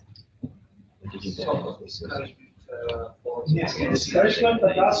sort of discouragement for Yes, discouragement,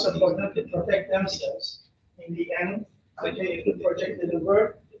 but also for them to protect themselves. In the end, if you project the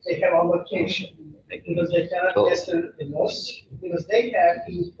work, they have allocation because they cannot guess the loss because they have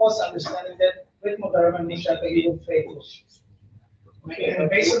the false understanding that with Durham they will trade issues. Okay, and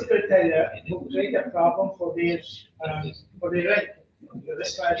basic criteria will create a problem for their rent, the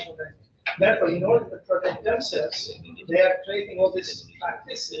risk management. Therefore, in order to protect themselves, they are creating all these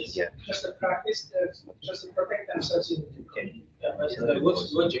practices, just to practice, just to protect themselves in the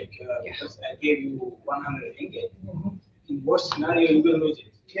what's logic? Because I gave you 100 ringgit. In worst scenario, you will lose it.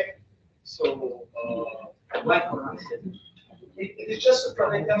 Yeah. So, why 400? It is just to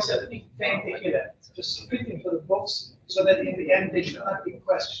protect themselves. Just split into the books so that in the end they should not be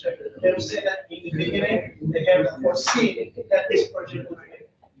questioned. They will say that in the beginning they have foreseen that this project will fail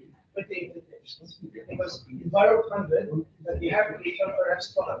with the implications. Because in borrowed 100, that you have to return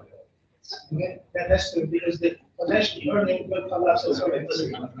perhaps 200. Okay? That has to because the potential earning will collapse as well.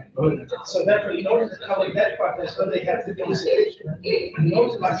 So therefore, in order to cover that part as well, they have to demonstrate in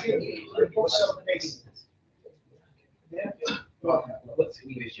order to actually report some basis. Yeah. What's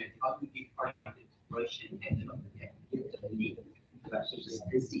the question? How do you define the corporation and the legal versus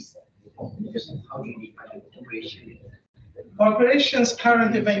disease? How do you define the corporation? Corporations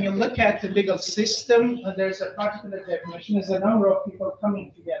currently, when you look at the legal system, there's a particular definition. There's a number of people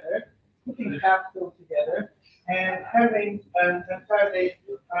coming together, putting capital together, and having an entirely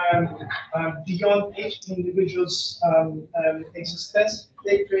beyond each individual's existence,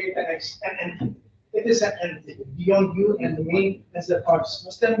 they create an entity. It is an entity beyond you and me as the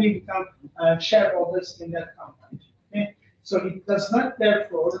participants. Then we become shareholders in that company. Okay? So it does not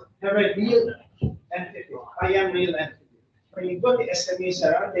therefore have a real entity. I am real entity. When you go to SMEs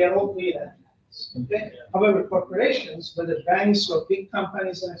around, they are all real entities. Okay? However, corporations, whether banks or big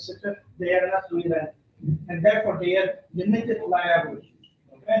companies and etc., they are not real entities. And therefore they have limited liability.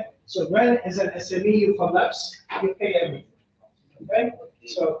 Okay? So when as an SME you collapse, you pay everything. Okay?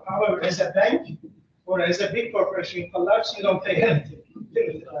 So however, as a bank, or as a big corporation collapse, you don't pay anything.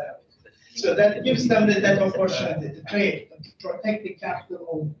 So that gives them that opportunity to trade, to protect the capital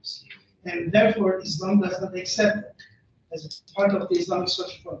owners. And therefore, Islam does not accept it as part of the Islamic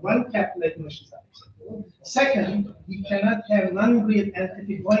social fund. One, capital accumulation is not acceptable. Second, you cannot have non-real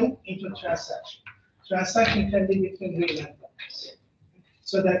entity going into transaction. Transaction can be between real entities.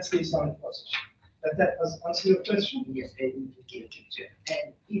 So that's the Islamic position. That was answer your question? Yes, I need to get a picture.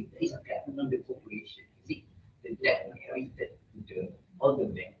 And if there is a gap among the corporation, is it the debt inherited into all the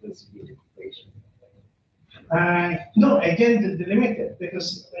bankers with the corporation? No, again, the limited,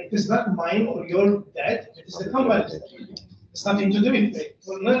 because it is not mine or your debt, it is the company's debt. It's nothing to do with it. It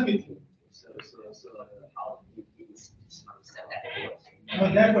will not be true. So how do you accept that?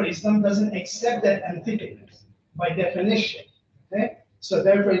 No, therefore, Islam doesn't accept that entity by definition. Okay? So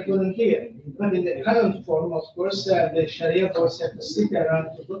therefore, it wouldn't be here. But in the current form, of course, the Sharia boards have to sit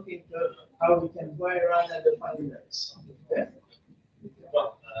around to look into how we can go around and define that. Okay?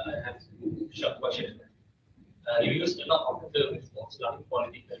 Well, I have a short question. You used a lot of terms for Islamic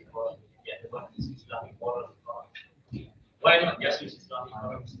political economy, yet one is Islamic moral economy. Why not just use Islamic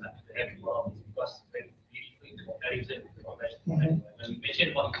economics like the heavy economics? Because when we refer to comparison with conventional, when we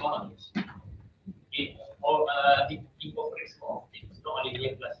mention about economics, it incorporates more. It's not only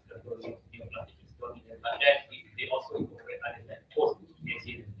neoclassical economy, neoclassical economy, but then they also incorporate other than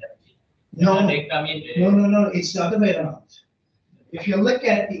post-Keynesian strategy. No, it's the other way around. If you look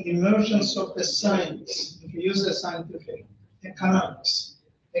at the emergence of the science, if you use the scientific economics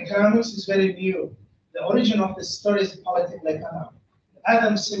is very new. The origin of the story is political economy.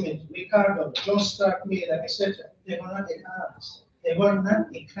 Adam Smith, Ricardo, John Stuart Mill, etc. They were not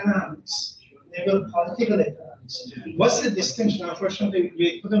economics. They were political economics. What's the distinction? Unfortunately,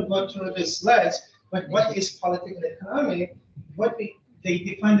 we couldn't go through the slides, but what is political economy? They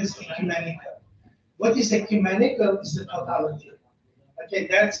define as ecumenical. What is ecumenical is the totality. Okay,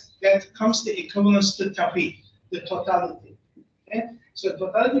 that comes the equivalence to tawhid, the totality. Okay, so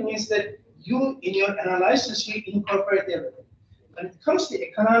totality means that you, in your analysis, you incorporate everything. When it comes to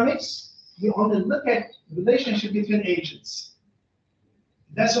economics, you only look at relationship between agents.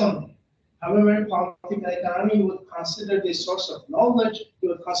 That's only. However, in political economy, you would consider the source of knowledge, you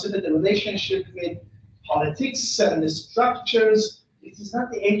would consider the relationship with politics and the structures. It is not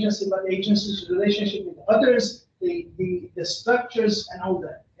the agency, but the agency's relationship with others, the structures and all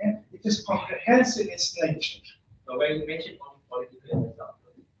that. Yeah? It is comprehensive in its nature. So when you mentioned on political example,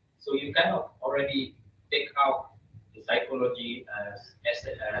 so you kind of already take out the psychology as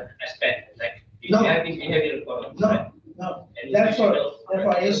an aspect, like behavioral economics, right? No. And Therefore,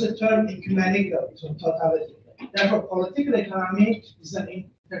 I use the term ecumenical to totality. Therefore, political economy is an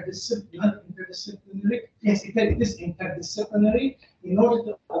interdisciplinary. Yes, it is interdisciplinary in order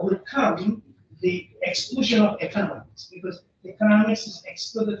to overcome the exclusion of economics, because economics is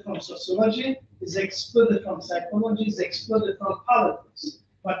excluded from sociology, is excluded from psychology, is excluded from politics.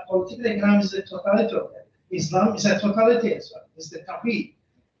 But political economy is the totality of that. Islam is a totality as well. It's the tawhid.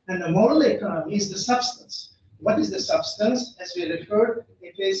 And the moral economy is the substance. What is the substance? As we referred,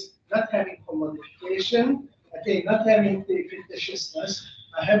 it is not having commodification, okay, not having the fictitiousness,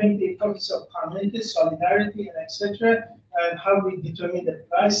 having the focus of community, solidarity, and etc., and how we determine the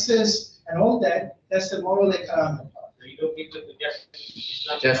prices and all that. That's the moral economy. So you don't need to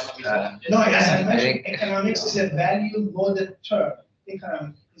Just, No, as I mentioned, economics is a value-loaded term.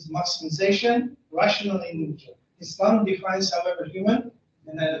 Economics is maximization, rational individual. Islam defines, however, human,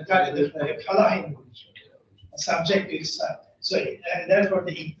 and God defines Allah individual. Subjective side. So, and therefore,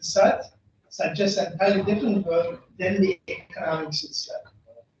 the iqtisad suggests a entirely different word than the economics itself.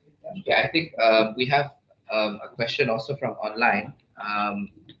 Yeah, I think we have a question also from online.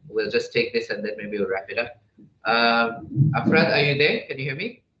 We'll just take this and then maybe we'll wrap it up. Afrad, are you there? Can you hear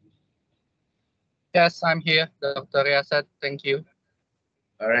me? Yes, I'm here, Dr. Riyasat. Thank you.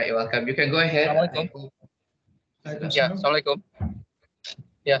 All right, you're welcome. You can go ahead. Assalamualaikum. Yeah, Assalamualaikum.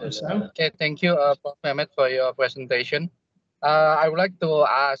 Yeah, okay, thank you, Prof. Mehmet, for your presentation. I would like to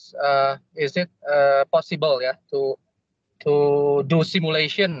ask, is it possible, yeah, to do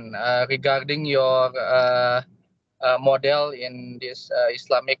simulation regarding your model in this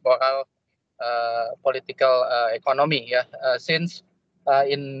Islamic moral political economy, yeah, since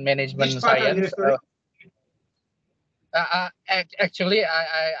in management Which part are you science. referring? Actually,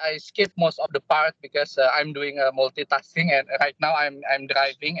 I skipped most of the part because I'm doing multitasking, and right now I'm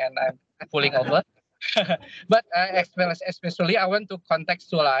driving and I'm pulling over. But especially, I want to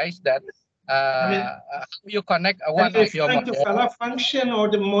contextualize that how you connect one of your models. To Fala function or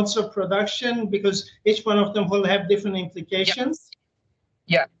the modes of production, because each one of them will have different implications.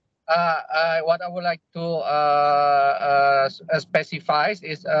 Yeah. What I would like to specify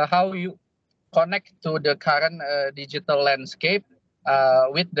is how you connect to the current digital landscape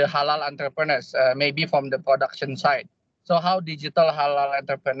with the halal entrepreneurs, maybe from the production side. So how digital halal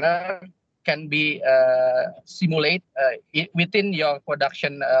entrepreneur can be simulate within your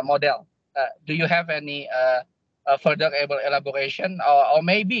production model? Do you have any further elaboration, or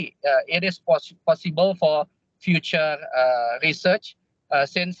maybe it is possible for future research,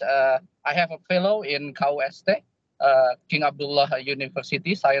 since I have a fellow in KUST, King Abdullah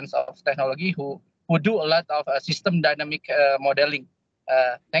University, Science of Technology, who do a lot of system dynamic modeling.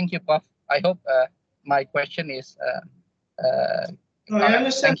 Thank you, Prof. I hope my question is. No, I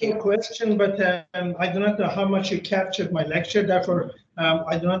understand your question, but I do not know how much you captured my lecture. Therefore,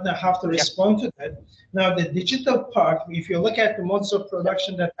 I do not know how to respond to that. Now, the digital part, if you look at the modes of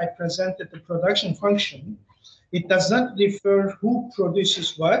production that I presented, the production function, it does not refer who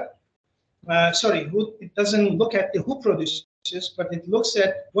produces what. It doesn't look at who produces, but it looks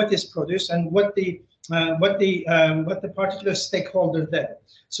at what is produced and what the particular stakeholder did.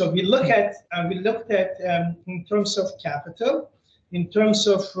 So we looked at in terms of capital, in terms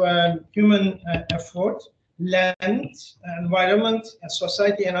of human effort, land, environment, and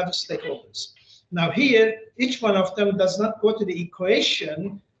society, and other stakeholders. Now here, each one of them does not go to the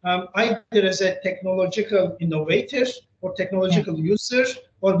equation either as a technological innovator or technological user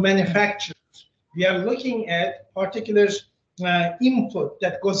or manufacturer. We are looking at particular input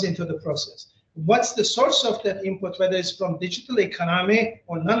that goes into the process. What's the source of that input, whether it's from digital economy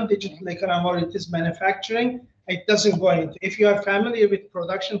or non-digital economy, or it is manufacturing, it doesn't go into. If you are familiar with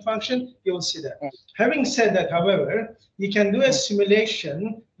production function, you will see that. Having said that, however, you can do a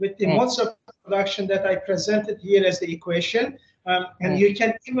simulation with the modes of production that I presented here as the equation, and you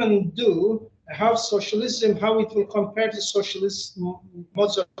can even do how socialism, how it will compare to socialist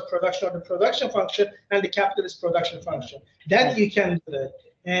modes of production or the production function and the capitalist production function. That you can do that.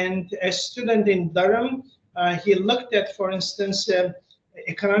 And a student in Durham, he looked at, for instance,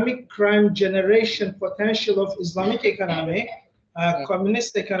 economic crime generation potential of Islamic economy,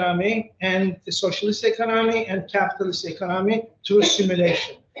 communist economy, and the socialist economy and capitalist economy through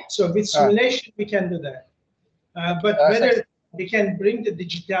simulation. So with simulation, we can do that. But whether we can bring the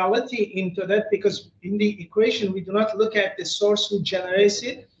digitality into that, because in the equation, we do not look at the source who generates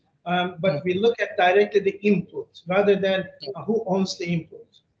it, but we look at directly the input rather than who owns the input.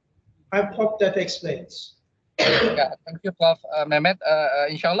 I hope that explains. Yeah, thank you, Prof. Mehmet.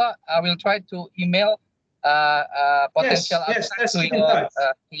 Inshallah, I will try to email potential Yes, let's to keep in touch.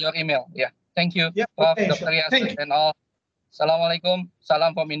 your email. Yeah, thank you, Yeah, Prof. okay, Dr. sure. Yasir, Thank you. and all. Assalamualaikum.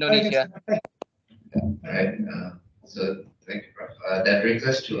 Salam from Indonesia. Right. So thank you, Prof. That brings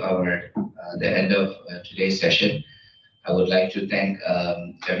us to the end of today's session. I would like to thank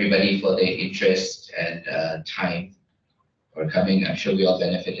everybody for their interest and time for coming. I'm sure we all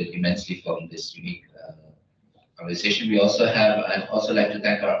benefited immensely from this unique conversation. I'd also like to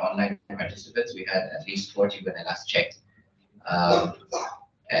thank our online participants. We had at least 40 when I last checked.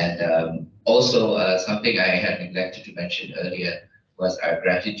 Also, something I had neglected to mention earlier was our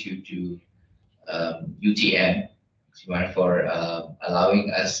gratitude to UTM for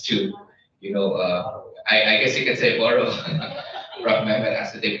allowing us to, I guess you could say borrow Prof. Mehmet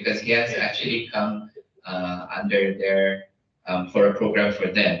Asutay, because he has actually come under their for a program for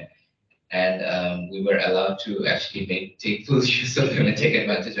them. And we were allowed to actually take full use of them and take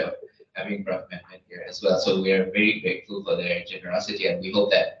advantage of having Prof. Mehmet here as well. So we are very grateful for their generosity, and we hope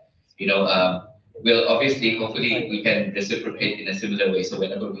that, hopefully we can reciprocate in a similar way. So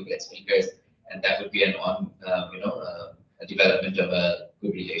whenever we get speakers, and that would be a development of a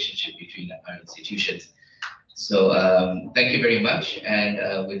good relationship between our institutions. So thank you very much.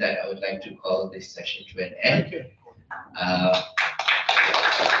 And with that, I would like to call this session to an end. Thank you.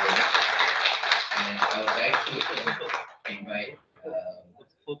 And I would like to invite,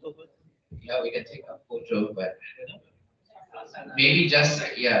 we can take a photo, but maybe just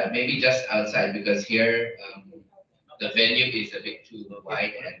outside, because here the venue is a bit too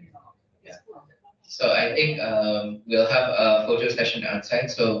wide, and so I think we'll have a photo session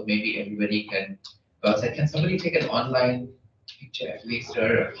outside, so maybe everybody can go outside. Can somebody take an online picture at least,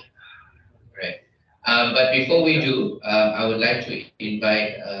 or right? But before we do, I would like to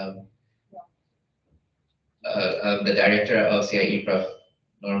invite the Director of CIE, Prof.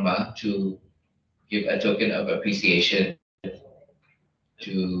 Norma, to give a token of appreciation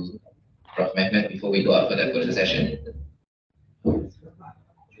to Prof. Mehmet before we go out for that photo session.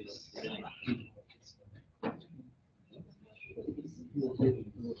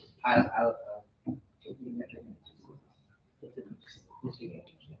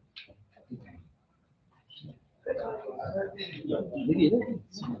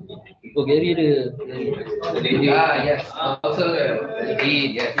 Oh, Gary ada. Yes. Also,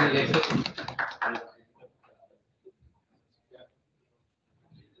 indeed, yes.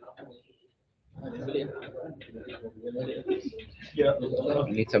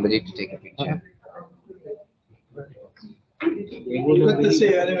 We need somebody to take a picture. Good to see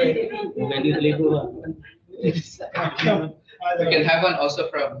you anyway. We can have one also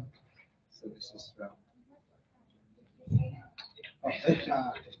from. So this is from.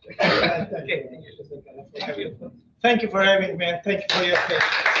 Thank you for having me, and thank you for your patience.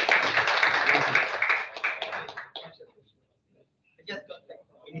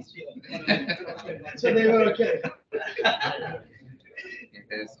 So they were okay.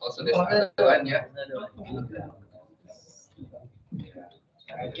 There's also this other one, yeah.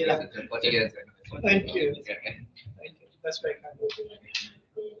 Thank you. Thank you. That's very kind of you.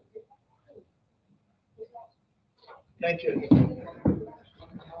 Thank you.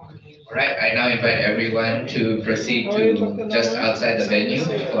 All right, I now invite everyone to proceed to just outside the venue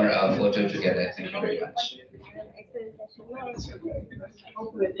for our photo together. Thank you very much.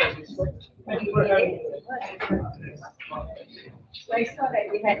 I saw that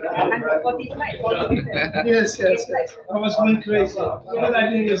we had 140 slides. Yes. I was going crazy. Well, I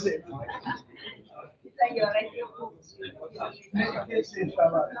didn't use it.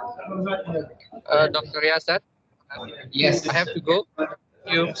 Dr. Yasir, Yes, I have to go. Thank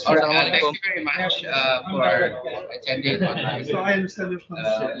you. All right, Assalamualaikum. thank you very much for attending online. So I understand your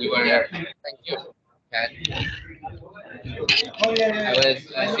concern. We were, Thank you. Oh, yeah. I was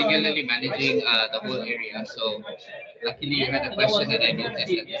singularly managing the whole area, so luckily you had a question that I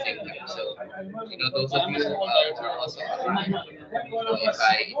noticed at the same time. So, those of you who are also, if you're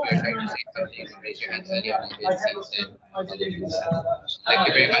trying to say something, raise your hands earlier on the seats. Thank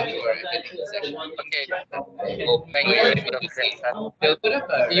you very much for attending the session. Okay. Oh, thank you very much. We'll put up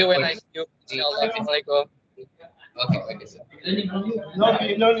a See you when I record. see you. Assalamualaikum. Okay, sir.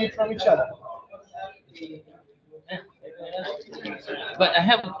 No need from each other. But I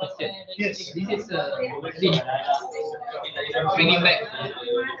have a question. Yes. This is bringing back